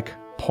 as you like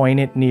point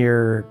it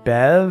near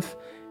Bev,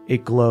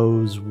 it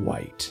glows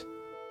white.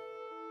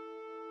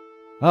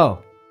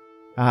 Oh.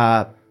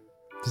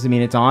 Does it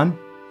mean it's on?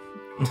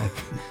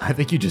 I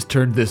think you just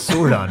turned this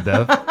sword on,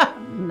 Bev.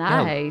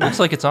 Nice. Looks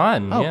like it's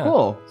on. Oh, yeah.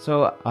 cool.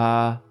 So,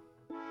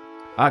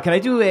 can I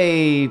do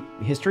a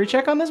history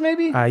check on this,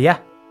 maybe? Yeah.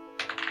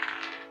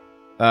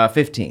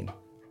 15.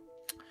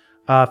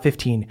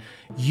 15.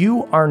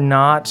 You are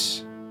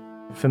not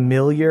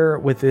familiar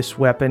with this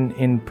weapon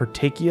in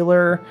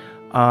particular,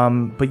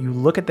 but you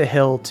look at the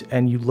hilt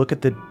and you look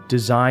at the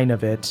design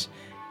of it.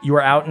 You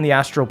are out in the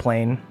astral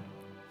plane.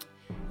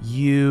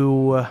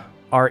 You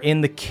are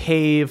in the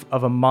cave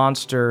of a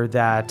monster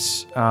that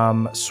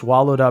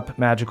swallowed up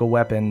magical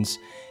weapons.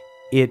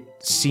 It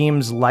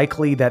seems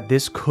likely that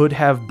this could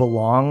have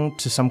belonged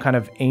to some kind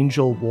of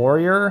angel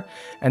warrior,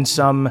 and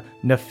some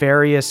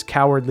nefarious,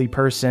 cowardly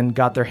person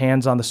got their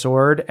hands on the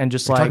sword and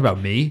just Talking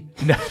about me?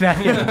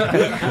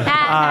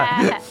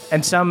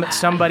 and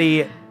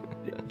somebody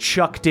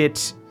chucked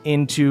it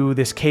into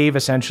this cave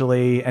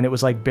essentially, and it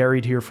was like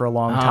buried here for a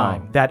long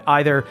time. That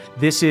either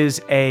this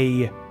is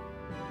a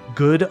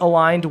good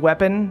aligned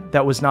weapon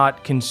that was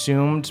not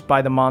consumed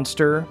by the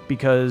monster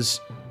because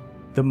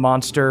the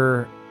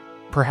monster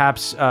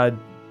perhaps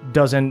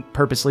doesn't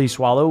purposely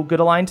swallow good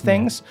aligned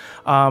things,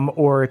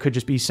 or it could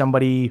just be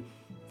somebody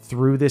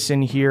threw this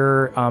in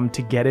here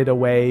to get it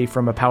away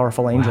from a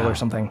powerful angel or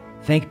something.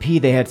 Thank P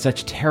they had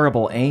such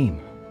terrible aim.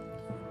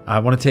 I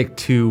want to take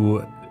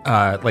two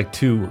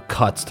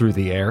cuts through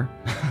the air.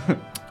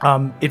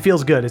 It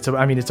feels good. It's a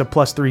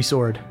 +3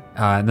 sword.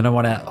 And then I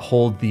want to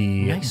hold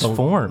the... Nice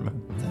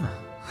form.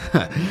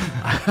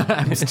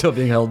 I'm still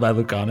being held by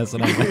Lucanus,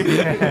 and I'm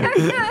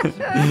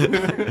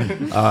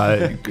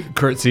like,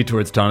 curtsy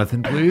towards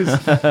Jonathan, please.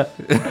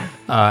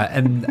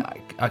 And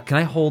can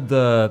I hold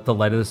the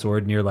light of the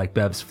sword near like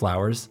Bev's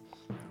flowers?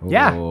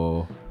 Yeah.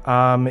 Oh.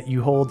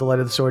 You hold the light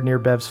of the sword near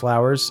Bev's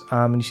flowers,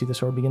 and you see the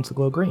sword begins to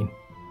glow green.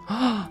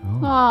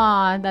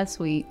 Aw, that's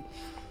sweet.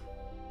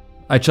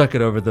 I chuck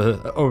it over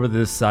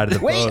this side of the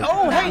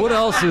boat. Hey! What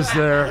else is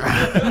there?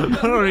 I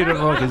don't need a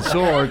fucking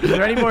sword. Are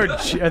there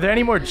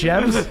any more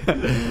gems?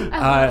 No,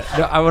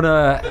 I want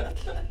to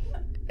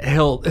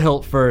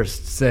hilt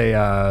first. Say,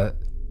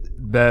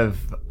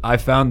 Bev, I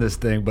found this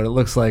thing, but it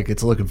looks like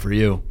it's looking for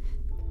you.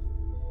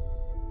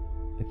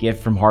 A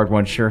gift from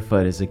Hard-Won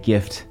Surefoot is a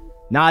gift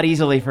not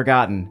easily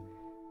forgotten.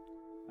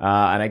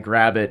 And I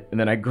grab it, and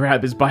then I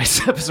grab his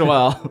bicep as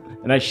well,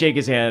 and I shake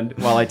his hand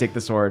while I take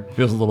the sword.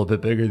 Feels a little bit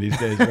bigger these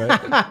days,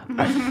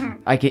 right?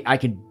 I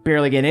can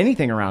barely get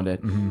anything around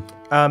it.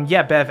 Mm-hmm.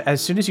 Yeah, Bev,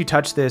 as soon as you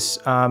touch this,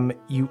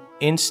 you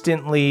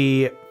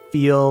instantly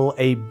feel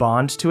a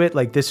bond to it.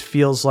 Like, this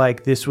feels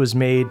like this was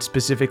made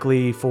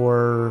specifically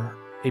for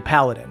a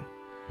paladin.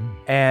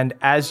 And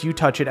as you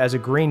touch it as a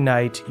green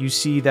knight, you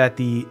see that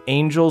the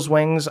angel's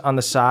wings on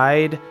the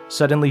side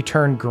suddenly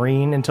turn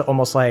green into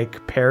almost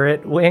like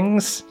parrot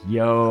wings.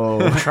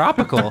 Yo.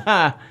 Tropical.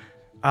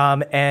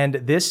 And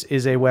this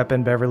is a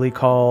weapon, Beverly,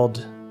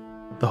 called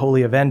the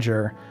Holy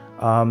Avenger.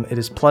 It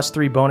is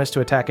 +3 bonus to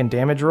attack and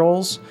damage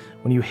rolls.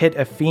 When you hit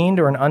a fiend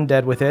or an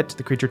undead with it,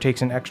 the creature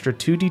takes an extra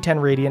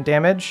 2d10 radiant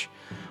damage.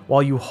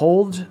 While you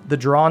hold the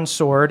drawn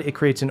sword, it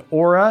creates an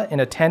aura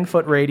in a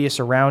 10-foot radius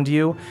around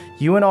you.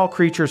 You and all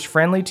creatures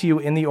friendly to you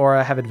in the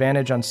aura have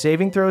advantage on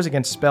saving throws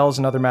against spells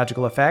and other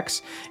magical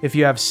effects. If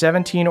you have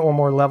 17 or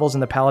more levels in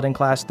the paladin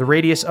class, the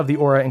radius of the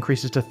aura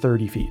increases to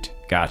 30 feet.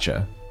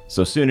 Gotcha.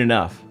 So soon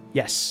enough.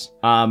 Yes.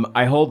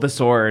 I hold the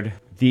sword.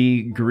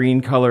 The green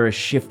color is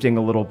shifting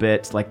a little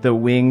bit. Like the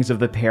wings of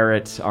the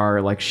parrot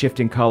are like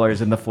shifting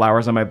colors, and the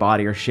flowers on my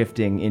body are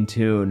shifting in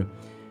tune.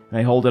 And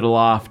I hold it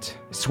aloft,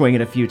 swing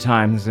it a few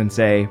times, and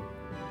say,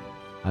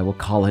 I will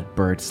call it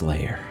Bird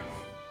Slayer.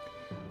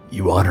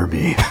 You honor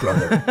me,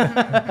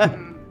 brother.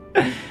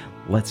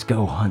 Let's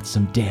go hunt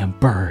some damn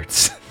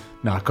birds.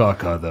 Not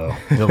Kaka, though.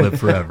 He'll live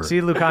forever.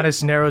 See,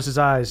 Lucanus narrows his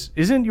eyes.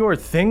 Isn't your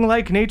thing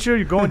like nature?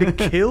 You're going to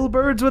kill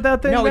birds with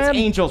that thing, No, man? it's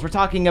angels. We're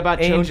talking about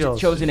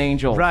chosen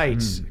angels.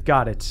 Right.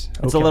 Got it.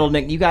 It's a little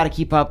Nick. You got to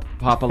keep up,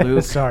 Papa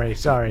Luke. Sorry.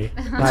 It's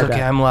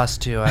okay, I'm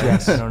lost too. I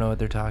don't know what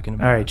they're talking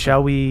about. All right,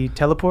 shall we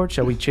teleport?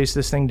 Shall we chase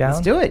this thing down?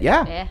 Let's do it.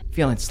 Yeah. Yeah.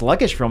 Feeling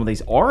sluggish from all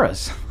these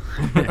auras.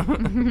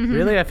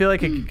 Really? I feel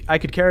like I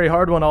could carry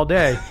Hard-Won all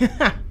day.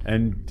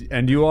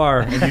 And you are,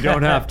 and you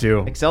don't have to.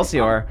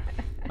 Excelsior.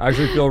 I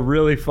actually feel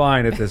really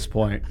fine at this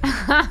point.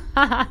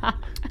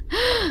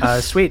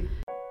 Sweet.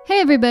 Hey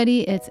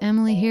everybody, it's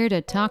Emily here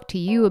to talk to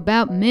you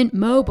about Mint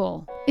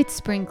Mobile. It's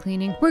spring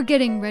cleaning. We're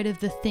getting rid of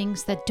the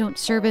things that don't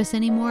serve us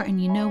anymore,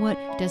 and you know what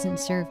doesn't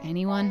serve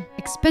anyone?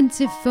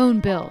 Expensive phone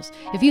bills.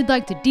 If you'd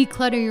like to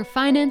declutter your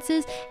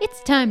finances,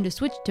 it's time to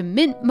switch to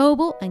Mint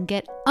Mobile and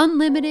get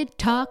unlimited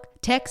talk,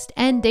 text,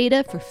 and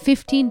data for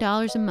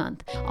 $15 a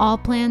month. All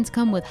plans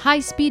come with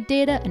high-speed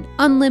data and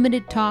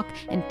unlimited talk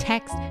and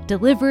text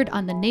delivered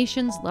on the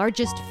nation's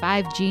largest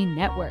 5G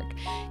network.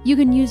 You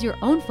can use your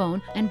own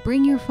phone and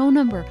bring your phone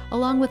number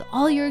along with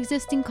all your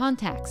existing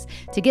contacts.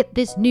 To get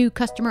this new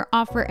customer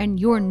offer and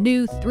your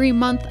new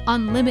 3-month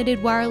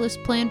unlimited wireless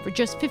plan for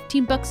just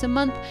 $15 a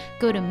month,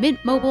 go to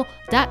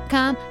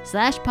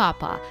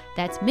mintmobile.com/pawpaw.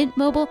 That's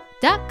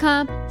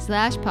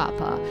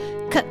mintmobile.com/pawpaw.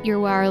 Cut your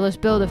wireless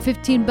bill to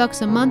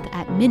 $15 a month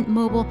at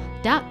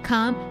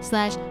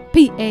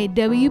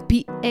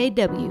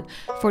mintmobile.com/PAWPAW.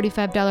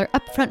 $45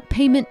 upfront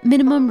payment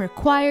minimum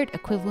required,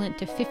 equivalent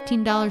to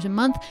 $15 a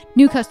month.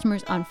 New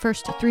customers on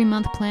first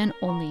 3-month plan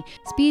only.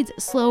 Speeds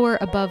slower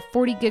above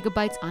 40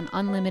 gigabytes on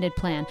unlimited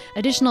plan.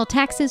 Additional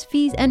taxes,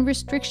 fees, and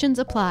restrictions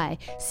apply.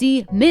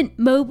 See Mint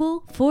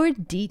Mobile for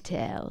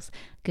details.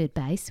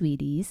 Goodbye,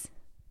 sweeties.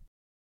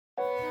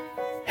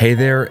 Hey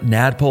there,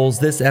 Nadpoles.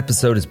 This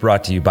episode is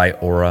brought to you by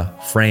Aura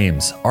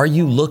Frames. Are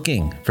you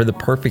looking for the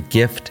perfect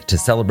gift to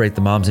celebrate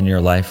the moms in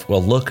your life?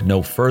 Well, look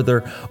no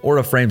further.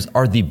 Aura Frames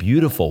are the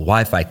beautiful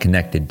Wi-Fi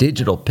connected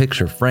digital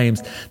picture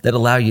frames that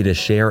allow you to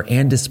share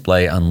and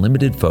display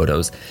unlimited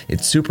photos.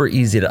 It's super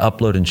easy to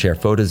upload and share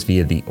photos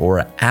via the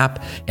Aura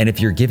app. And if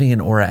you're giving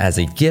an Aura as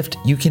a gift,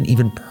 you can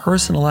even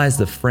personalize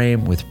the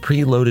frame with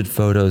preloaded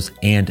photos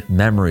and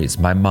memories.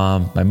 My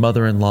mom, my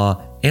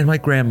mother-in-law, and my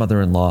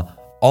grandmother-in-law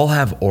all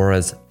have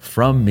auras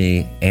from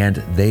me, and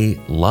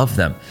they love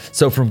them.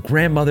 So from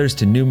grandmothers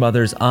to new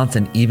mothers, aunts,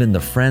 and even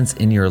the friends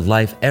in your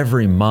life,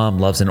 every mom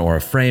loves an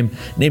Aura frame,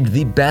 named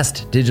the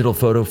best digital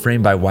photo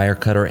frame by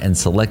Wirecutter and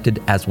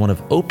selected as one of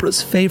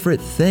Oprah's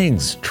favorite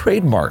things.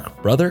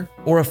 Trademark, brother.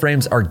 Aura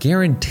frames are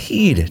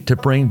guaranteed to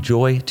bring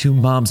joy to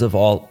moms of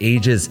all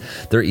ages.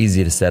 They're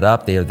easy to set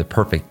up, they are the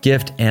perfect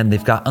gift, and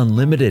they've got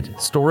unlimited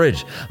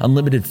storage,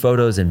 unlimited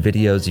photos and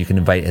videos. You can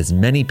invite as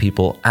many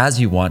people as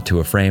you want to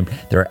a frame.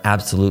 There are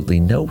absolutely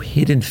no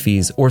hidden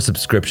fees or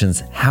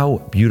subscriptions. How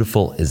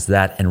beautiful is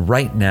that? And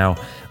right now,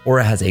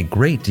 Aura has a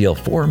great deal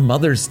for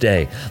Mother's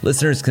Day.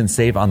 Listeners can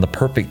save on the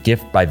perfect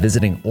gift by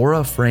visiting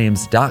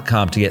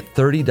auraframes.com to get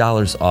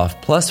 $30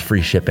 off plus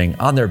free shipping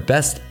on their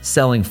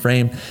best-selling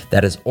frame.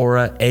 That is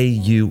Aura,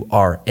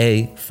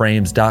 A-U-R-A,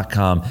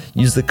 frames.com.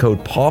 Use the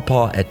code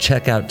PAWPAW at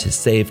checkout to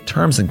save.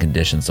 Terms and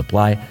conditions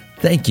apply.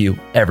 Thank you,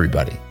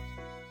 everybody.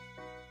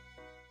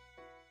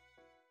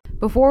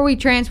 Before we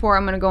transport,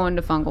 I'm going to go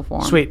into fungal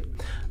form. Sweet.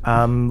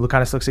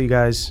 Lucanus looks at you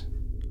guys.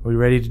 Are we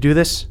ready to do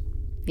this?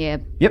 Yeah.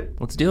 Yep,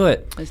 let's do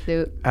it. Let's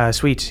do it.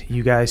 Sweet.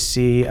 You guys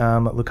see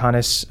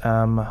Lucanus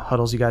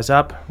huddles you guys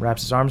up,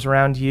 wraps his arms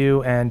around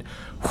you, and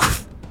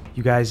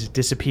you guys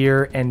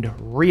disappear and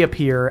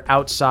reappear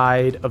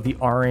outside of the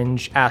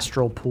orange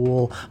astral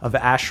pool of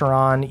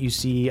Acheron. You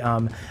see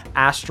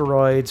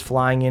asteroids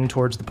flying in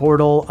towards the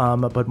portal,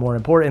 but more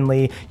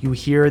importantly, you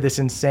hear this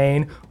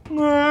insane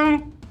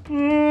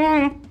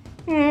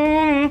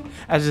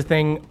as the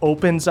thing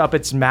opens up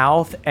its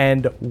mouth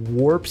and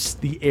warps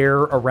the air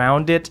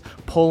around it,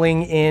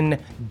 pulling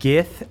in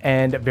Gith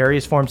and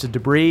various forms of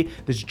debris.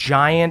 This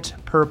giant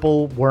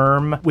purple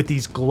worm with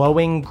these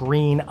glowing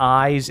green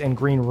eyes and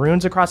green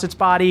runes across its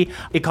body.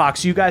 It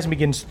clocks you guys and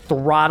begins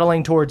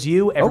throttling towards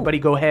you. Everybody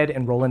go ahead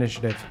and roll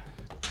initiative.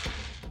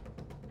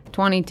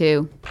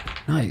 22.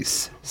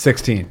 Nice.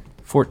 16.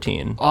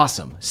 14.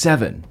 Awesome.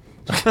 7.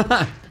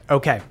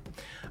 Okay.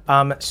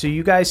 So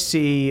you guys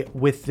see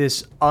with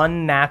this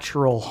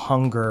unnatural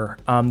hunger,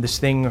 this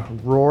thing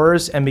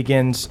roars and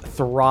begins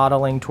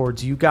throttling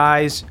towards you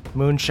guys.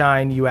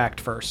 Moonshine, you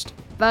act first.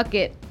 Fuck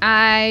it.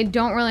 I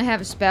don't really have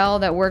a spell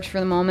that works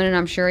for the moment, and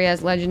I'm sure he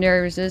has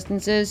legendary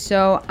resistances,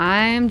 so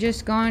I'm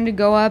just going to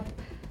go up.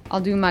 I'll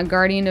do my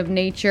Guardian of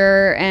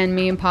Nature, and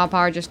me and Papa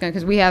are just going to,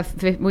 because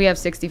we have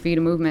 60 feet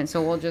of movement,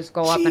 so we'll just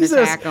go up and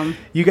attack them.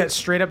 You get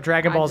straight up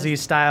Dragon Ball Z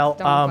style.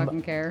 Don't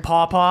fucking care.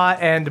 Pawpaw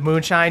and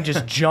Moonshine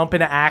just jump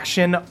into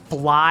action,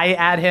 fly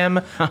at him.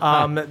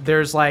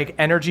 There's like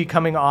energy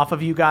coming off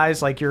of you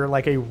guys, like you're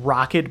like a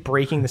rocket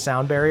breaking the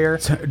sound barrier.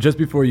 Just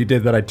before you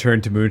did that, I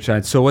turned to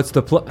Moonshine. So what's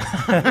the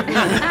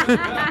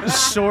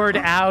Sword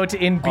out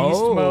in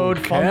beast mode,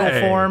 fungal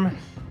form.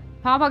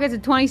 Pawpaw gets a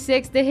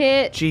 26 to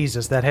hit.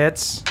 Jesus, that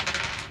hits.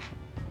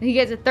 He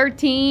gets a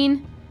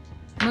 13.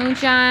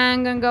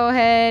 Moonshine gonna go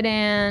ahead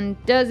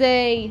and does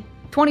a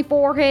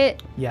 24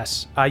 hit.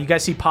 Yes. You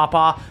guys see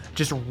Pawpaw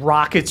just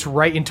rockets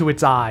right into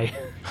its eye.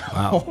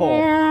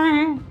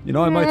 Wow. You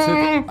know, I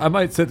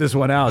might sit this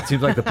one out.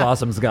 Seems like the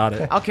possum's got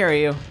it. I'll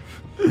carry you.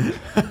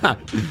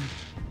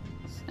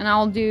 And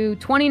I'll do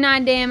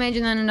 29 damage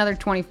and then another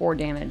 24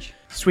 damage.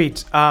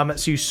 Sweet. So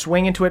you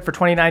swing into it for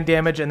 29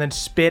 damage and then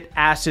spit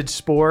acid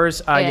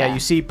spores. Yeah, you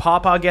see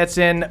Pawpaw gets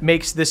in,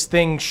 makes this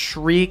thing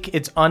shriek,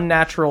 its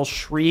unnatural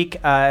shriek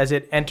as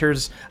it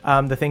enters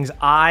the thing's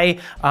eye.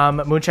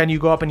 Moonshine, you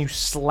go up and you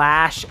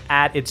slash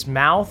at its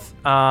mouth.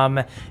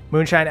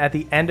 Moonshine, at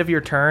the end of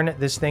your turn,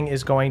 this thing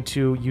is going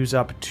to use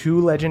up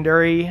 2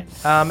 legendary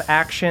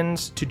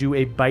actions to do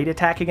a bite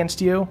attack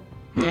against you.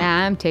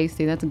 Yeah, I'm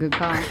tasty. That's a good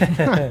call.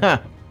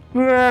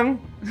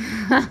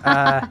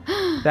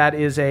 That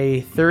is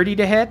a 30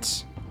 to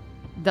hit.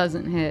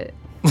 Doesn't hit.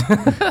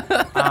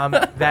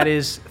 That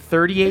is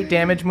 38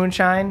 damage,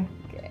 Moonshine.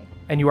 Okay.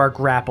 And you are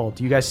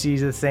grappled. You guys see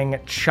the thing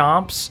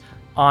chomps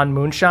on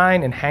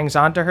Moonshine and hangs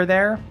onto her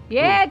there.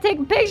 Yeah, take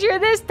a picture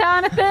of this,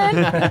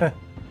 Jonathan.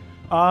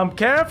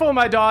 Careful,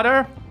 my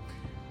daughter.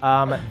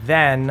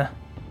 Then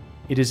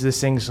it is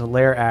this thing's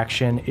lair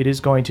action. It is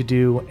going to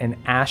do an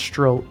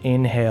astral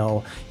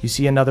inhale. You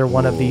see another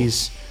one of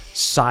these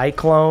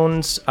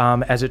cyclones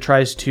as it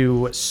tries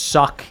to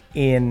suck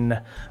in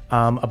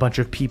a bunch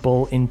of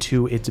people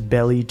into its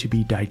belly to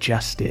be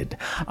digested.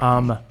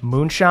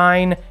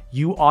 Moonshine,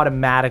 you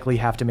automatically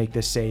have to make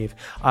this save.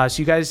 So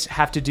you guys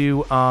have to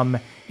do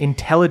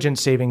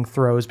intelligence saving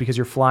throws because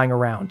you're flying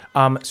around.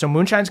 So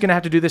Moonshine's going to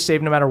have to do this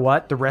save no matter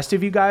what. The rest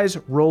of you guys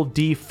roll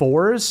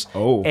D4s.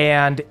 Oh.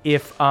 And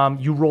if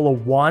you roll a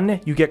 1,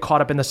 you get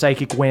caught up in the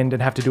psychic wind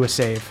and have to do a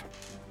save.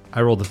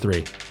 I rolled a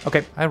 3.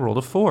 Okay. I rolled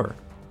a 4.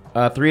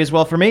 3 as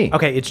well for me.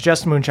 Okay, it's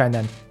just Moonshine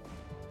then.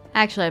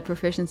 Actually, I have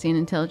proficiency in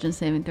intelligence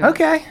saving throws.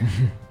 Okay.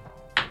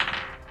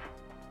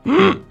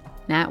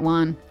 Nat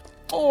 1.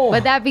 Oh.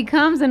 But that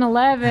becomes an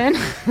 11.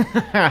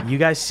 You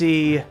guys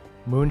see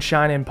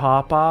Moonshine and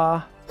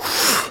Pawpaw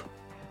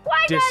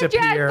Why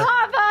disappear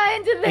not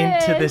drag Papa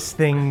into this?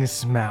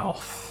 thing's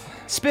mouth.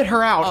 Spit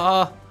her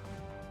out.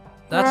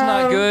 That's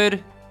not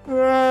good.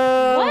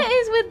 What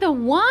is with the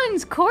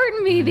ones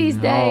courting me these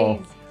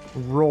days?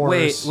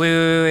 Roars.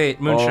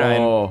 Wait.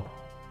 Moonshine. Oh.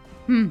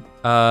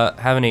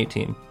 Have an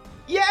 18.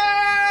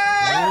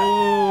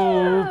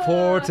 Oh,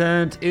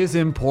 portent is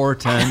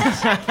important.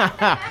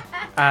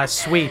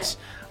 Sweet.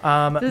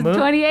 Does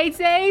 28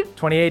 save?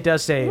 28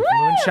 does save. Woo!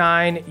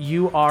 Moonshine,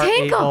 you are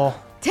Tinkle. able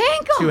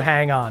Tinkle! to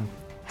hang on.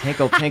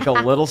 Tinkle, tinkle,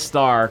 little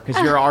star,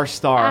 because you're our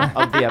star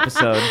of the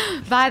episode.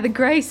 By the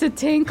grace of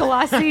Tinkle,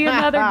 I see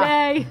another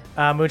day.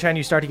 Moonshine,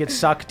 you start to get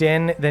sucked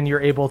in. Then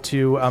you're able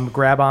to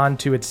grab on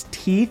to its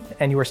teeth,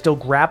 and you are still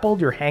grappled.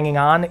 You're hanging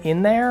on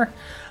in there.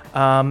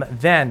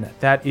 Then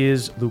that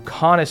is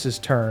Lucanus's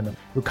turn.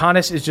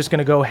 Lucanus is just going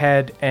to go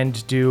ahead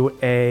and do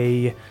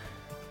a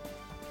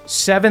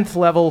 7th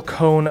level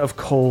cone of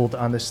cold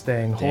on this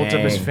thing. Holds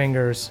up his Dang.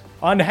 fingers.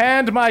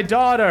 Unhand my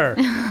daughter!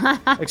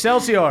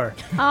 Excelsior!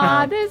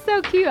 Aw, that's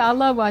so cute. I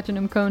love watching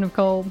him cone of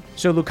cold.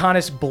 So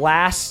Lucanus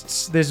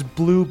blasts this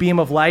blue beam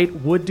of light.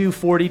 Would do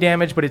 40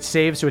 damage, but it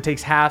saves, so it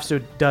takes half, so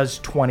it does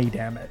 20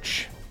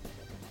 damage.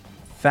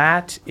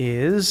 That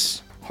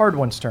is Hard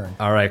One's turn.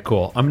 All right,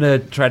 cool. I'm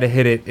going to try to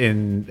hit it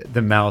in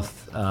the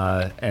mouth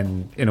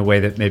and in a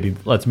way that maybe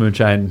lets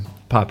Moonshine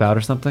pop out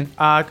or something.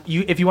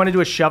 If you want to do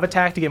a shove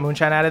attack to get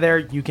Moonshine out of there,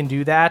 you can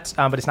do that,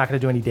 but it's not going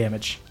to do any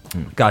damage.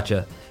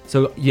 Gotcha.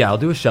 So, yeah, I'll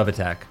do a shove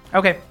attack.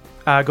 Okay.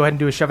 Go ahead and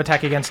do a shove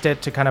attack against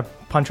it to kind of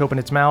punch open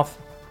its mouth.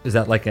 Is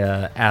that like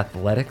a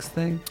athletics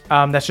thing?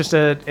 That's just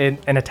an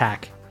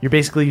attack. You're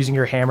basically using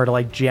your hammer to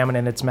like jam it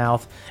in its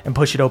mouth and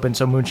push it open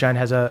so Moonshine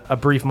has a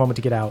brief moment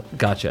to get out.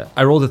 Gotcha.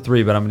 I rolled a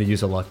 3, but I'm going to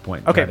use a luck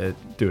point. Okay. Try to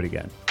do it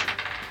again.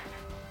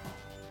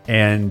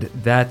 And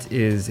that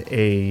is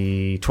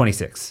a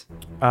 26.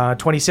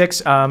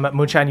 26.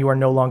 Moonshine, you are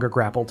no longer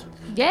grappled.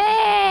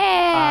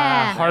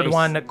 Yeah! Hard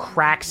One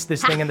cracks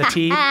this thing in the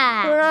teeth.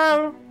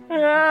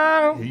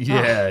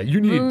 Yeah,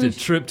 you need to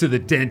trip to the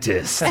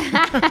dentist. So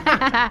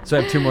I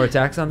have 2 more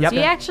attacks on this Yep. He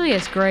guy? actually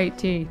has great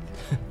teeth.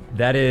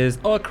 That is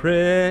a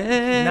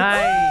crit.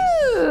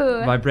 Nice.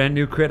 Ooh. My brand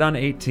new crit on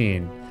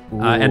 18.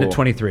 And a Ooh.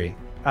 23.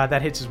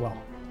 That hits as well.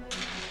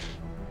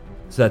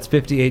 So that's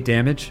 58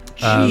 damage.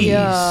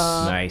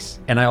 Yeah. Nice.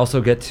 And I also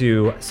get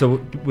to,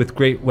 so with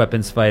great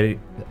weapons fighting,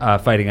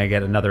 I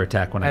get another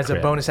attack when I As crit.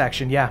 a bonus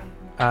action, yeah.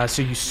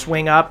 So you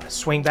swing up,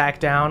 swing back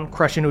down,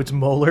 crush into its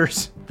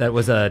molars. That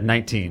was a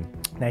 19.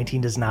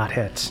 19 does not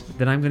hit.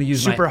 Then I'm going to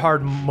use Super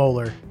hard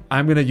molar.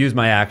 I'm going to use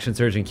my action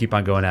surge and keep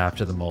on going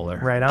after the molar.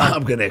 Right on.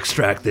 I'm going to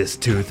extract this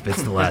tooth if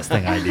it's the last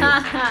thing I do.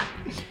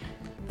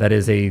 That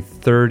is a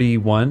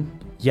 31,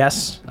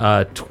 Yes.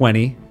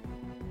 20,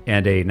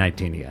 and a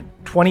 19 again.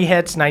 20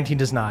 hits, 19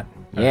 does not.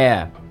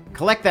 Yeah.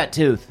 Collect that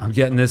tooth. I'm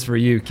getting this for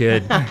you,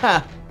 kid.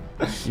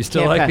 You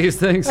still Can't like pass- these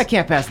things? I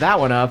can't pass that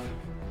one up.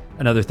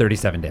 Another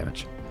 37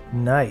 damage.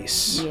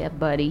 Nice. Yeah,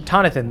 buddy.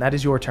 Tonathan, that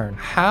is your turn.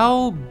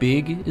 How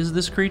big is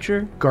this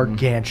creature?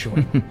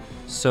 Gargantuan.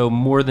 So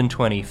more than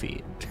 20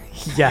 feet.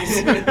 Yes.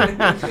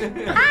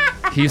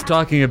 He's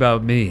talking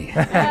about me.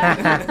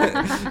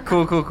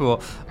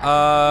 Cool.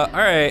 All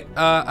right.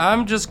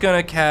 I'm just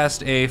gonna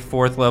cast a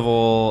 4th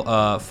level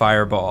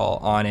fireball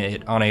on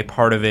it, on a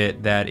part of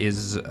it that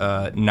is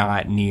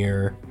not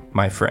near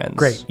my friends.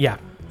 Great. Yeah.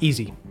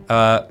 Easy.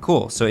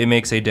 Cool. So it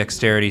makes a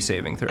dexterity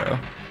saving throw.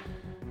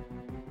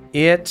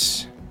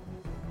 It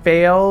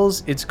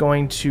fails. It's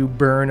going to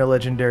burn a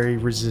legendary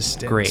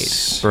resistance.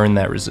 Great. Burn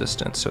that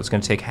resistance. So it's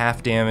gonna take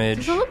half damage.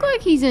 Does it look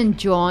like he's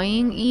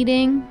enjoying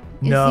eating?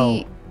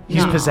 No.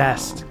 He's No.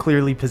 possessed.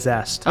 Clearly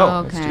possessed.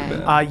 Oh, that's too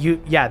okay.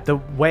 bad. The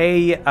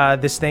way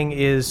this thing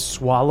is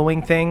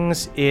swallowing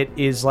things, it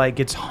is like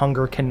its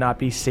hunger cannot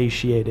be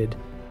satiated.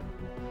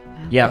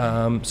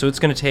 Yep. So it's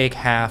gonna take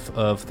half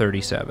of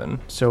 37.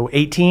 So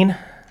 18.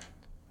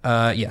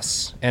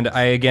 Yes. And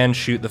I again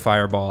shoot the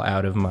fireball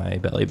out of my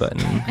belly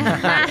button.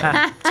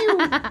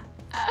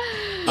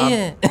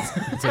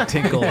 It's a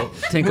tinkle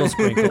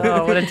sprinkle.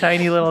 Oh, what a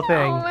tiny little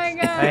thing. Oh my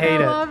god, I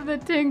hate it. love the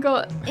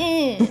tinkle.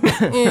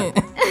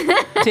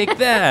 Take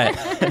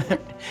that.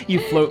 You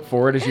float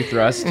forward as you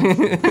thrust.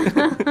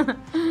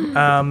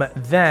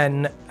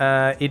 Then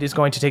it is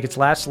going to take its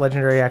last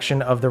legendary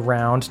action of the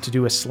round to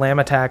do a slam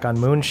attack on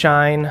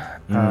Moonshine.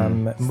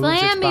 Moves its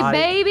Slam me, body.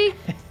 baby.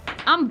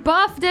 I'm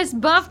buff as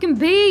buff can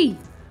be.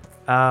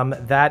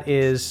 That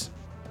is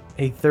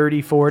a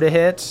 34 to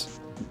hit.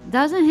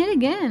 Doesn't hit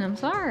again. I'm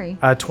sorry.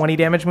 20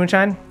 damage,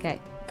 Moonshine. Okay.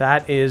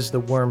 That is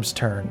the worm's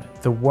turn.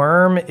 The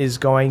worm is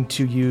going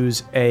to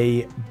use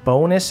a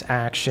bonus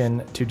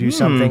action to do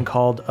something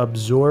called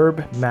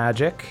Absorb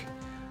Magic.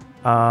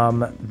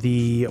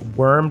 The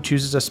worm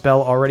chooses a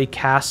spell already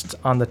cast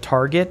on the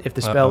target. If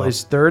the spell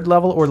is 3rd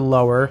level or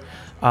lower,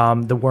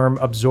 the worm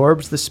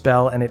absorbs the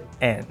spell and it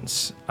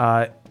ends.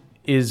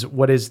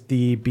 What is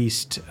the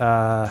beast?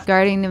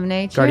 Guardian of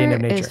Nature. Guardian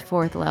of Nature. is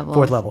 4th level.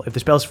 4th level. If the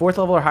spell is 4th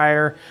level or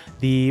higher,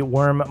 the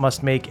worm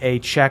must make a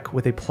check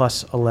with a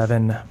plus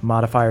 11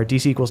 modifier.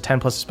 DC equals 10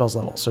 plus the spell's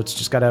level. So it's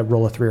just got to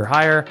roll a 3 or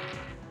higher.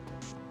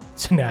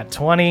 It's nat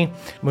 20.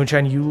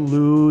 Moonshine, you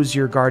lose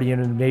your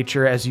Guardian of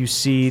Nature as you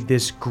see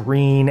this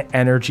green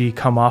energy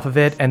come off of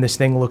it, and this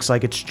thing looks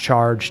like it's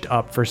charged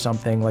up for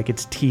something, like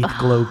its teeth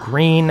glow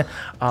green.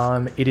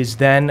 It is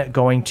then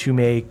going to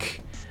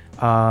make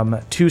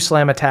 2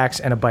 slam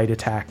attacks and a bite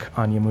attack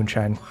on you,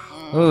 Moonshine.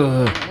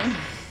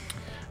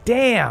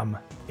 Damn!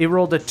 It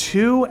rolled a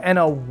 2 and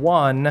a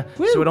 1,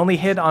 so it only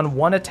hit on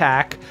 1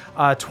 attack.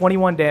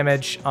 21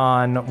 damage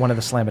on one of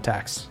the slam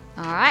attacks.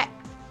 All right.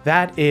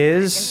 That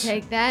is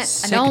Take that.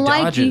 Sick I don't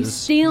like you dodges.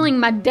 stealing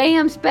my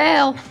damn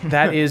spell.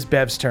 that is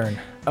Bev's turn.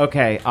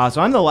 Okay,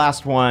 so I'm the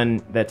last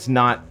one that's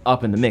not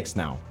up in the mix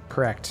now.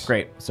 Correct.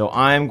 Great. So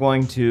I'm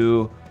going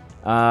to.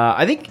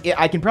 I think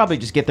I can probably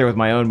just get there with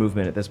my own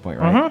movement at this point,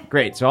 right?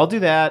 Great. So I'll do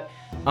that.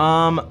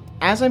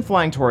 As I'm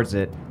flying towards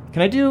it,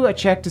 can I do a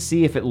check to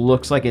see if it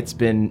looks like it's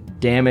been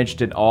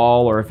damaged at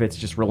all, or if it's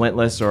just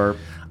relentless, or?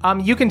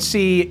 You can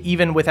see,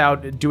 even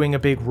without doing a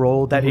big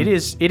roll, that it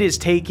is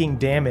taking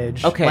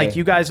damage. Okay. Like,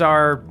 you guys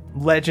are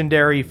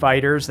legendary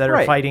fighters that are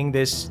Right. fighting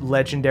this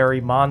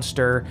legendary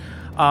monster.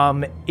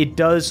 It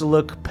does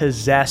look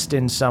possessed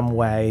in some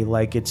way,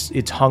 like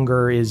its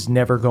hunger is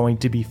never going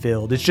to be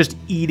filled. It's just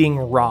eating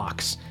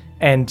rocks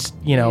and,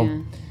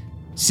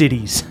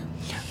 cities.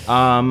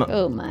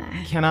 Oh my.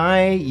 Can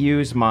I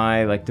use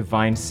my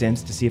divine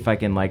sense to see if I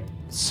can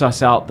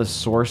suss out the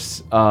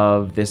source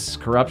of this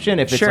corruption?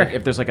 If it's Sure.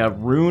 if there's a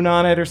rune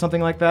on it or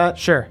something like that?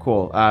 Sure.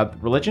 Cool.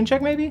 Religion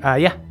check maybe?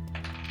 Yeah.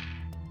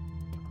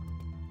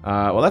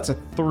 Well, that's a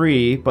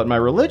 3, but my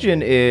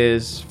religion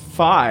is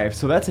 5,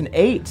 so that's an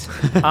 8.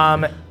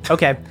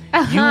 Okay.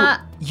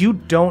 You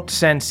don't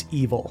sense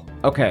evil.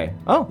 Okay.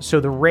 Oh. So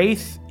the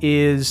Wraith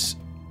is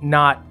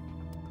not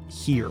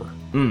here.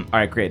 All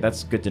right, great.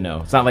 That's good to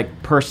know. It's not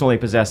personally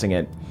possessing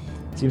it.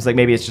 Seems like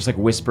maybe it's just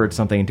whispered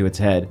something into its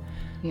head.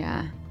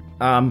 Yeah.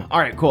 All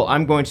right, cool.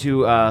 I'm going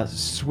to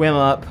swim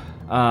up.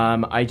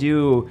 I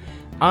do.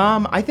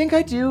 I think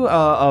I do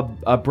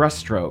a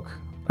breaststroke.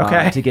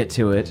 Okay. To get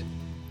to it.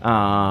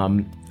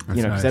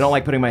 Because nice. I don't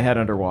like putting my head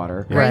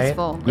underwater. Right.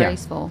 Graceful. Yeah.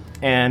 Graceful.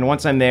 And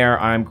once I'm there,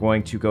 I'm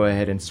going to go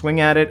ahead and swing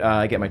at it.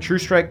 I get my True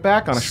Strike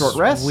back on a short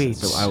rest. Sweet.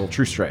 So I will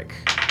True Strike.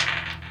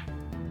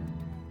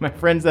 My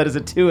friends, that is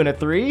a 2 and a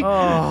 3.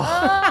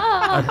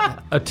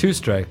 A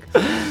 2-strike.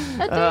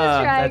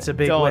 That's a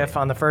big Don't- whiff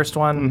on the first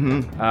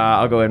one.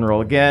 I'll go ahead and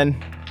roll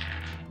again.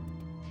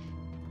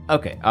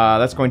 Okay,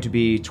 that's going to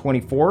be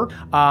 24.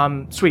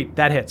 Sweet,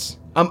 that hits.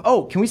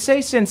 Can we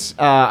say, since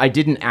I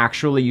didn't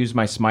actually use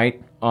my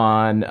smite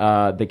on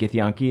the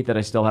Githyanki, that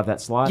I still have that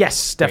slot?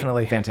 Yes,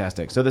 definitely. Great,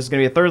 fantastic. So this is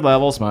going to be a 3rd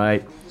level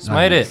smite.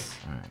 Smite it.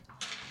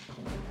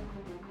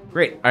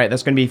 Great. All right,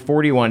 that's going to be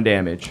 41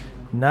 damage.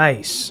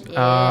 Nice.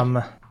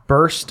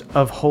 Burst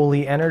of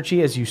holy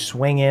energy as you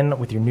swing in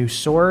with your new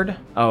sword.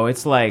 Oh,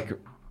 it's like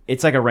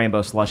a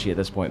rainbow slushy at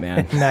this point,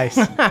 man. Nice.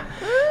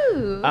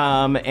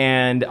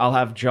 And I'll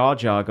have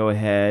Jaw go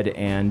ahead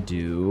and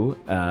do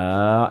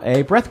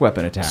a breath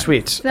weapon attack.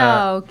 Sweet.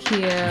 So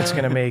cute. It's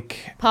going to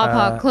make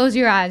Pawpaw, close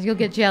your eyes. You'll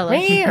get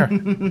jealous.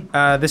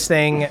 this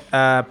thing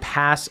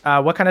pass.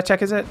 What kind of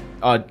check is it?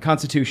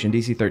 Constitution,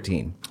 DC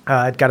 13.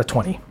 It got a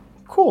 20.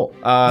 Cool.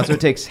 So it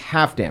takes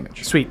half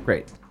damage. Sweet.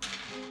 Great.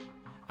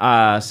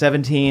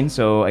 17,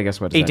 so I guess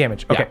what is 8 that?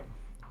 damage. Yeah. Okay.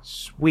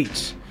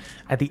 Sweet.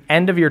 At the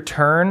end of your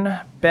turn,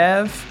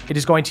 Bev, it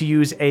is going to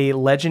use a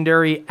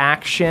legendary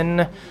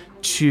action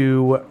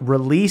to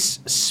release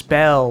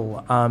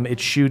spell. It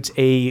shoots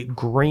a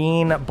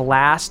green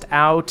blast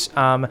out.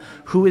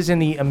 Who is in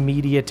the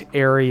immediate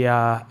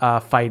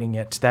area fighting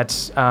it?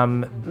 That's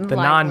the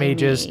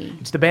non-mages. me.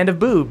 It's the Band of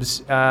Boobs.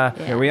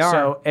 Here we are.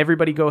 So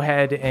everybody go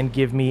ahead and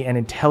give me an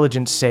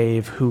intelligence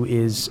save who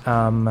is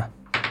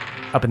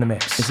up in the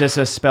mix. Is this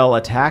a spell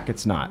attack?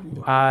 It's not.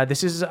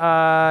 This is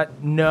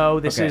no.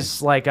 This Okay.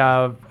 is like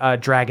a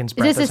dragon's Is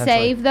breath. this a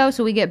essentially. save, though,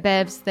 so we get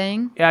Bev's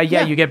thing? Yeah,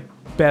 you get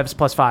Bev's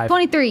 +5.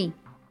 23.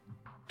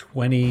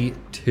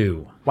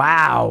 22.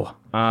 Wow.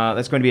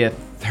 That's going to be a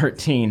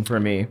 13 for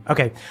me.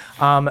 Okay,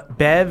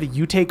 Bev,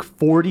 you take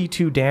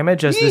 42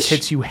 damage as this Yeesh.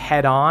 hits you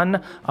head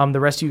on. The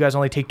rest of you guys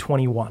only take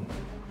 21.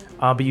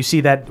 But you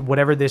see that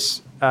whatever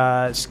this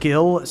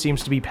skill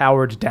seems to be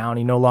powered down.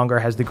 He no longer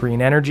has the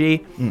green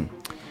energy.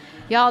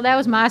 Y'all, that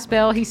was my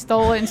spell. He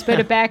stole it and spit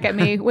it back at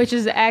me, which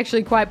is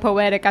actually quite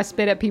poetic. I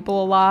spit at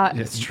people a lot.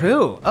 It's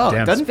true. Oh,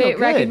 Damn. it doesn't feel Spit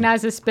good.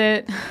 recognizes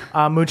spit.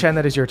 Moonshine,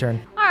 that is your turn.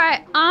 All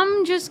right,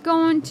 I'm just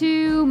going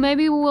to,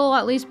 maybe we'll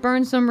at least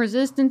burn some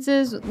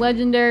resistances,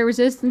 legendary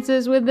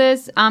resistances with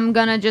this. I'm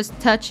going to just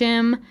touch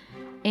him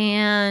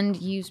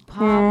and use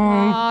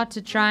Paw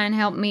to try and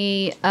help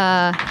me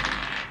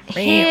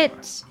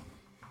hit.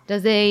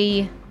 Does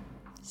a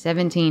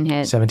 17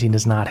 hit? 17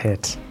 does not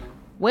hit.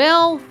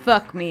 Well,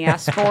 fuck me. I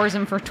scores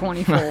him for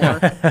 24.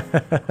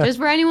 Just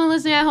for anyone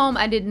listening at home,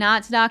 I did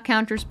not stock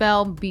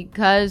Counterspell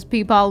because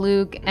Peepaw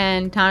Luke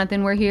and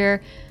Tonathan were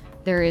here.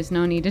 There is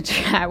no need to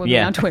chat with me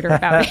Yeah. on Twitter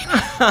about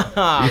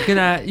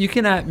it. You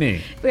can at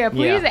me. Yeah,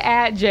 please Yeah.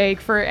 at Jake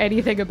for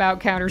anything about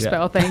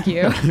Counterspell. Yeah. Thank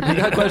you. If you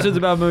got questions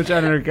about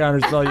Moonshine or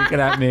Counterspell, you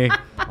can at me.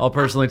 I'll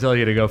personally tell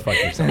you to go fuck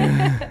yourself.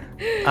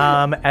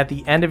 At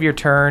the end of your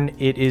turn,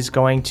 it is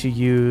going to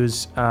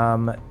use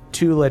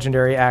 2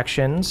 legendary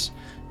actions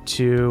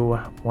to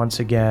once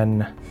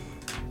again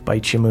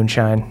bite you,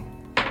 Moonshine.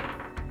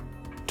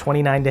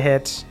 29 to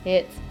hit,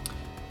 Hits.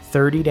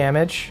 30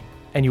 damage,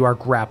 and you are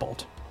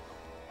grappled.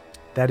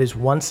 That is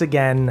once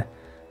again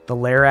the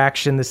lair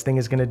action. This thing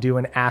is going to do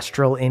an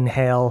astral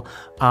inhale.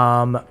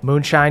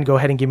 Moonshine, go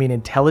ahead and give me an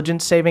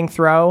intelligence saving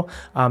throw.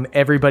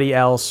 Everybody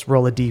else,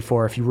 roll a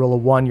d4. If you roll a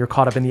 1, you're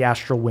caught up in the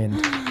astral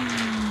wind.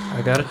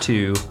 I got a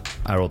 2.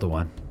 I rolled a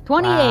 1.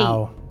 28.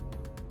 Wow.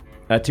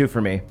 2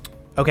 for me.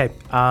 Okay.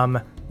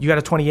 You got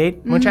a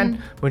 28,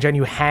 Moonshine? Moonshine,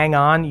 you hang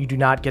on. You do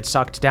not get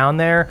sucked down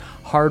there.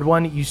 Hard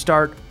One, you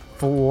start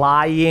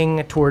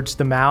flying towards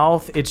the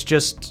mouth. It's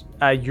just,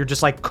 you're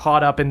just like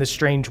caught up in this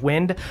strange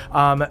wind.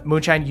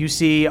 Moonshine, you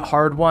see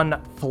Hard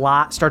One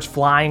starts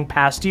flying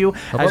past you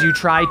as you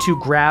try to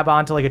grab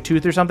onto like a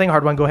tooth or something.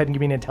 Hard One, go ahead and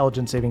give me an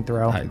intelligence saving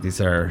throw. Hi, these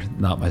are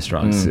not my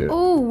strong suit.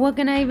 Oh, what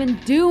can I even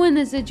do in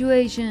this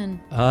situation?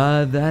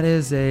 That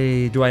is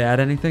a... Do I add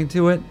anything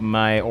to it?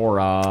 My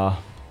aura.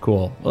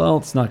 Cool. Well,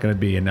 it's not going to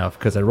be enough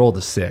because I rolled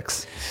a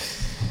 6.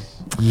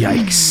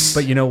 Yikes.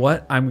 But you know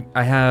what?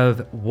 I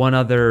have one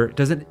other...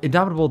 Does it...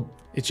 Indomitable...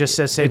 It just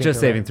says saving It's just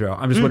throw. saving throw.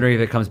 I'm just wondering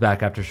if it comes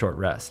back after short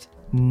rest.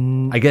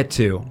 I get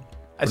 2.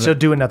 So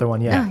do another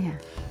one, yeah. Oh, yeah.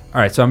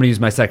 All right, so I'm going to use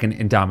my second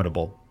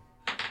Indomitable.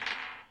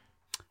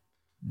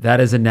 That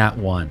is a nat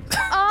 1.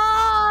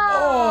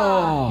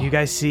 You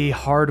guys see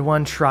Hard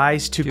One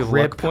tries to you have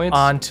grip luck points?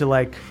 onto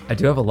like... I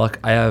do have a luck.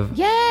 I have...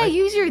 Yeah,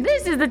 use your.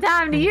 This is the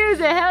time to use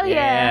it. Hell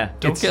yeah.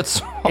 Don't get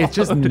swallowed. It's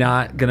just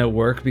not going to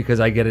work because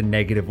I get a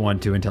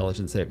 -1 to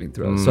intelligence saving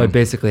throws. So I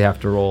basically have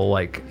to roll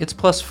like... It's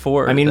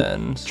 +4 I mean,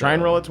 then. so- try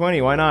and roll a 20.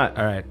 Why not?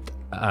 All right.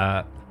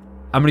 I'm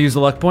going to use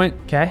the luck point.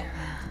 Okay.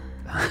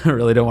 I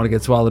really don't want to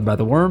get swallowed by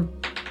the worm.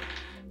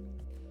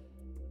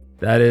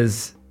 That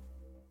is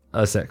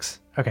a 6.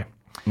 Okay.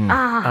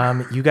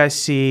 You guys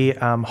see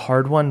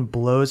Hard One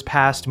blows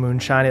past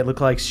Moonshine. It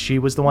looked like she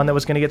was the one that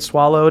was going to get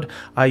swallowed.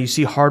 You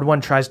see Hard One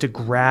tries to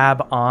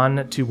grab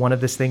on to one of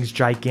this thing's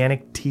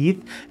gigantic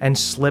teeth and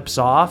slips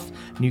off.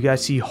 And you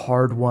guys see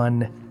Hard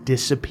One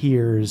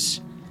disappears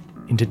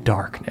into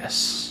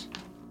darkness.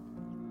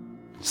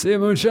 See you,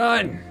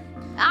 Moonshine.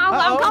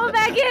 I'm coming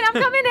back in.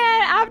 I'm coming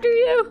in after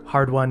you.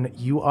 Hard One,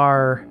 you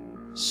are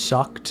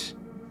sucked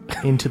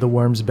into the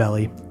worm's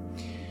belly.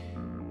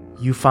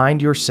 You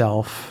find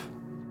yourself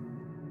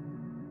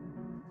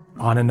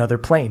on another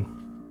plane.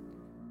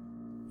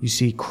 You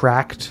see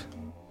cracked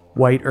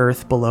white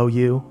earth below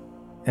you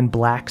and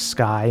black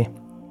sky.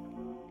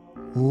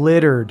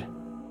 Littered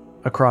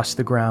across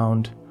the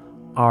ground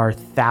are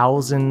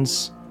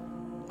thousands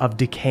of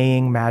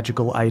decaying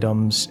magical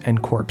items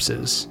and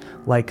corpses,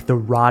 like the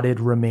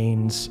rotted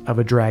remains of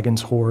a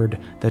dragon's hoard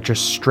that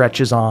just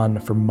stretches on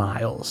for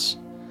miles.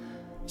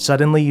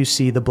 Suddenly you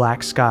see the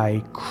black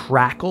sky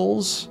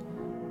crackles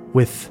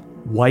with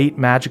white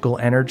magical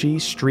energy.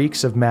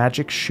 Streaks of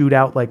magic shoot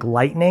out like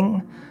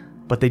lightning,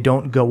 but they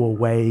don't go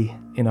away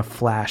in a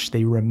flash.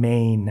 They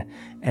remain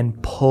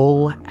and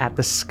pull at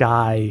the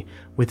sky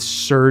with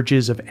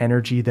surges of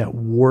energy that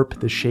warp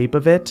the shape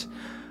of it,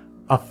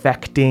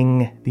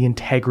 affecting the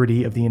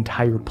integrity of the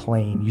entire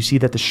plane. You see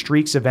that the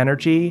streaks of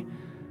energy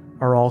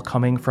are all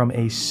coming from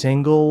a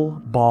single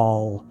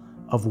ball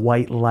of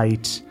white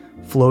light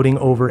floating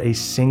over a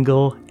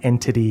single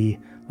entity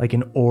like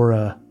an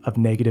aura of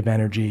negative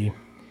energy.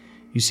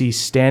 You see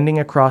standing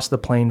across the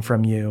plane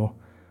from you,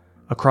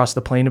 across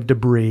the plane of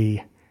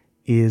debris,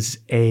 is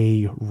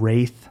a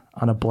wraith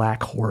on a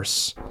black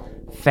horse.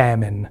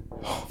 Famine,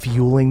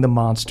 fueling the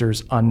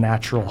monster's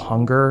unnatural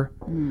hunger.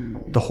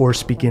 The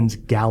horse begins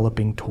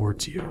galloping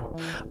towards you.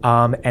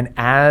 And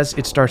as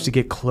it starts to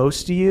get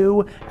close to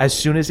you, as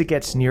soon as it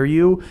gets near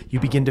you, you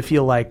begin to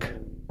feel like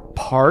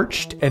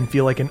parched and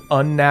feel like an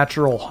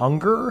unnatural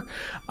hunger.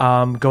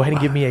 Go ahead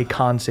and give me a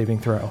con saving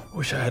throw.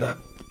 Wish I had a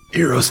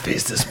hero's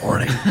face this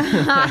morning.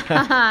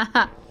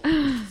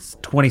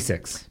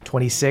 26.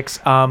 26.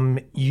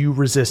 You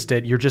resist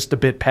it. You're just a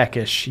bit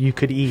peckish. You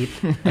could eat.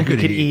 You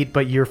could eat,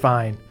 but you're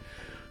fine.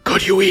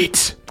 Could you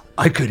eat?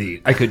 I could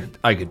eat. I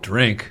could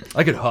drink.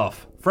 I could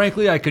huff.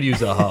 Frankly, I could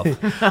use a huff.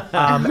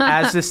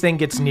 As this thing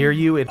gets near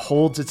you, it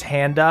holds its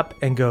hand up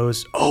and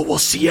goes, "Oh, we'll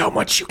see how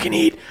much you can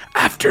eat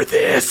after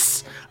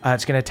this."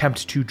 It's going to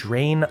attempt to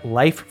drain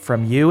life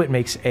from you. It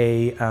makes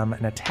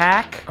an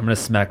attack. I'm going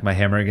to smack my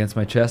hammer against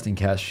my chest and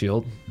cast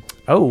shield.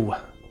 Oh,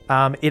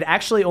 it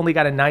actually only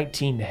got a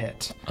 19 to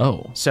hit.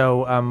 Oh.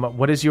 So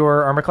what is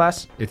your armor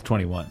class? It's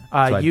 21.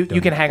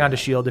 You can hang on to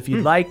shield if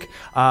you'd like.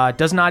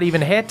 Does not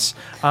even hit,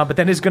 but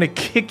then is going to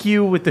kick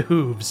you with the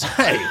hooves.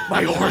 Hey,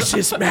 my horse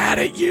is mad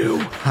at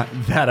you.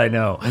 That I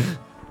know.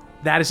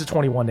 That is a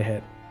 21 to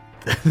hit.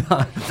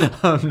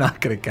 I'm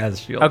not going to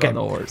cast shield on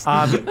the horse.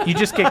 You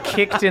just get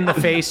kicked in the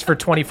face for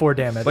 24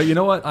 damage. But you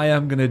know what? I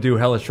am going to do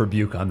Hellish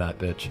Rebuke on that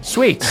bitch.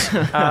 Sweet.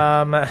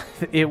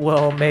 It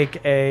will make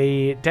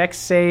a dex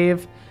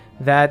save.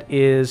 That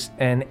is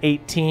an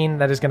 18.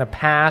 That is going to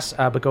pass,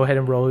 but go ahead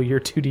and roll your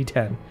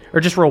 2d10. Or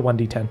just roll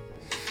 1d10.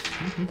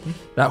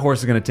 That horse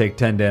is going to take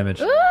 10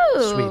 damage. Ooh.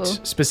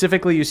 Sweet.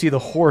 Specifically, you see the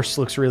horse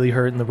looks really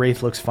hurt and the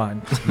wraith looks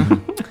fine.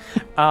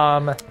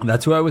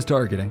 That's who I was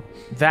targeting.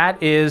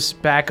 That is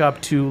back up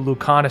to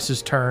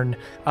Lucanus's turn.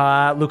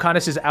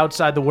 Lucanus is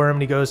outside the worm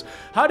and he goes,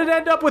 "How did it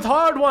end up with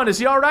Hard One? Is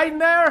he all right in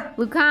there?"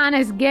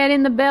 Lucanus, get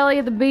in the belly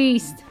of the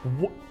beast.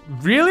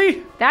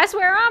 Really? That's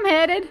where I'm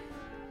headed.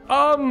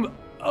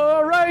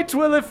 All right.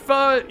 Well, if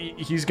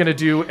he's gonna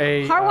do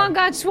a Harwan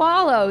got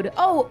swallowed.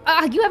 Oh,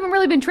 you haven't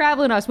really been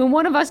traveling us. When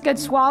one of us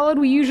gets swallowed,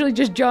 we usually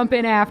just jump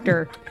in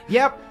after.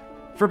 Yep.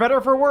 For better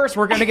or for worse,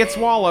 we're gonna get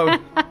swallowed.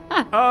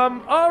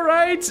 all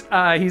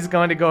right. He's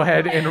going to go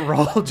ahead and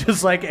roll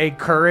just like a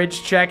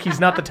courage check. He's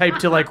not the type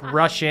to like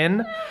rush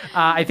in.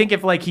 I think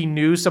if like he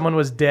knew someone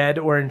was dead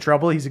or in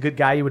trouble, he's a good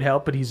guy. He would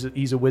help, but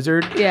he's a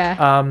wizard.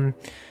 Yeah.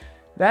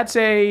 That's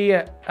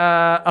a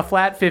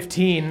flat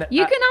 15.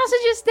 You can also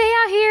just stay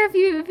out here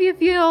if you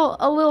feel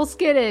a little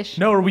skittish.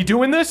 No, are we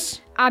doing this?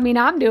 I mean,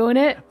 I'm doing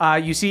it.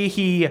 You see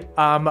he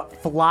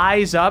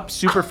flies up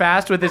super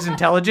fast with his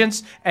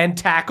intelligence and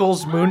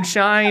tackles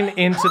Moonshine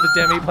into the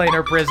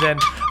demiplanar prison.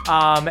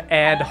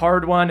 And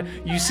Hard One,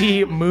 you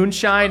see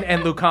Moonshine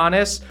and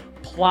Lucanus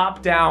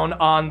plop down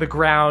on the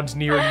ground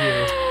near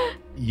you.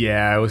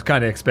 Yeah, I was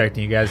kind of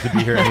expecting you guys to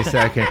be here any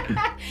second.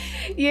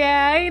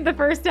 Yeah, ain't the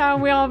first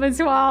time we all been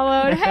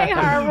swallowed. Hey,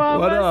 Harwan,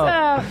 What what's up?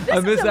 up? I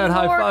This missed is a that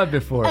high more five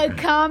before.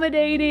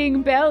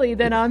 accommodating belly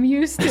than I'm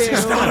used to.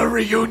 It's not a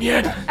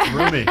reunion.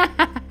 Roomy.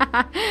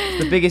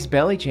 The biggest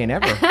belly chain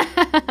ever.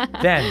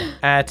 Then,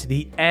 at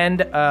the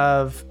end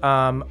of,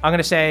 I'm going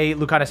to say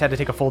Lucanus had to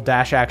take a full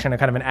dash action, a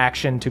kind of an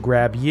action to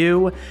grab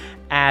you.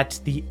 At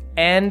the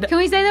end, Can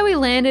we say that we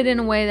landed in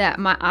a way that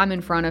I'm in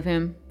front of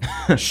him?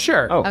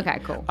 sure. Oh. Okay,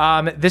 cool.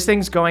 This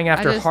thing's going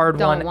after just Hard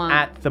don't One want-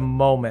 at the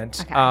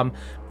moment. Okay.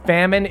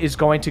 Famine is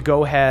going to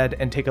go ahead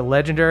and take a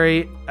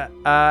legendary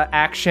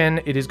action.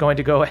 It is going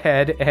to go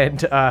ahead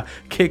and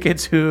kick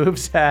its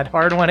hooves at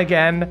Hard One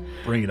again.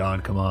 Bring it on,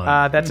 come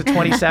on. That's a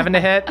 27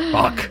 to hit.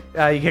 Fuck.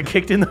 You get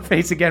kicked in the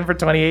face again for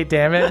 28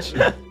 damage.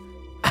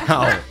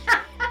 Ow.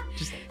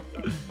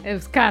 It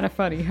was kind of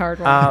funny,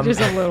 Harwan. Just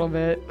a little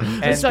bit.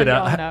 Just so Spit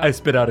y'all out, know. I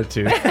spit out a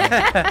tooth.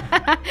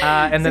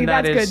 And then See,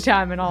 that that's is good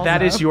timing also.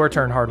 That is your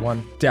turn, Hard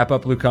One. Dap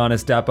up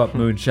Lucanus, dap up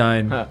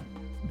Moonshine,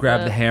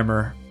 grab the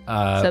hammer.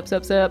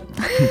 Sup.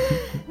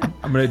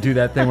 I'm going to do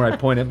that thing where I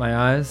point at my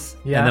eyes,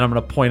 Yeah. and then I'm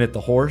going to point at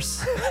the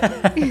horse,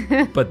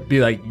 but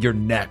be like, you're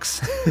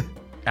next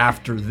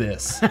after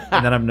this.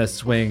 And then I'm going to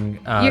swing.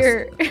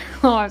 You're.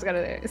 Oh, I was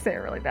gonna say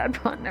a really bad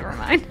pun. Never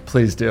mind.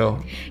 Please do.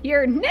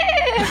 You're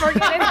never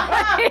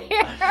gonna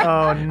here.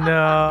 Oh,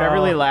 no.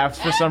 Beverly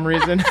laughs for some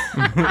reason.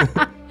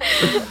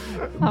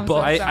 I'm so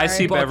I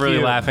see Fuck Beverly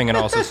you. laughing and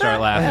also start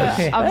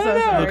laughing. I'm so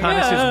sorry.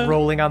 Lucanus is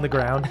rolling on the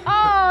ground.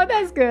 Oh,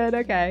 that's good.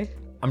 Okay.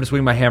 I'm going to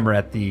swing my hammer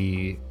at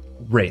the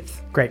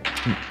Wraith. Great.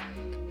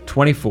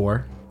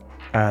 24,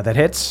 That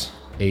hits.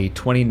 a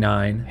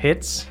 29,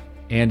 Hits.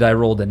 and I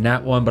rolled a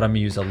nat 1, but I'm going to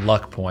use a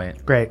luck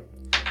point, Great.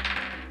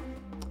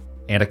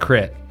 and a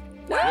crit.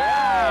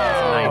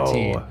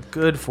 19. Oh,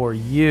 good for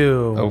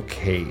you.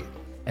 Okay.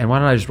 And why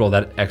don't I just roll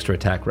that extra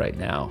attack right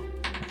now?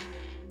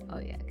 Oh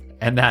yeah.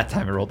 And that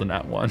time I rolled a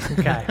nat 1.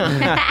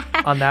 Okay.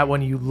 On that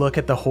one, you look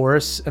at the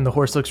horse, and the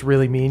horse looks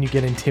really mean. You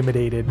get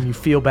intimidated, and you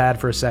feel bad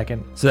for a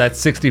second. So that's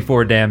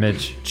 64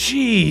 damage.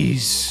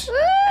 Jeez.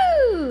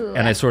 Woo!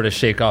 And I sort of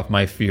shake off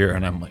my fear,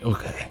 and I'm like,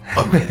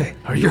 okay.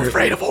 Are you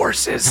afraid of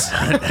horses?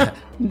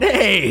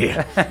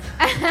 Nay!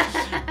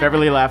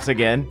 Beverly laughs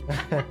again.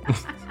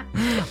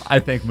 I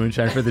thank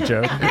Moonshine for the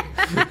joke.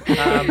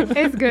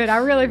 It's good. I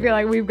really feel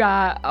like we've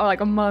got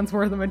like a month's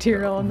worth of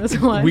material in this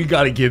one. We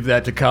got to give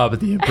that to Cobb at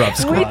the improv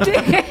We squad. do.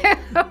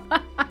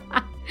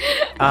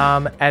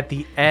 At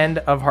the end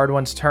of Hard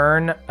One's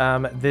turn,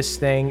 this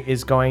thing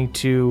is going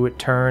to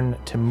turn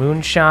to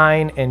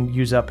Moonshine and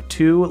use up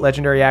 2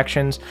 legendary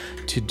actions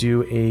to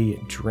do a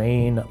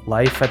drain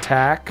life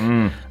attack.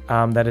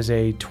 That is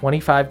a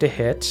 25 to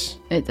hit.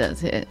 It does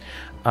hit.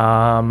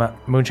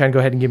 Moonshine, go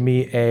ahead and give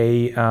me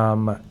a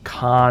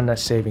con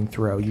saving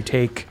throw. You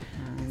take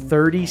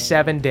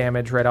 37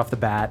 damage right off the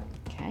bat.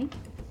 Okay.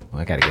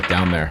 Well, I gotta get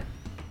down there.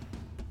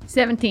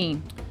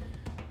 17.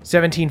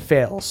 17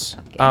 fails.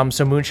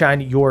 So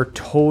Moonshine, your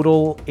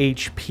total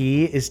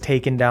HP is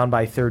taken down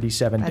by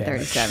 37 By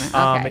damage. 37.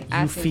 Okay.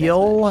 I You see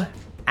feel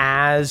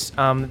as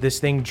this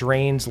thing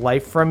drains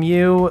life from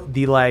you,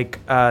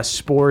 the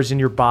spores in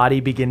your body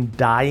begin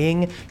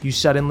dying. You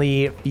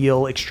suddenly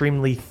feel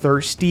extremely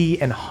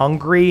thirsty and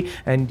hungry.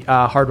 And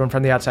Hard One,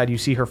 from the outside, you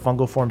see her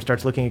fungal form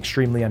starts looking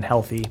extremely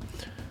unhealthy.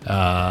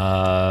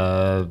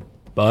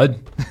 Bud?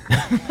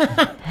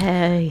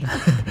 Hey,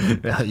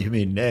 You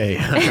mean nay.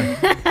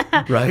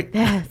 Right?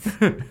 that's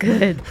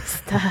good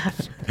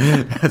stuff.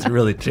 That's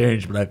really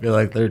changed, but I feel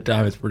like third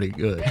time is pretty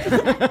good.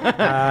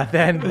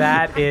 Then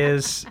that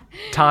is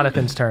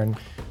Tonathan's turn.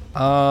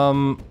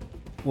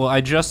 Well,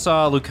 I just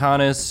saw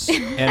Lucanus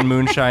and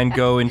Moonshine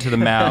go into the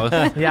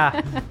mouth.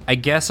 Yeah, I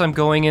guess I'm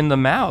going in the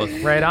mouth.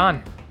 right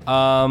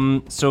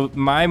on. So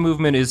my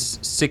movement is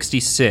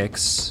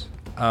 66.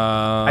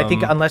 I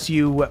think unless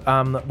you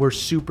were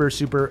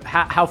super,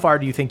 how far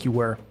do you think you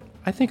were?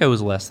 I think I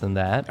was less than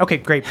that. Okay,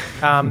 great.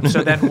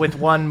 So then with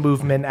one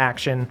movement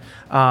action,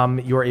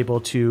 you're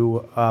able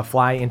to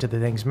fly into the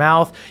thing's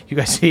mouth. You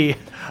guys see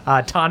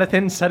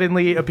Tonathan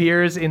suddenly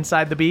appears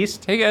inside the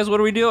beast. Hey guys, what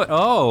are we doing?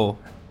 Oh,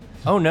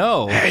 Oh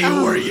no. Hey,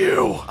 who are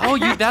you?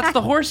 Oh, that's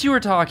the horse you were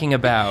talking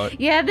about.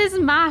 Yeah, this is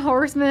my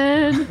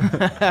horseman.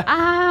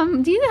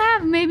 Do you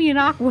have maybe an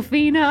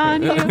Aquafina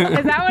on you?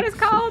 Is that what it's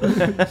called?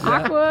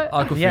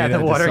 Aquafina. Yeah,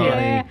 the water.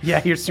 Dasani.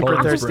 Yeah, you're super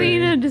Cold thirsty.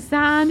 Spring.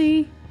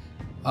 Aquafina,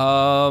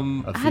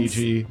 Dasani. A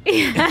Fiji.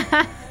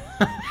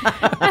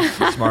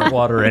 Smart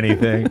water,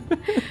 anything.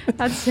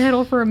 I'd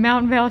settle for a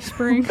Mountain Valley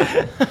Spring.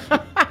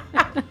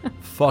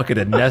 Fuck it,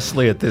 a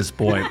Nestle at this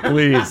point,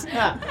 please.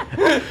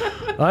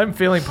 I'm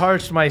feeling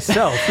parched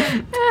myself.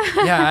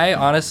 Yeah, I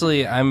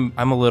honestly, I'm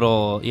a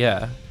little,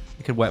 I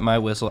could wet my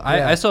whistle.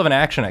 I still have an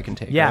action I can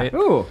take, Yeah. right?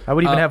 Ooh. I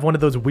would even have one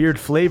of those weird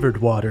flavored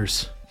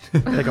waters.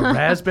 Like a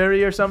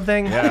raspberry or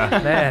something.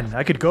 Yeah. Man,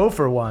 I could go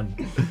for one.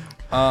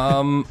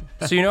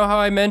 So you know how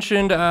I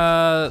mentioned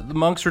the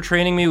monks were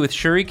training me with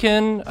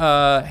shuriken,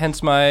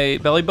 hence my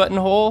belly button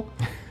hole?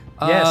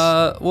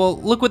 Yes. Well,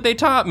 look what they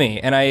taught me.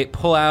 And I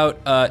pull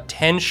out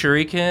 10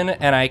 shuriken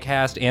and I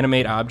cast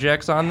animate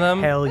objects on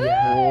them. Hell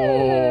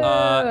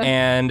yeah.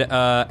 And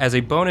as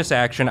a bonus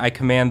action, I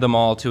command them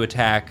all to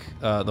attack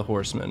the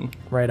horseman.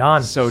 Right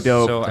on. So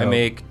dope. So I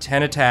make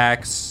 10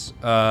 attacks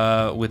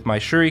with my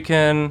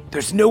shuriken.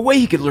 There's no way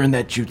he could learn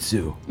that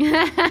jutsu.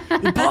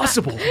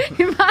 Impossible.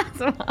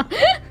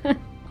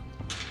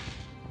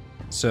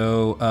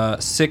 So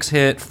 6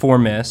 hit, 4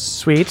 miss,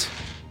 Sweet.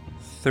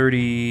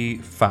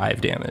 35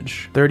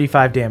 damage.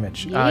 35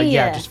 damage.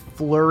 Yeah. Just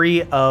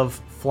flurry of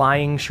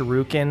flying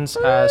shurikens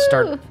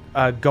start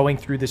going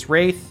through this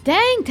wraith.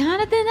 Dang,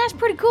 Jonathan, that's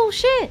pretty cool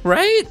shit.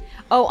 Right?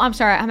 Oh, I'm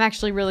sorry. I'm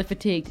actually really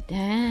fatigued.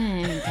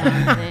 Dang,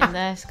 Jonathan,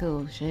 that's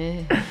cool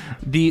shit.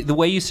 The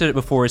way you said it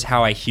before is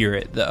how I hear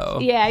it, though.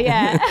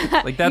 Yeah.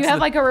 Like that's you have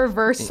the- like a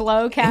reverse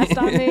slow cast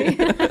on me.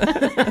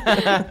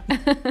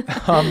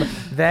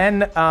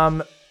 Then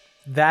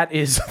that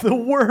is the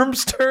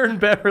worm's turn,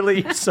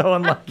 Beverly. You're so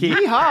unlucky.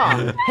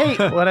 Yeehaw!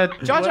 Hey, What a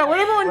Jaja,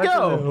 where'd everyone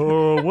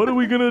go? what are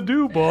we gonna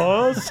do,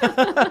 boss?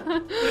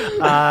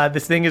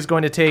 This thing is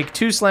going to take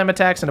 2 slam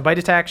attacks and a bite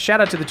attack. Shout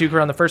out to the Tuker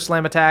on the first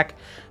slam attack.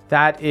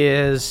 That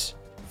is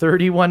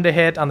 31 to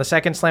hit on the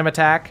second slam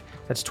attack.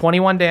 That's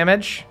 21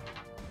 damage.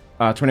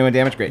 21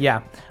 damage, great.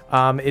 Yeah.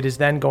 It is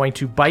then going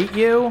to bite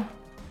you.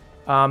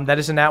 That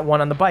is a nat 1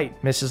 on the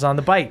bite. Misses on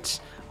the bite.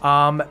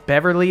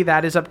 Beverly,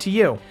 that is up to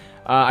you.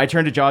 I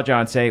turn to Jaja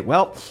and say,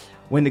 well,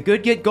 when the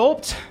good get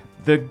gulped,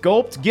 the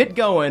gulped get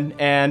going,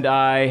 and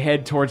I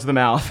head towards the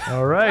mouth.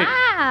 All right.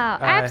 Wow,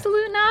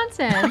 absolute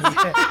nonsense.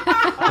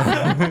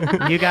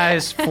 You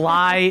guys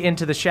fly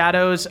into the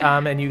shadows,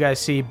 and you guys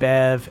see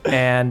Bev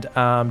and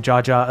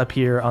Jaja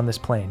appear on this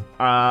plane.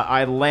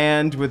 I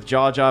land with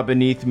Jaja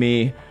beneath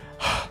me.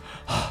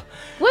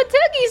 What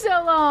took you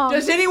so long?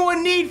 Does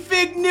anyone need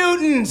Fig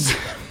Newtons?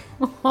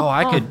 Oh,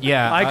 I could,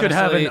 yeah. I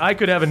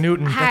could have a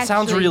Newton. That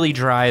sounds really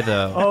dry,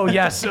 though. Oh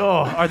yes.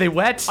 Oh, are they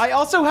wet? I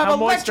also have How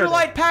moist are they?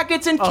 electrolyte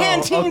packets and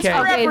canteens okay.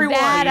 for Okay, everyone.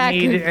 that I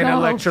You need could an go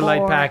electrolyte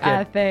for, packet.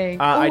 I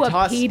think. I Ooh, a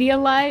toss-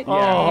 Pedialyte? Oh,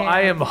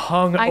 I am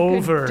hung I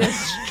over. could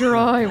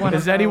destroy one Is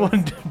of those.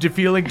 anyone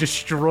feeling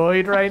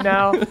destroyed right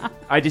now?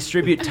 I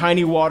distribute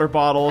tiny water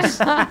bottles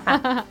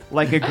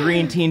like a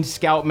green teen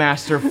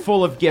scoutmaster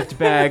full of gift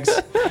bags.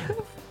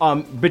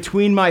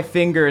 Between my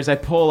fingers, I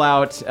pull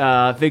out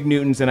Fig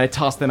Newtons and I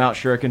toss them out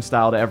shuriken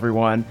style to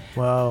everyone.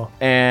 Whoa.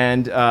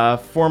 And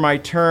for my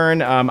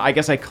turn, I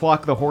guess I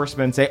clock the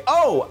horseman and say,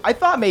 oh, I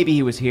thought maybe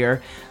he was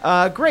here.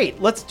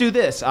 Great, let's do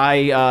this.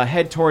 I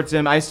head towards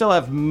him. I still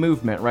have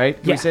movement, right?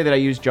 Can Yeah. we say that I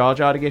used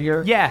Jaja to get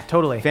here? Yeah,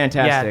 totally.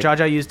 Fantastic. Yeah,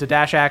 Jaja used a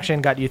dash action,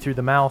 got you through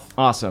the mouth.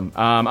 Awesome.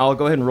 I'll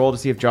go ahead and roll to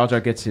see if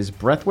Jaja gets his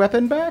breath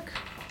weapon back.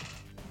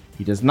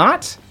 He does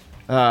not.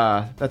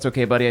 That's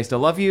okay, buddy. I still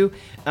love you.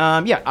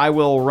 I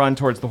will run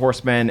towards the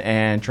horseman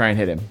and try and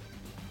hit him.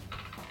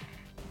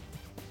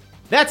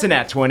 That's a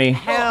nat 20.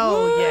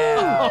 Hell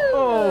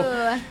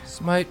yeah.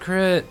 Smite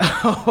crit.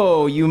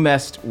 Oh, you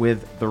messed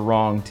with the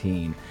wrong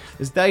team.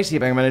 It's dicey,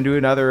 but I'm going to do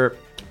another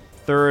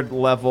 3rd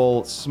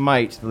level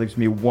smite. That leaves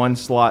me 1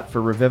 slot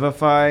for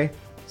Revivify.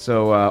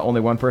 So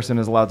only 1 person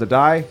is allowed to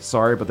die.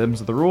 Sorry, but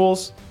them's the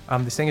rules.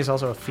 This thing is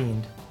also a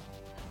fiend.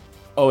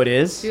 Oh, it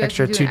is? You have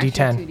to Extra do an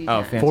 2d10.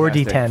 Oh,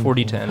 fantastic. 4d10.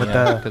 4d10. With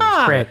yeah, the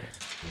 'cause- crit.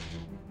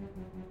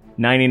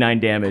 99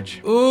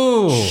 damage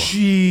Ooh.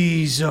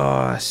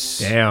 Jesus.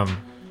 Damn.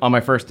 on my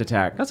first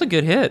attack. That's a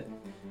good hit.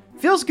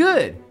 Feels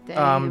good.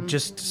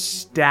 Just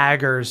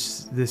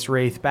staggers this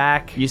wraith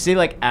back. You see,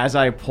 like, as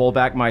I pull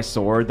back my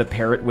sword, the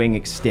parrot wing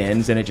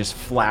extends and it just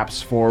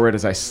flaps forward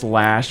as I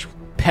slash,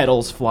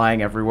 petals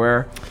flying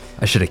everywhere.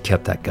 I should have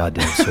kept that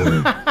goddamn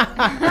sword.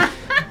 I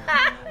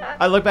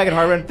look back at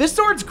Harwin. This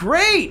sword's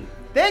great!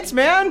 Thanks,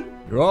 man!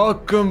 You're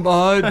welcome,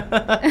 bud.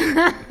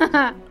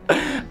 I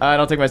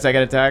don't take my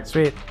second attack.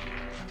 Sweet.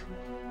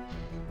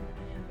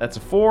 That's a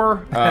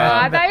 4. Oh,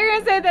 I thought you were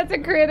going to say that's a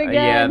crit again.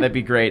 Yeah, that'd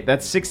be great.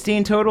 That's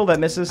 16 total. That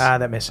misses?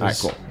 That misses. All right,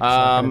 cool. It's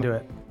not gonna do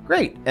it.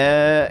 Great.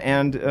 I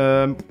don't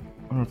know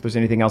if there's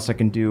anything else I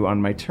can do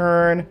on my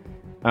turn.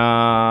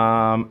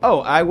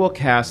 I will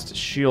cast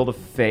Shield of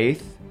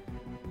Faith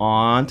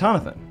on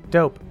Tonathan.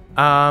 Dope.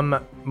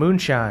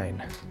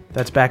 Moonshine.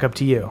 that's back up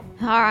to you.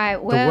 All right,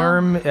 The well.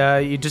 worm,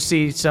 you just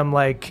see some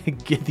like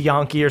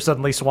Githyanki are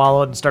suddenly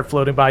swallowed and start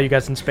floating by you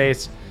guys in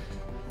space.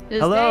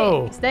 Just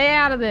Hello. Stay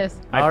out of this.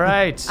 All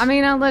right. I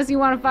mean, unless you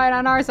want to fight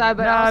on our side,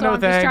 but Nah, also no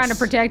I'm just trying to thanks.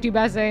 protect you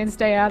by saying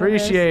stay out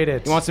Appreciate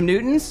it. You want some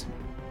Newtons?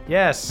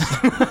 Yes.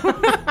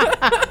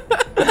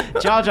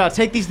 Jaja,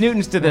 take these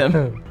Newtons to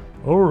them.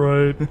 All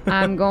right. of this.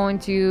 I'm going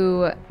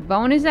to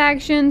bonus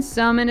action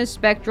summon a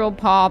spectral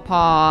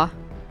pawpaw,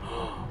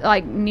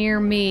 like near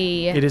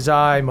me. It is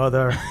I,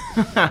 mother.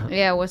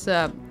 Yeah, what's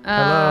up?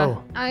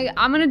 Hello.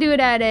 I'm gonna do it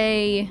at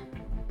a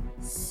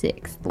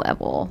 6th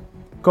level.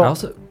 Cool. I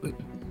also,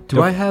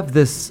 do I have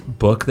this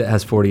book that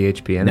has 40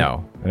 HP in it?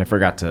 No, and I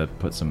forgot to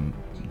put some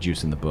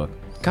juice in the book.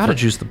 Gotta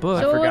juice the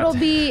book. So forgot it'll to-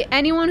 be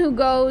anyone who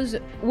goes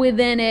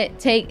within it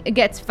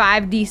gets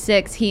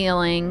 5d6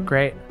 healing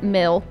Great.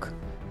 milk.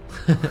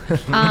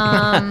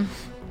 And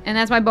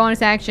that's my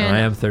bonus action. I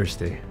am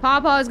thirsty.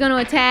 Pawpaw is going to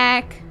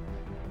attack.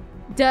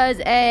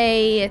 Does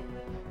a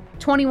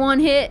 21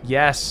 hit.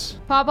 Yes.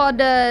 Pawpaw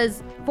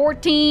does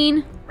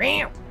 14.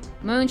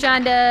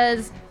 Moonshine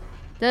does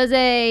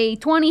a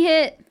 20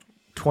 hit.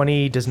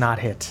 20 does not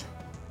hit.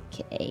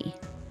 Okay.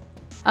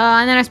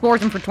 And then I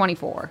spores him for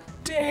 24.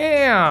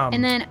 Damn.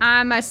 And then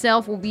I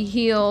myself will be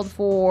healed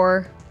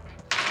for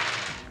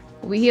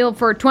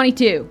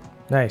 22.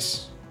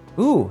 Nice.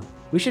 Ooh,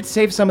 we should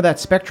save some of that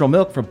spectral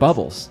milk for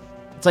Bubbles.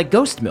 It's like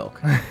ghost milk.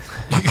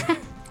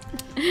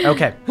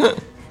 Okay.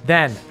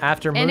 Then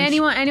after And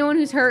Moonshine. anyone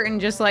who's hurting,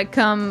 just like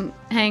come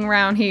hang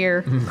around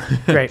here.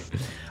 Great.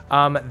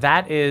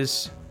 That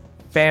is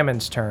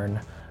Famine's turn.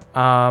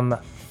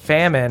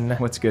 Famine.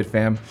 What's good,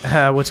 fam?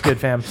 What's good,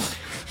 fam?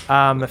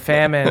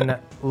 Famine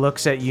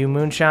looks at you,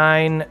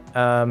 Moonshine,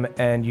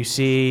 and you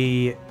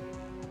see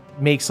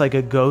makes like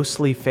a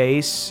ghostly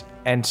face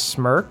and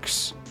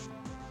smirks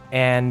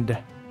and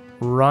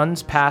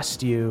runs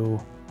past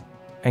you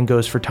and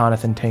goes for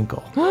Tonathan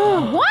Tinkle.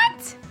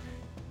 What?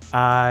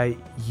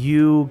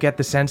 You get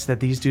the sense that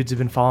these dudes have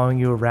been following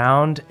you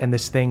around, and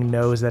this thing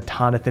knows that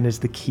Tonathan is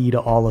the key to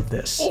all of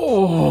this.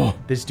 Oh.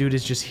 This dude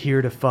is just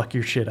here to fuck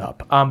your shit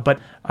up. But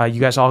you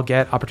guys all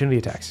get opportunity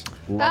attacks.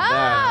 Oh,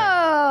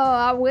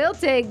 I will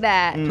take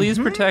that. Please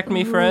protect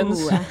me,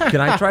 friends.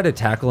 Can I try to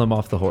tackle him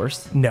off the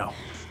horse? No.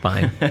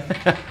 Fine.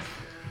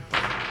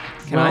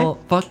 Well,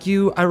 fuck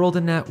you. I rolled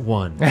a nat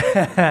 1.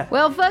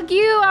 Well, fuck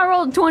you. I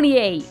rolled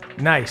 28.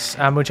 Nice.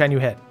 Moonshine, you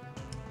hit.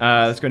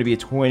 That's going to be a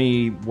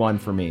 21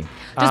 for me.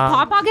 Does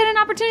Pawpaw get an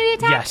opportunity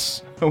attack?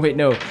 Yes. Oh, wait,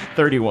 no,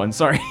 31,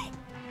 sorry.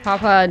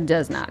 Pawpaw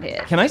does not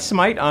hit. Can I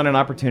smite on an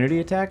opportunity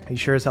attack? You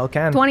sure as hell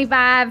can.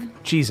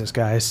 25. Jesus,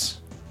 guys.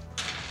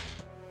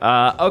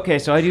 Okay,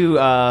 so I do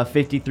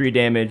 53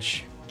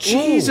 damage.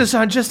 Jesus,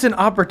 on just an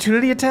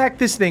opportunity attack?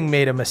 This thing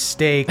made a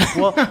mistake.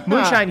 Well,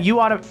 Moonshine, you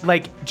ought to,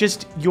 like,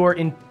 just your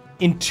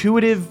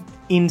intuitive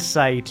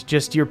insight,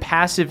 just your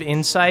passive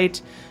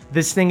insight.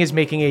 This thing is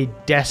making a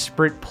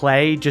desperate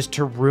play just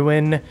to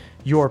ruin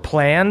your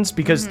plans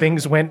because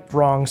things went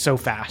wrong so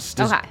fast.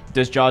 Okay.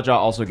 Does Jaja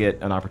also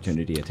get an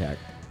opportunity attack?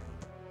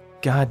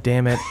 God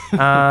damn it.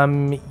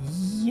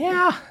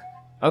 Yeah.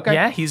 Okay.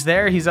 Yeah, he's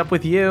there. He's up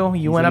with you.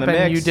 You went in up the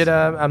and mix. you did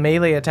a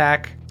melee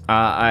attack.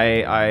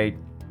 I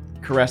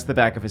caress the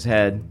back of his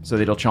head so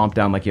that he'll chomp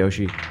down like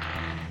Yoshi.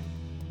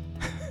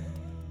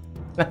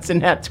 That's a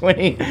nat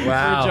 20.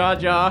 Wow. For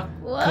Jaja.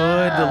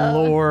 Good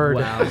lord.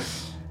 Wow.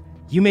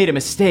 You made a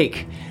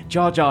mistake.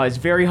 Jaja is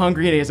very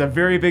hungry and he has a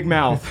very big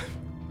mouth.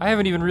 I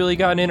haven't even really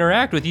gotten to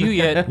interact with you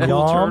yet,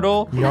 cool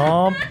turtle.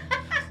 Yomp.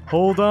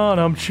 Hold on,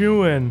 I'm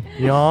chewing.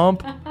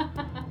 Yomp.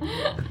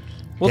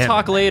 We'll Damn.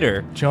 talk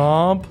later.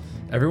 Chomp.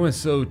 Everyone's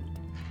so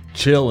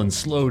chill and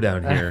slow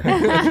down here.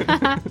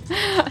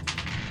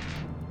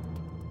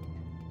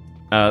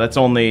 That's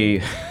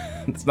only...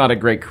 It's not a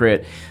great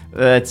crit.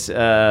 That's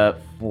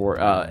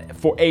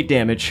for 8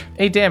 damage.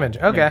 8 damage.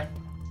 Okay.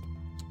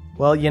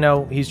 Well, you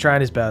know, he's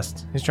trying his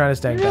best. He's trying to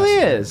stay It really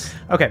is.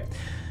 Okay.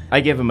 I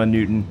give him a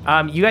Newton.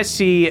 You guys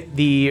see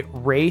the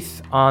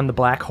wraith on the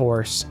black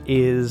horse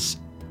is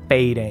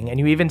fading, and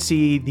you even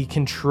see the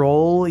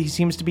control he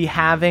seems to be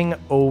having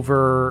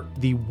over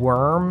the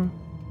worm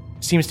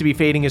seems to be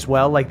fading as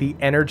well. Like the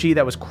energy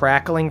that was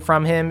crackling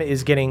from him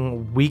is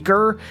getting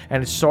weaker,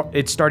 and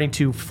it's starting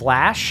to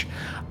flash.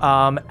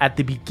 At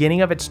the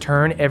beginning of its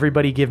turn,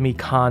 everybody give me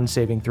con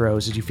saving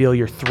throws as you feel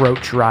your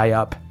throat dry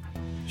up.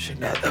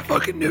 Shouldn't have that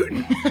fucking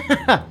Newton.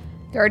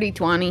 Dirty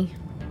 20.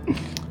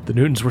 The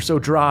Newtons were so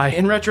dry.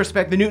 In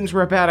retrospect, the Newtons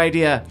were a bad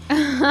idea.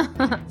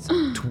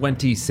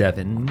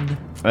 27.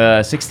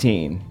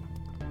 16.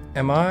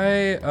 Am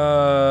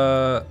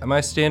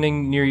I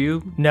standing near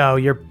you? No,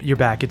 you're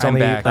back. It's I'm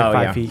only back. like Oh,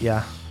 5 yeah. feet.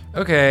 Yeah.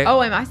 Okay.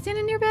 Oh, am I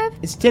standing near Bev?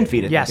 It's 10 feet,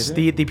 I think, Yes, isn't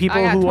the it? people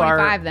I got who 25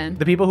 are then.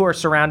 the people who are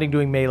surrounding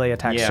doing melee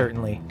attacks Yeah.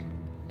 certainly.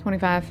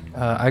 25.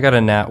 I got a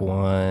nat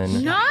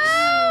 1. No!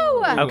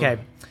 Okay,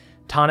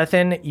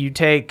 Tonathan, you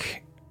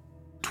take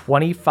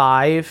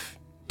 25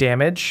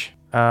 damage.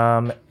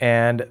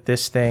 And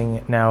this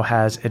thing now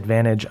has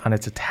advantage on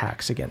its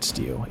attacks against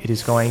you. It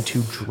is going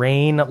to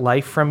drain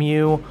life from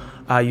you.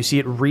 You see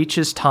it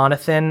reaches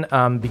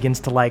Tonathan, begins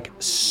to like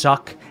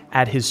suck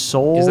at his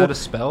soul. Is that a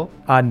spell?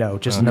 No,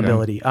 just an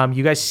ability.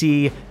 You guys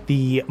see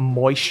the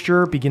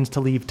moisture begins to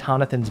leave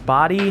Tonathan's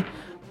body,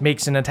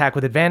 makes an attack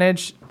with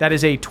advantage. That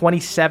is a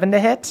 27 to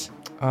hit.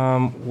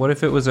 What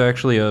if it was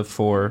actually a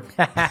 4?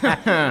 Then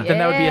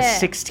that would be a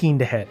 16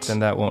 to hit. Then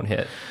that won't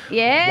hit.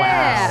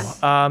 Yeah.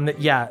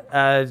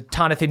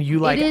 Tonathan, you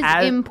like It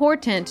is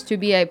important to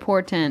be a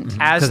portent.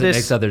 as Because it this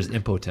makes others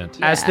impotent.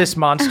 as this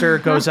monster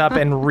goes up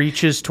and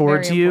reaches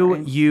towards Very you,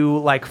 important. you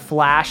like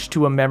flash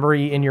to a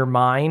memory in your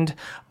mind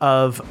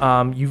of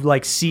you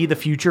like see the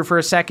future for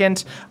a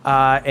second,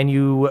 and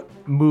you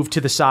move to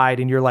the side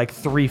and you're like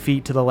 3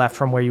 feet to the left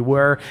from where you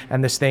were,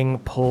 and this thing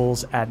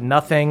pulls at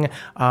nothing.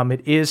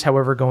 It is,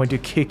 however, going to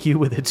kick you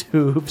with its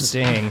hooves.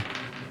 Dang.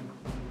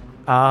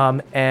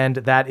 And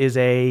that is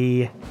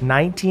a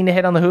 19 to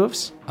hit on the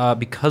hooves.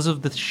 Because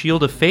of the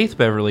Shield of Faith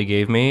Beverly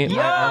gave me,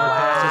 my armor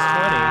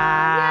class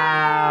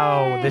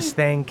Wow. This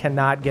thing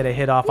cannot get a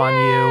hit off on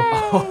you.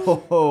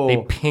 is 20.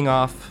 They ping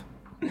off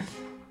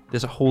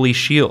this holy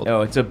shield.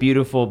 Oh, it's a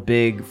beautiful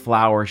big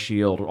flower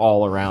shield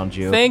all around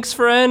you. Thanks,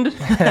 friend.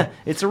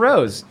 It's a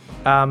rose.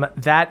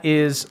 That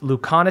is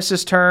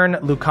Lucanus's turn.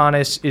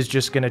 Lucanus is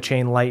just going to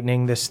chain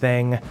lightning this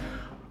thing.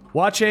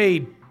 Watch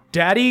a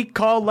daddy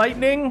call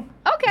lightning.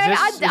 Okay, Is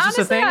this a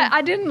honestly, thing?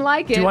 I didn't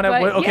like it. Do you want to?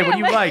 but Okay, yeah, what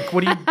do you like?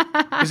 What do you?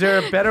 Is there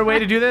a better way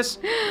to do this?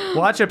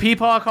 Watch a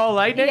peepaw call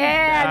lightning.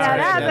 Yeah, All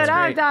right, that's what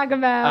I'm great. talking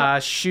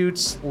about.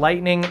 Shoots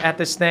lightning at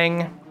this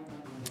thing.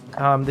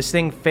 This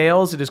thing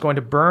fails. It is going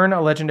to burn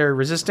a legendary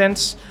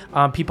resistance.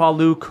 Peepaw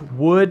Luke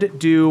would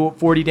do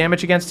 40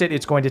 damage against it.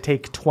 It's going to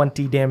take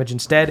 20 damage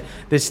instead.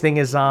 This thing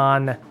is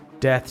on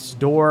death's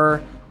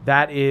door.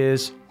 That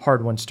is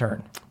Hard One's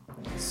turn.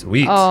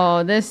 Sweet.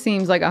 Oh, this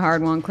seems like a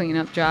hard one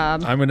cleanup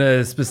job. I'm going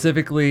to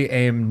specifically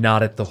aim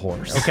not at the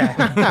horse. Okay.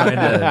 Trying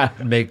to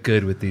make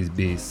good with these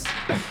beasts.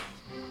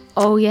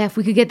 Oh yeah, if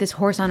we could get this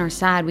horse on our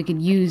side, we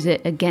could use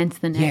it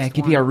against the next Yeah, it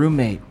could one. be our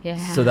roommate. Yeah.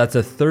 So that's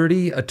a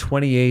 30, a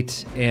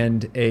 28,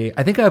 and a...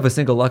 I think I have a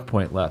single luck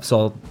point left, so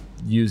I'll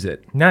use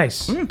it.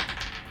 Nice.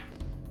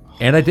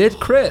 And I did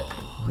crit.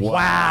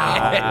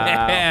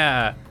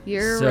 Yeah.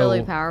 You're So-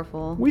 really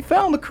powerful. We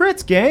found the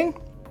crits, gang.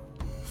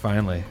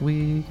 Finally.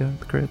 We got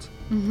the crits.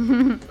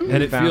 And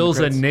it found feels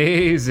the crits.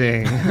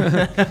 amazing.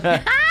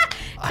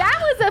 That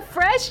was a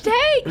fresh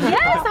take. Yes,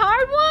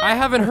 hard one. I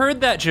haven't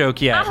heard that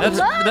joke yet. I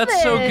love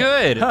That's so it.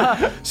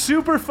 good.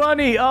 Super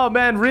funny. Oh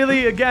man,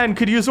 really? Again,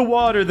 could use a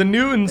water. The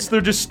Newtons, they're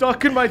just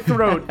stuck in my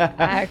throat.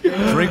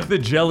 Drink the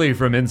jelly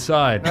from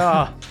inside.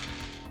 Ah,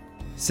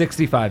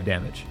 65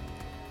 damage.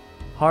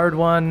 Hard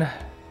One.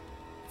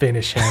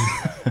 Finish him.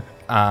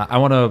 I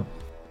want to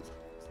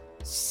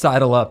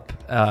sidle up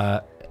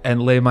and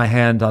lay my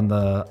hand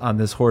on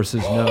this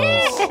horse's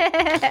nose,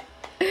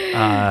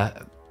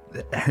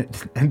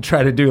 and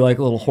try to do like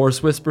a little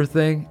horse whisper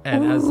thing.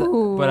 And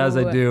as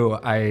I do,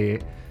 I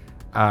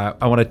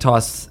want to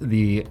toss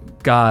the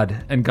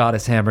god and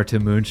goddess hammer to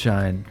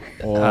Moonshine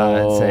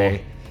and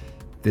say,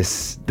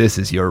 "This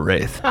is your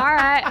wraith." All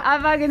right,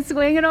 I'm fucking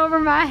swinging over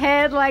my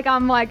head like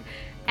I'm like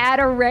at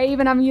a rave,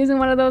 and I'm using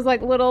one of those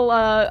like little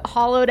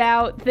hollowed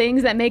out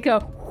things that make a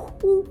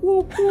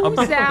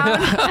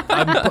sound.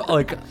 I'm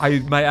like,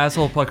 my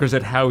asshole puckers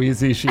at how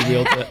easy she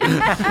wields it.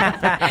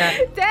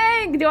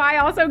 Dang! Do I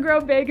also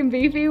grow big and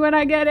beefy when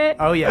I get it?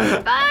 Oh yeah.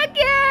 Fuck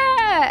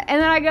yeah!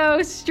 And then I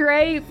go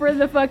straight for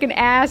the fucking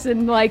ass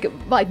and like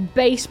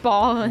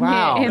baseball and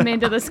Wow. hit him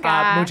into the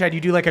sky. Moonshine,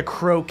 you do like a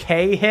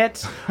croquet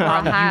hit. You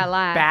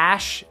highlight.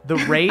 bash the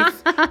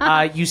wraith.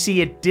 You see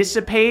it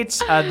dissipates.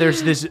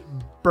 There's this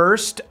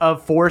burst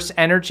of force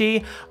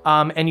energy,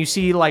 and you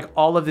see like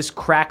all of this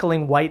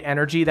crackling white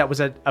energy that was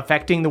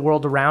affecting the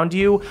world around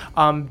you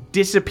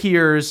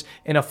disappears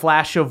in a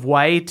flash of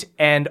white,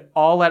 and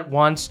all at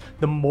once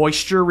the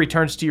moisture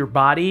returns to your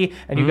body,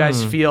 and you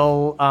guys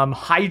feel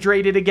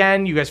hydrated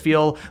again. You guys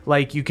feel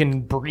like you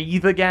can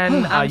breathe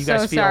again. I'm you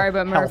guys so feel sorry,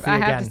 but Murph, healthy I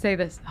have again. to say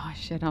this. Oh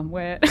shit, I'm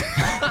wet.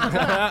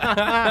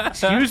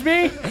 Excuse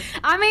me?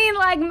 I mean,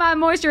 like my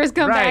moisture has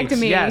come back to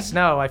me. Yes,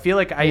 no, I feel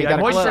like I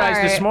gotta close.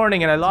 moisturized this Sorry.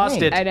 morning and I lost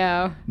it. I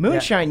know.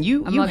 Moonshine,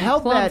 you I'm you looking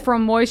held plump that.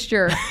 from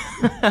moisture.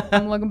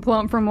 I'm looking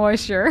plump from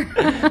moisture.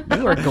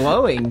 You are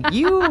glowing.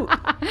 You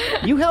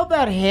held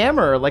that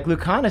hammer like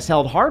Lucanus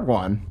held Hard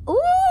One.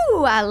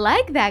 Ooh, I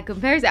like that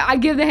comparison. I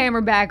give the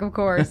hammer back, of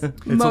course.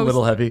 It's a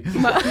little heavy.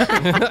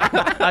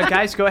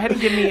 Guys, go ahead and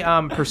give me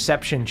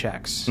perception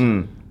checks.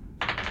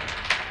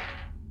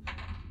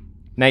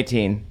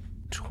 19.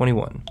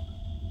 21.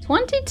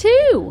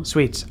 22.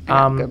 Sweets.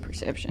 Good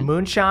perception.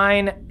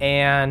 Moonshine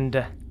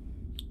and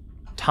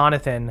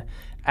Tonathan,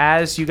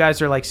 as you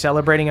guys are like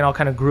celebrating and all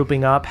kind of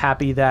grouping up,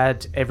 happy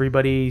that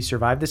everybody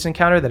survived this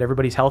encounter, that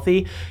everybody's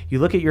healthy, you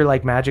look at your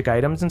like magic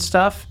items and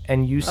stuff,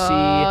 and you see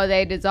Oh,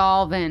 they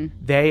dissolving.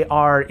 they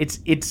are.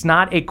 It's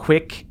not a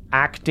quick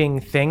acting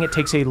thing. It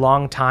takes a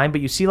long time,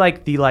 but you see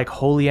like the like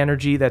holy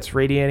energy that's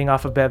radiating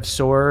off of Bev's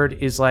sword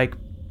is like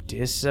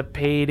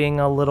dissipating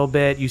a little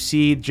bit. You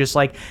see just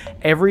like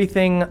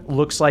everything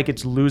looks like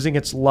it's losing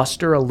its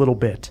luster a little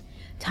bit.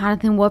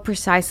 Jonathan, what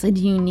precisely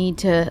do you need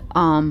to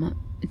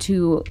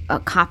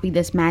copy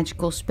this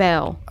magical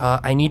spell?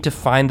 I need to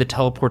find the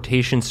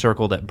teleportation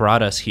circle that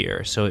brought us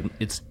here. So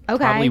it's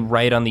probably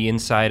right on the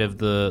inside of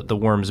the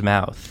worm's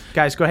mouth.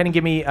 Guys, go ahead and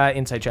give me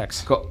insight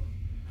checks. Cool.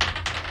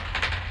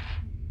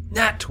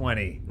 Nat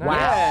 20.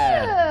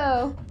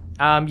 Oh.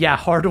 Yeah,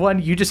 hard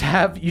one. You just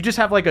have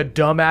like a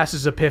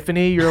dumbass's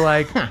epiphany. You're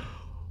like,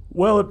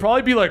 well, it'd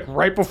probably be like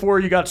right before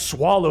you got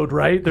swallowed,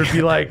 right? There'd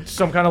be like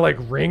some kind of like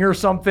ring or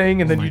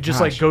something, and then you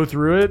just like go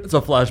through it. It's a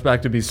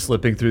flashback to me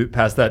slipping through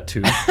past that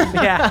tooth.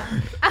 Yeah,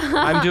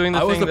 I'm doing the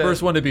I was thing the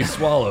first one to be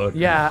swallowed.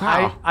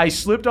 yeah. I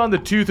slipped on the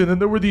tooth, and then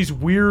there were these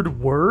weird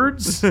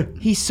words.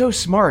 He's so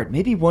smart.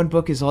 Maybe one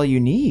book is all you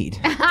need.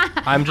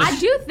 I'm just I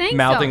do think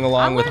mouthing so.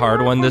 along I with learned hard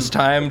more one from- this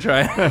time.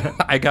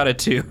 I got it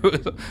too.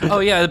 Oh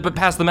yeah, but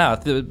past the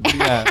mouth.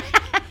 Yeah.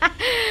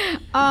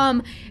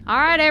 All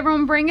right,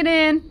 everyone, bring it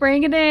in.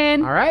 Bring it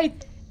in. All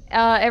right.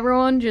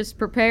 Everyone, just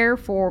prepare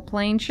for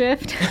plane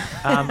shift.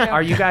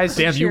 Are you guys?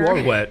 Damn, you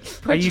are wet.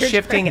 Are you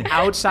shifting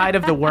outside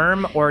of the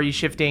worm, or are you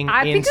shifting?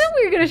 I think that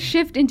we were gonna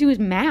shift into his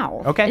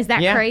mouth. Okay. Is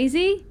that Yeah.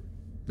 crazy?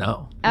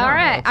 No. All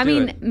right. let's I do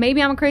mean, it.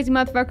 maybe I'm a crazy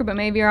motherfucker, but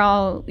maybe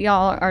y'all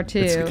are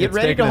too. Get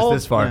ready taken to us hold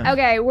this far. Yeah.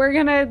 Okay, we're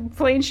gonna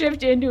plane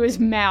shift into his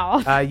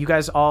mouth. You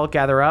guys all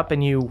gather up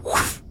and you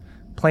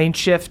plane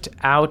shift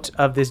out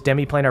of this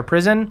demi-planar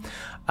prison,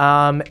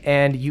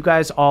 and you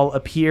guys all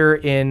appear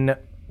in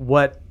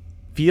what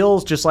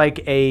feels just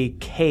like a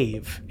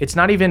cave. It's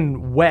not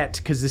even wet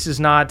because this is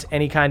not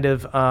any kind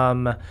of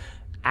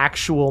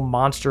actual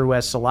monster who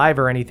has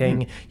saliva or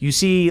anything. You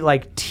see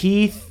like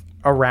teeth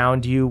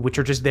around you, which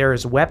are just there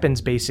as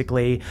weapons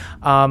basically,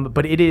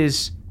 but it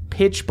is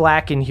pitch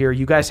black in here.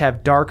 You guys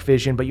have dark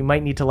vision, but you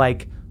might need to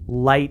like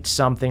light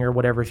something or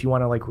whatever if you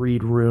want to like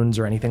read runes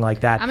or anything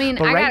like that. I mean,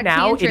 but I right got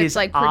now it cantrips, is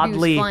like, produce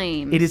oddly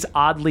flames. it is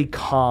oddly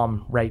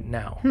calm right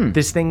now.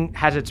 This thing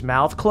has its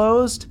mouth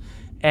closed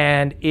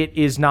and it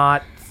is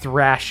not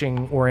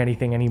thrashing or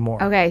anything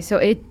anymore. Okay, so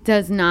it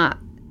does not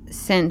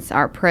sense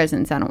our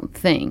presence, I don't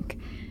think.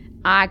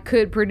 I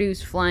could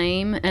produce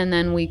flame and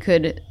then we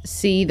could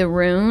see the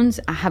runes.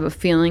 I have a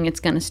feeling it's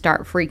going to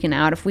start freaking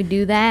out if we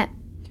do that.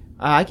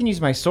 I can use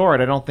my sword.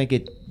 I don't think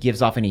it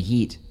gives off any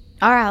heat.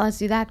 All right, let's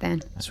do that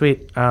then.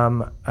 Sweet.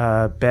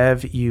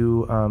 Bev,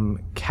 you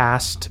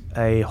cast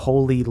a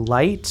holy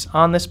light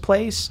on this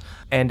place.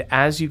 And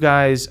as you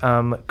guys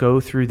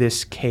go through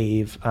this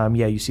cave,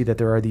 you see that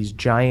there are these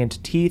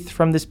giant teeth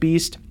from this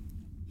beast.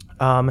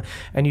 And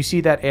you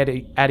see that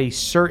at a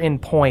certain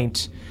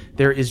point,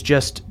 there is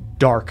just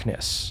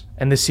darkness.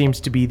 And this seems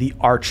to be the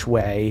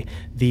archway,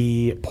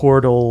 the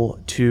portal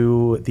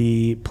to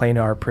the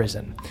planar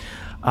prison.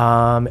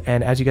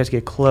 And as you guys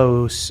get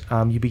close,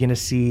 you begin to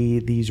see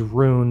these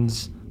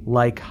runes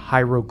like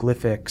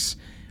hieroglyphics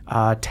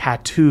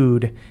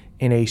tattooed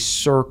in a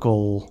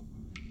circle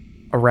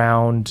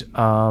around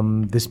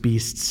this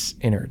beast's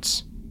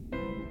innards.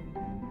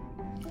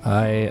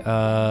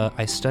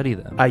 I study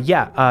them.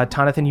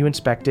 Tonathan, you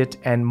inspect it,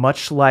 and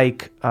much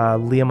like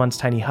Liamon's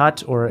tiny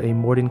hut or a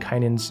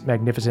Mordenkainen's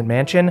magnificent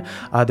mansion,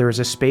 there is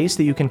a space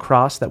that you can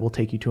cross that will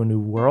take you to a new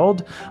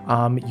world.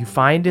 You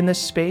find in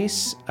this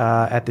space,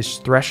 at this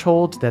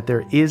threshold, that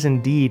there is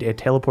indeed a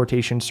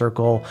teleportation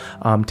circle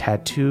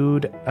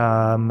tattooed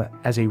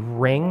as a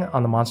ring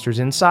on the monster's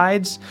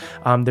insides.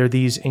 There are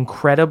these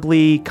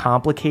incredibly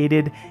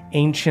complicated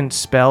ancient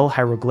spell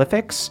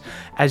hieroglyphics.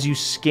 As you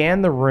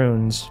scan the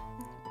runes,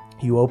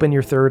 you open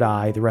your third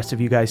eye. The rest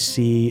of you guys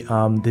see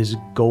this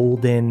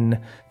golden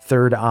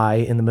third eye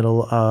in the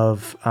middle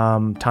of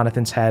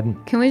Tonathan's head.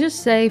 Can we just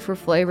say for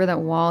flavor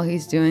that while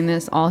he's doing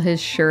this, all his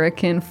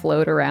shuriken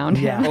float around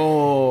him?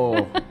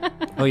 Oh,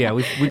 Oh yeah,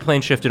 we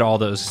plane shifted all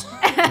those.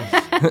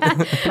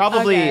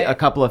 probably Okay. a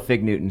couple of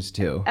Fig Newtons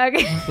too.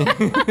 Okay.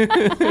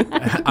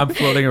 I'm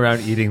floating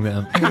around eating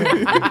them.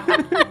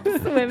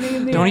 Swimming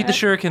in the Don't eat the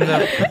air. shuriken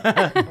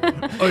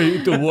though. Oh, you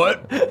eat the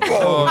what?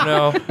 Oh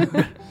no.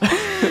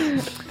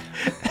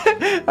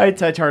 I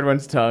touch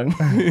Hard-One's tongue.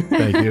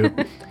 Thank you.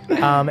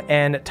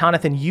 And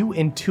Tonathan, you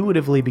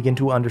intuitively begin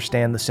to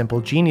understand the simple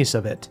genius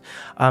of it.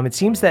 It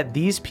seems that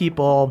these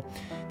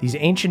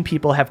ancient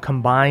people have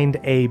combined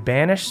a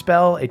banish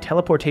spell, a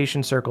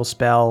teleportation circle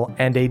spell,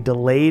 and a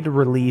delayed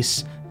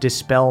release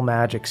dispel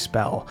magic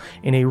spell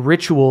in a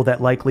ritual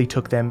that likely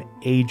took them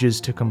ages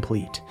to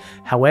complete.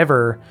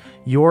 However,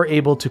 you're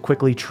able to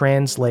quickly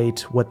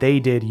translate what they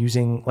did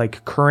using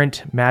like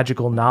current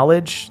magical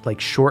knowledge, like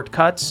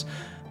shortcuts,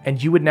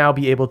 and you would now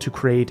be able to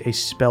create a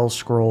spell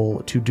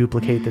scroll to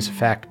duplicate this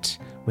effect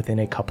within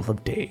a couple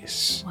of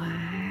days.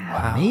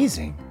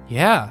 Amazing.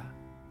 Yeah.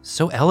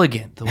 So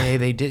elegant the way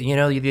they did. You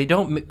know, they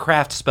don't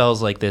craft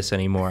spells like this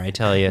anymore, I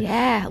tell you.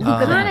 Yeah.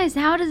 Lucanus,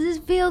 how does this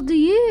feel to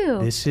you?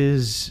 This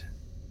is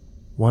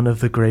one of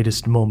the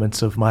greatest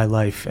moments of my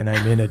life, and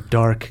I'm in a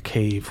dark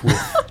cave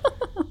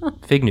with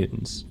Fig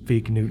Newtons.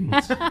 Fig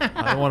Newtons.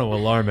 I don't want to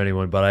alarm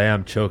anyone, but I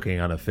am choking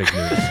on a fig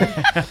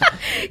Newton.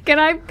 Can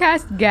I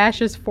cast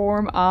gaseous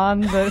form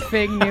on the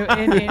Fig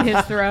Newton in his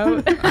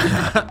throat?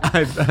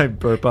 I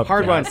burp up.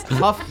 Hard one. gas.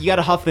 Huff. You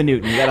gotta huff the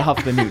Newton. You gotta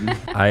huff the Newton.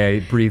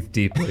 I breathe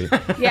deeply.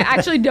 Yeah,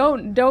 actually,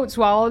 don't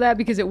swallow that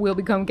because it will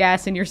become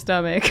gas in your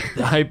stomach.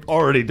 I've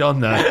already done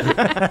that.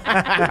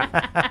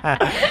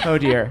 Oh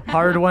dear.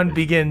 Hard one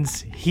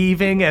begins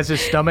heaving as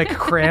his stomach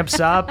cramps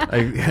up.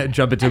 I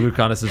jump into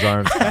Lucanus's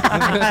arms.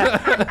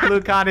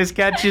 Lucanus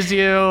catches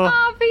you.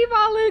 Oh,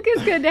 Peepaw Luke,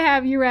 it's good to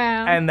have you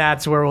around. And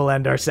that's where we'll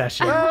end our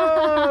session.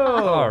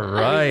 All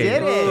right.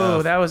 did it.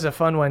 Oh, that was a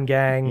fun one,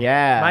 gang.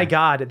 Yeah. My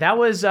God. That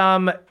was,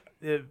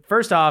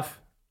 first off,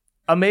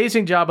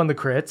 amazing job on the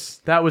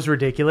crits. That was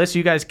ridiculous.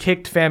 You guys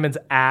kicked Famine's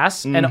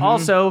ass. And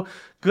also,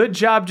 good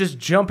job just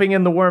jumping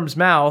in the worm's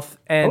mouth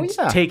and Oh,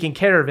 yeah. taking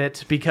care of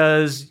it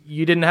because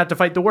you didn't have to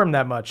fight the worm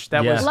that much.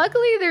 That Yeah. was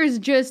Luckily, there's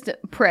just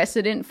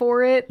precedent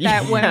for it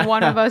that when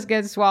one of us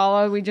gets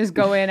swallowed, we just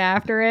go in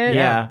after it.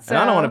 Yeah. So and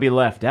I don't want to be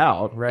left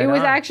out. right It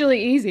was on.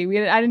 actually easy.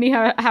 I didn't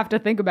even have to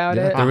think about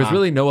it. There was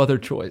really no other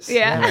choice.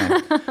 Yeah.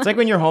 It's like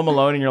when you're home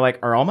alone and you're like,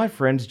 are all my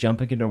friends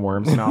jumping into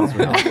worms' mouths?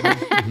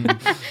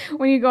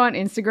 When you go on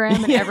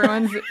Instagram and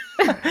everyone's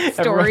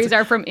stories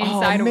are from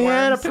inside oh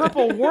man, worms. a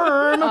purple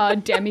worm.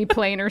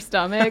 Demi-planar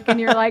stomach, and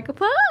you're like,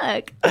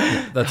 fuck.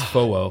 That's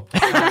FOWO.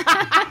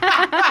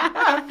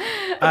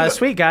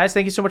 Sweet guys,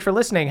 thank you so much for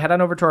listening. Head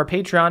on over to our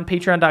Patreon,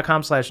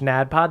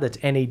 patreon.com/NADPOD. That's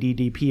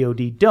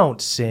NADDPOD.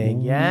 Don't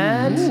sing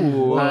yet.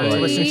 To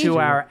listen to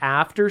our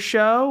after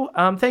show.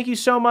 Thank you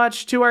so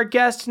much to our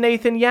guest,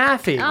 Nathan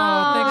Yaffe.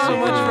 Thanks so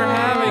much for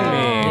having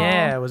me.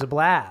 Yeah, it was a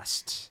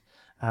blast.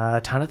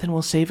 Jonathan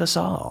will save us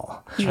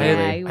all.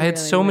 I had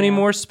so many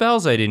more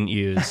spells I didn't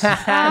use.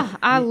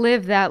 I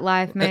live that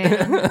life,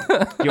 man.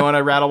 You want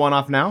to rattle one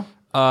off now?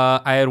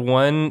 I had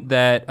one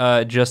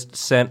that just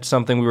sent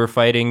something we were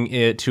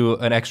fighting to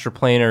an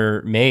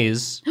extraplanar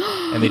maze,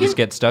 and they just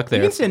get stuck You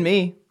there. can send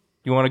me.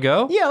 You want to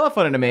go? Yeah, I love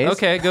fun in a maze.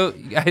 Okay, go.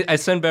 I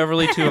send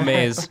Beverly to a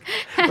maze.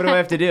 What do I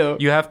have to do?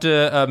 You have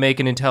to make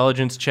an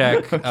intelligence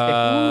check. You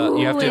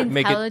have to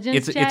make it.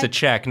 intelligence It's a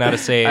check, not a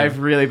save. I have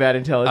really bad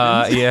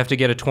intelligence. You have to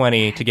get a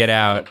 20 to get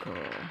out.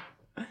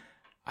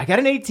 I got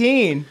an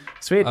 18.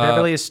 Sweet,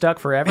 Beverly is stuck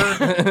forever.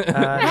 That's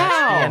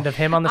the end of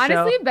him on the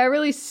Honestly, show.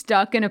 Beverly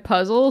stuck in a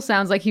puzzle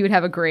sounds like he would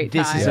have a great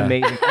time. This is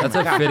amazing. That's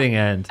a fitting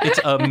end. It's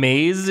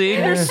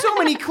amazing. There's so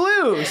many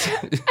clues.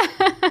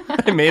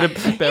 I made a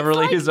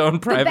Beverly his own the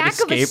private back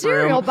of a escape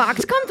cereal room.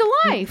 box come to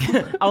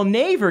life. I'll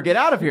never get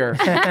out of here.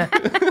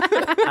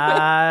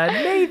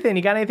 Nathan,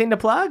 you got anything to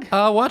plug?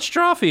 Watch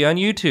Drawfee on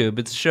YouTube.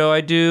 It's a show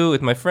I do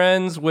with my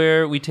friends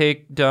where we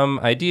take dumb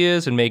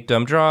ideas and make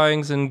dumb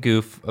drawings and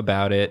goof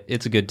about it.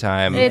 It's a good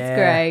time. It's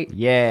great.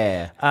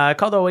 Yeah.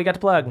 Caldwell, what you got to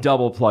plug?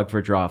 Double plug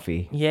for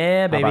Drawfee.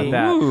 Yeah, How baby. about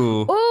that?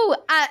 Ooh. Ooh,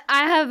 I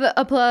have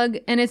a plug,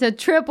 and it's a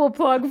triple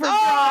plug for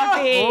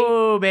coffee.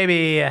 Oh,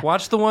 baby.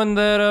 Watch the one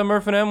that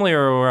Murph and Emily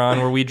were on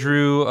where we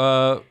drew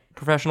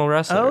professional Oh,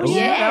 wrestlers.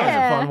 yeah. That was a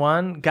Yeah. fun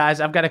one. Guys,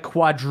 I've got a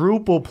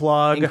quadruple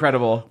plug.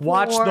 Incredible.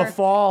 Watch More. The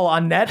Fall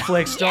on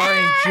Netflix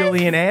starring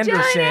Gillian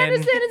Anderson. Gillian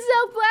Anderson and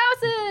Self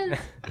Blowson.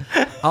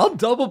 I'll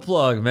double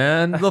plug,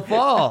 man. The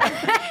Fall.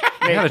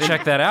 I gotta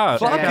check that out.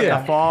 Fuck Check out yeah.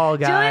 The Fall,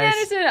 guys. Gillian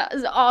Anderson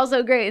is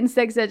also great in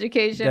sex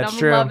education. That's I'm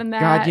true. loving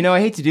that. God, you know, I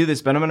hate to do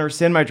this, but I'm going to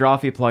rescind my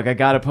Drawfee plug. I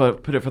got to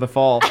put it for the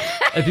fall.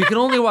 If you can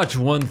only watch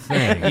one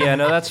thing. Yeah,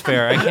 no, that's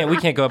fair. We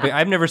can't go up.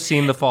 I've never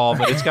seen The Fall,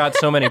 but it's got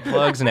so many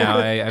plugs now.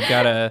 I've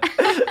gotta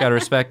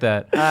respect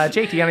that.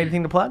 Jake, do you got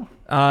anything to plug?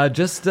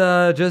 Just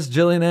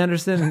Gillian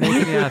Anderson and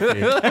Nathan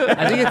Yaffe.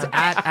 I think it's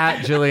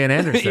at Gillian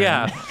Anderson.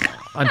 Yeah.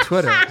 On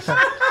Twitter.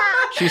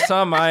 She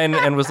saw mine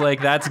and was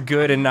like, "That's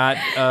good and not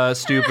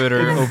stupid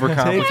or Taking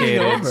overcomplicated."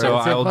 over. So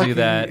It's a I'll do fucking-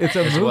 that it's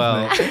a as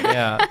well. movement.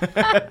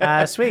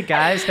 Yeah. Sweet,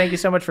 guys. Thank you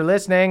so much for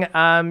listening.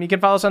 You can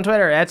follow us on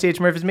Twitter, at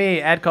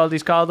CHMurphySme, at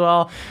Caldy's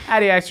Caldwell,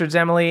 at EXtrad's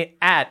Emily,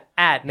 at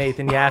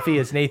Nathan Yaffe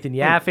is Nathan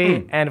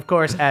Yaffe, and of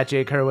course, at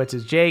Jake Hurwitz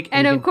is Jake.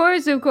 And you of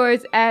course,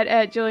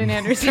 at Gillian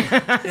Anderson.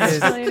 is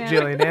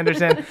Gillian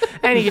Anderson.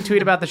 And you can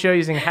tweet about the show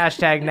using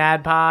hashtag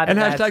NADPOD. And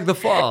That's hashtag The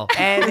Fall.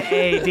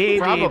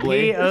 NADDPOD.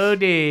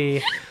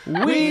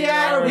 We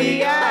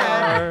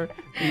are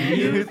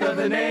Youth of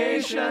the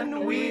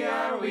nation. We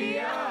are.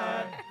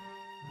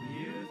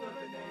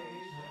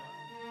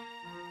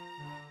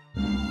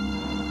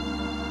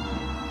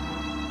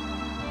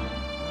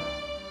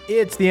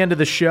 It's the end of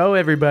the show,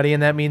 everybody,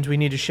 and that means we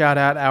need to shout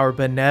out our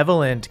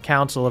benevolent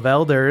Council of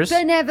Elders.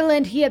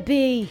 Benevolent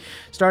hippie.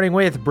 Starting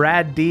with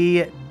Brad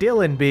D,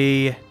 Dylan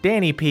B,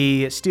 Danny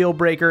P,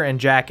 Steelbreaker, and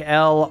Jack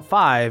L.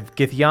 5,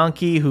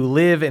 Githyanki, who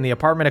live in the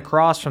apartment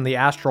across from the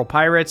Astral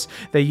Pirates.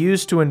 They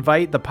used to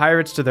invite the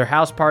pirates to their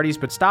house parties,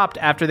 but stopped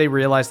after they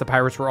realized the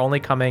pirates were only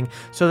coming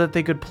so that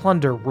they could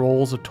plunder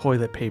rolls of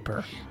toilet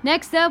paper.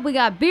 Next up, we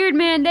got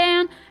Beardman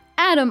Dan,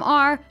 Adam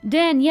R.,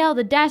 Danielle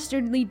the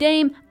Dastardly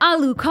Dame,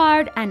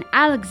 Alucard, and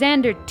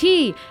Alexander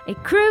T., a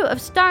crew of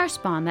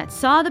Starspawn that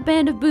saw the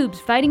band of boobs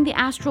fighting the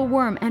astral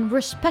worm and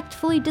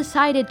respectfully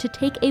decided to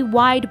take a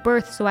wide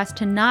berth so as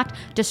to not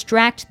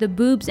distract the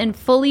boobs and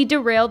fully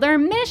derail their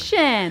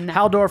mission.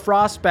 Haldor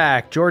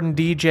Frostback, Jordan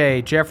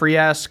DJ, Jeffrey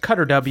S.,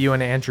 Cutter W.,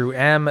 and Andrew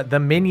M., the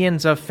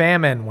minions of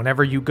famine.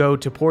 Whenever you go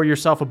to pour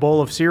yourself a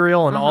bowl of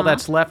cereal and all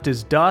that's left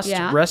is dust,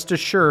 rest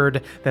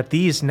assured that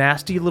these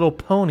nasty little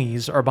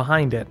ponies are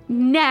behind it.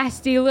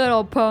 Nasty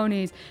little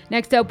ponies.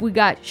 Next up, we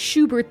got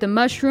Schubert the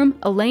Mushroom,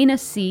 Elena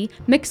C.,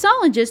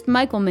 mixologist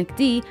Michael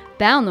McD.,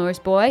 Balnor's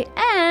Boy,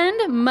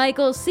 and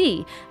Michael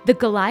C., the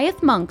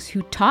Goliath monks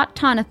who taught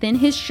Tonathan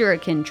his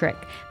shuriken trick.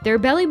 Their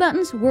belly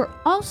buttons were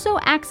also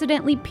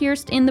accidentally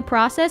pierced in the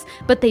process,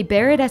 but they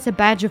bear it as a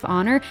badge of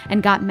honor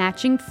and got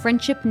matching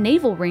friendship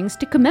navel rings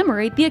to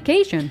commemorate the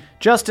occasion.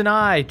 Justin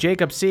I.,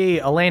 Jacob C.,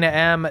 Elena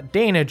M.,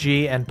 Dana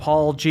G., and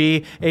Paul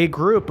G., a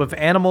group of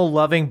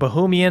animal-loving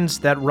Bohemians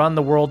that run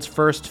the world's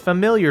first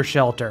familiar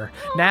shelter.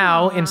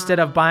 Now, instead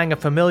of buying a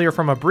familiar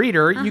from a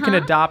breeder, you can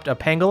adopt a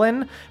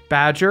pangolin,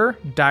 badger,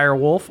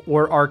 direwolf,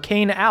 or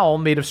arcane owl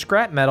made of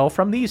scrap metal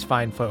from these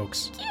fine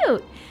folks.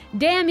 Cute.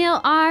 Daniel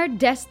R.,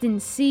 Destin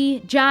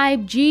C.,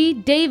 Jibe G.,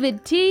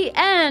 David T.,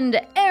 and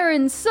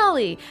Aaron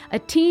Sully, a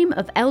team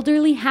of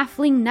elderly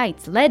halfling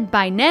knights led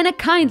by Nana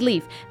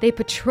Kindleaf. They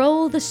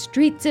patrol the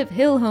streets of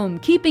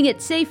Hillhome, keeping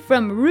it safe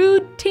from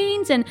rude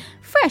teens and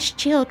fresh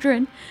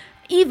children.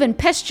 Even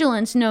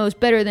Pestilence knows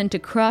better than to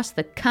cross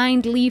the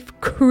Kindleaf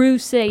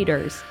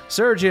Crusaders.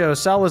 Sergio,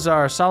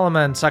 Salazar,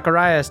 Solomon,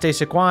 Zacharias,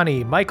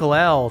 Desiquani, Michael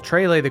L.,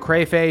 Trele the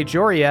Crayfay,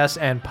 Jory S.,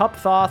 and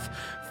Pupthoth,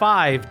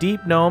 5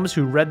 deep gnomes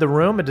who read the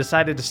room and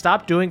decided to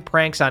stop doing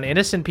pranks on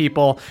innocent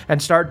people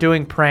and start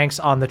doing pranks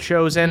on the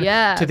chosen.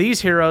 Yes. To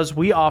these heroes,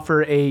 we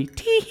offer a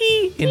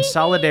tee-hee in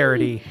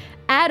solidarity.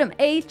 Adam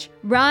H.,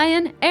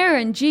 Ryan,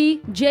 Aaron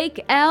G.,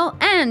 Jake L.,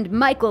 and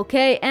Michael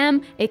K.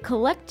 M., a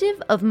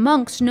collective of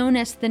monks known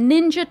as the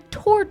Ninja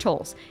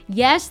Turtles.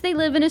 Yes, they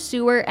live in a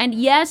sewer, and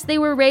yes, they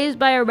were raised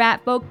by a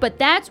rat folk, but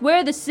that's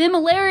where the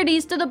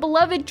similarities to the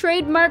beloved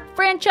trademark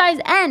franchise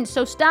end,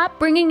 so stop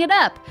bringing it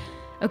up.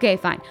 Okay,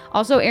 fine.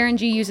 Also, Aaron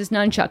G. uses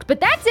nunchucks,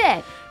 but that's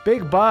it!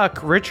 Big Buck,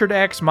 Richard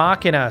X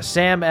Machina,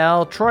 Sam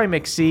L., Troy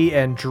McSee,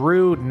 and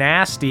Drew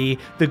Nasty,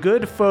 the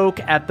good folk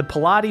at the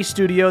Pilates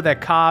studio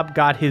that Cobb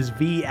got his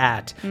V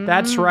at.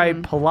 That's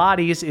right,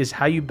 Pilates is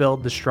how you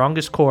build the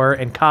strongest core,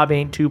 and Cobb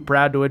ain't too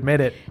proud to admit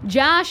it.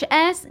 Josh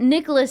S.,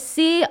 Nicholas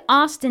C.,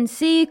 Austin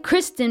C.,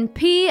 Kristen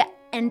P.,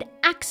 and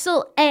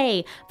Axel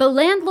A., the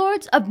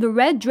landlords of the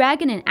Red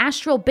Dragon and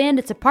Astral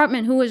Bandits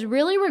apartment who was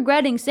really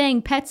regretting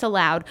saying pets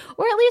aloud,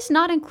 or at least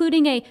not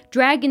including a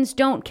dragons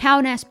don't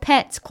count as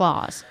pets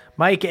clause.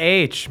 Mike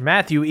H.,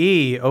 Matthew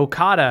E.,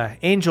 Okada,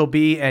 Angel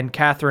B., and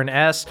Catherine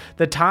S.,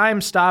 the Time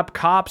Stop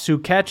cops who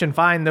catch and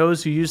find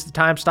those who use the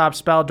Time Stop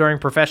spell during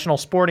professional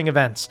sporting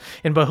events.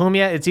 In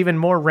Bohemia, it's even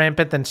more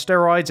rampant than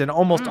steroids, and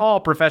almost all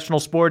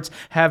professional sports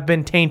have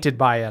been tainted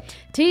by it.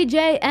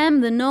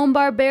 TJM, the Gnome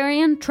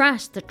Barbarian,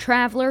 Trash the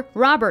Traveler,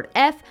 Robert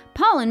F.,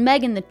 Paul and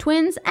Megan the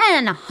Twins,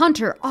 and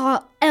Hunter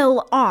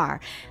LR,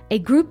 a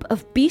group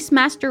of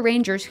Beastmaster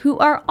Rangers who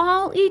are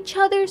all each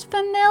other's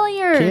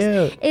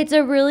familiars. Cute. It's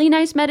a really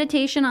nice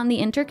meditation on the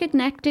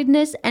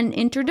interconnectedness and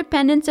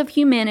interdependence of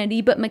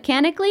humanity, but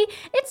mechanically,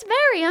 it's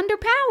very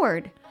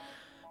underpowered.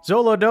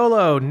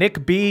 Zolodolo,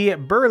 Nick B.,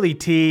 Burley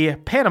T.,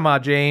 Panama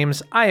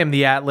James, I Am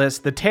the Atlas,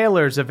 the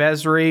Tailors of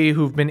Esri,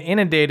 who've been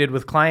inundated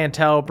with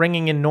clientele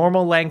bringing in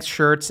normal length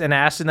shirts and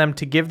asking them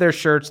to give their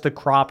shirts the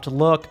cropped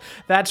look.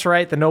 That's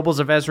right, the nobles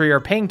of Esri are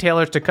paying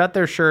tailors to cut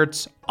their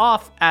shirts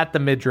off at the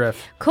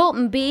midriff.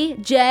 Colton B.,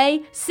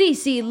 J.,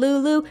 CC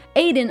Lulu,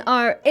 Aiden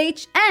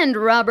R.H., and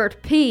Robert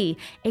P.,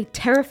 a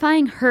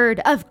terrifying herd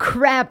of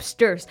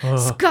crabsters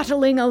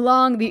scuttling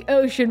along the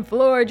ocean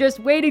floor, just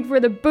waiting for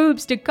the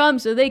boobs to come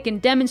so they can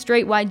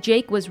demonstrate why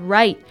Jake was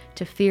right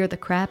to fear the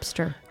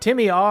crabster.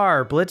 Timmy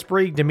R.,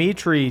 Blitzbreak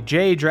Dimitri,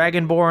 J.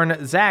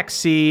 Dragonborn, Zach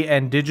C.,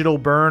 and Digital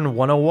Burn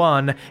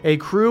 101, a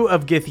crew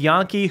of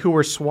Githyanki who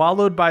were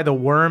swallowed by the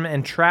worm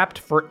and trapped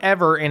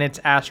forever in its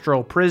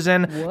astral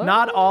prison. Whoa.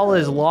 Not all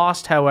is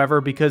lost, however,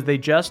 because they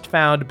just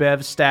found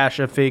Bev's stash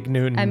of fig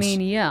Newtons. I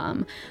mean,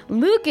 yum.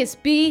 Lucas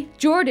B.,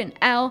 Jordan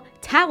L.,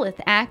 Talith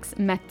Axe,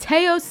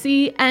 Mateo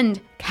C.,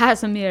 and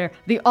Casimir,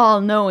 the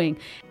all-knowing,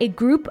 a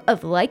group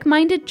of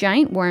like-minded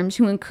giant worms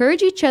who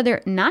encourage each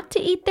other not to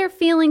eat their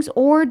feelings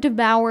or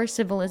devour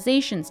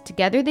civilizations.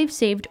 Together, they've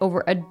saved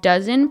over a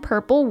dozen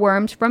purple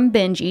worms from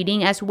binge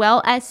eating, as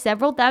well as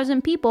several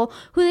thousand people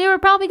who they were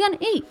probably going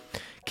to eat.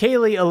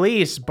 Kaylee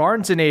Elise,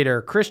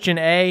 Barnesonator, Christian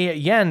A.,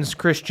 Jens,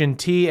 Christian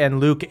T.,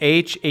 and Luke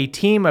H., a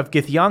team of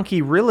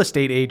Githyanki real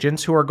estate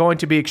agents who are going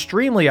to be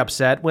extremely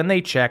upset when they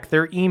check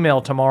their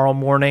email tomorrow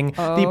morning.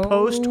 The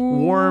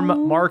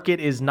post-worm market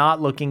is not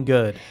looking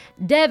good.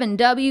 Devin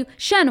W.,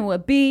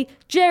 Shanua B.,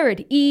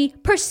 Jared E.,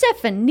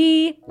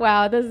 Persephone.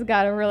 Wow, this has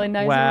got a really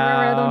nice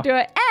rhythm to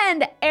it.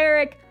 And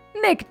Eric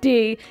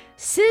McD,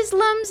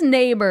 Sizzlum's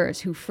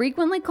neighbors, who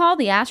frequently call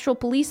the astral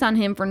police on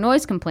him for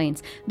noise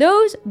complaints.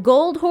 Those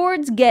gold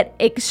hordes get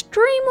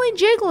extremely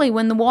jiggly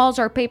when the walls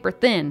are paper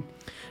thin.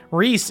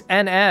 Reese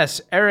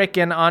NS, Eric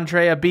and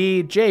Andrea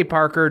B, Jay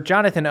Parker,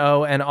 Jonathan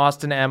O, and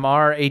Austin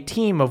MR, a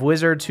team of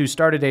wizards who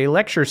started a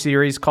lecture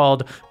series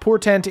called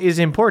Portent is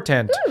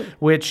Important,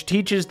 which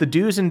teaches the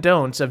do's and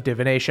don'ts of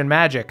divination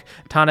magic.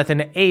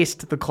 Tonathan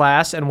aced the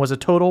class and was a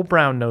total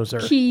brown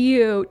noser.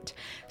 Cute.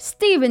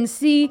 Stephen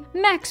C,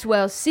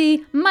 Maxwell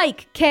C,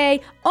 Mike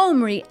K,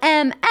 Omri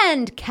M,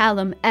 and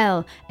Callum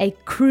L, a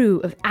crew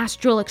of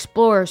astral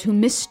explorers who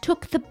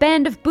mistook the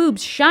band of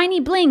boobs' shiny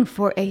bling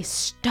for a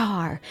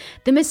star.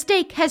 The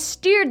mistake has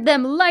steered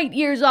them light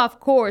years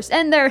off course,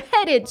 and they're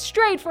headed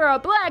straight for a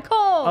black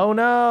hole. Oh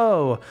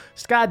no!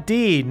 Scott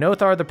D,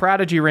 Nothar the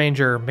Prodigy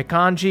Ranger,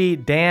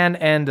 Mikanji, Dan,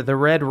 and the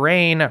Red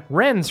Rain,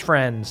 Ren's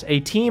friends,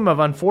 a team of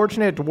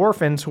unfortunate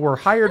dwarfins who were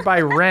hired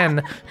by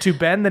Ren to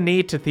bend the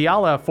knee to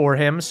Theala for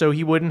him so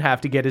he wouldn't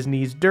have to get his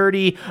knees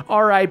dirty.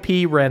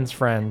 R.I.P. Ren's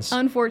friends.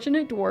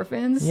 Unfortunate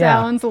Dwarfins Yeah.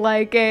 sounds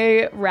like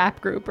a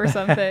rap group or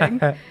something.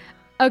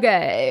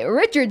 Okay,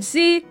 Richard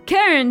C,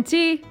 Karen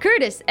T,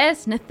 Curtis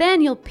S,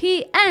 Nathaniel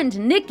P, and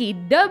Nikki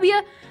W,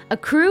 a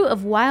crew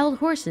of wild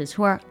horses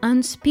who are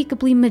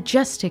unspeakably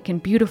majestic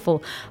and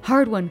beautiful.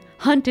 Hardwon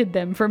hunted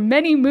them for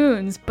many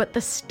moons, but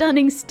the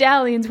stunning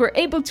stallions were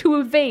able to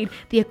evade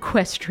the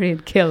equestrian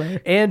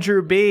killer.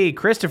 Andrew B,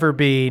 Christopher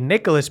B,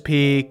 Nicholas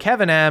P,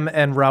 Kevin M,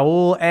 and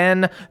Raul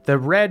N, the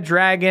Red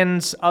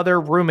Dragon's other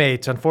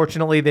roommates.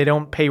 Unfortunately, they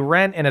don't pay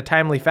rent in a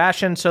timely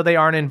fashion, so they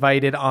aren't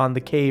invited on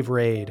the cave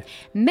raid.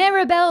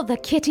 Maribel the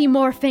kitty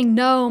morphing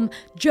gnome,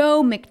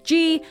 Joe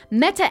McG,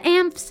 Meta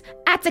Amphs,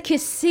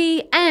 Atticus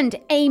C, and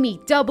Amy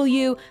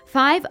W,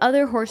 5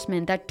 other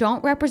horsemen that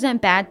don't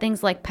represent bad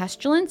things like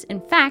pestilence.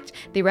 In fact,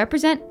 they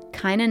represent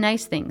kinda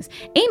nice things.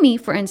 Amy,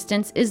 for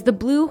instance, is the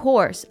blue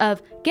horse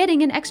of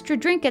getting an extra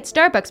drink at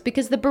Starbucks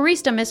because the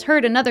barista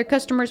misheard another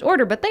customer's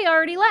order, but they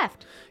already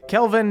left.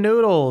 Kelvin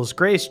Noodles,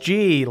 Grace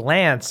G,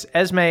 Lance,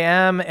 Esme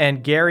M,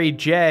 and Gary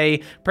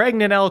J,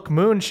 Pregnant Elk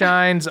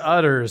Moonshine's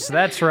udders.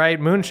 That's right,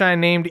 Moonshine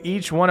named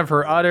each one of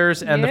her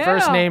udders, and the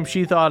first Yeah. name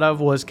she thought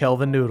of was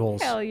Kelvin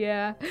Noodles. Hell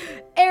yeah.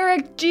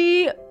 Eric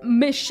G,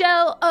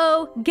 Michelle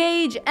O,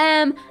 Gage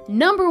M,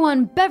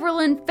 #1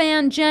 Beverlyn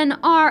fan Jen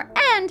R,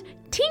 and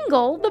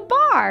Tingle the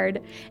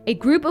Bard, a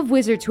group of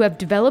wizards who have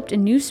developed a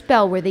new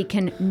spell where they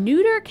can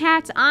neuter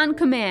cats on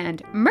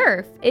command.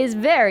 Murph is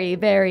very,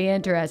 very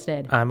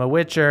interested. I'm a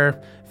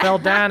witcher.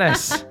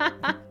 Feldanis.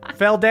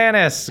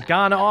 Feldanis,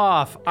 gone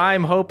off.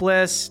 I'm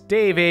hopeless.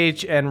 Dave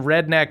H. and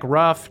Redneck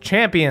Ruff,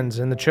 champions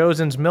in the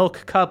Chosen's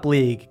Milk Cup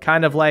League.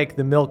 Kind of like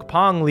the Milk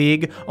Pong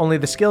League, only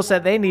the skill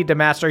set they need to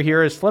master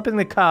here is flipping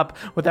the cup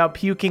without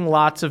puking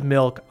lots of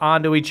milk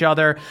onto each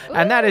other.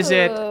 And that is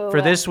it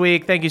for this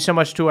week. Thank you so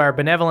much to our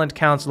benevolent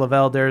Council of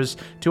Elders,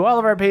 to all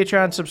of our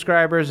Patreon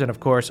subscribers, and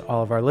of course,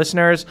 all of our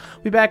listeners.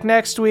 We'll be back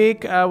next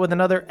week with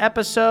another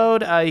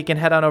episode. You can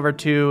head on over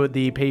to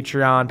the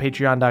Patreon,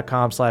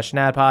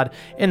 patreon.com/NADPOD.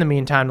 In the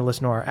meantime, to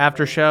listen to our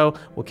after show.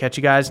 We'll catch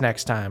you guys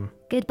next time.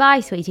 Goodbye,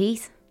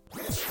 sweeties.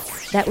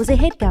 That was a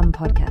HeadGum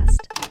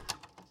podcast.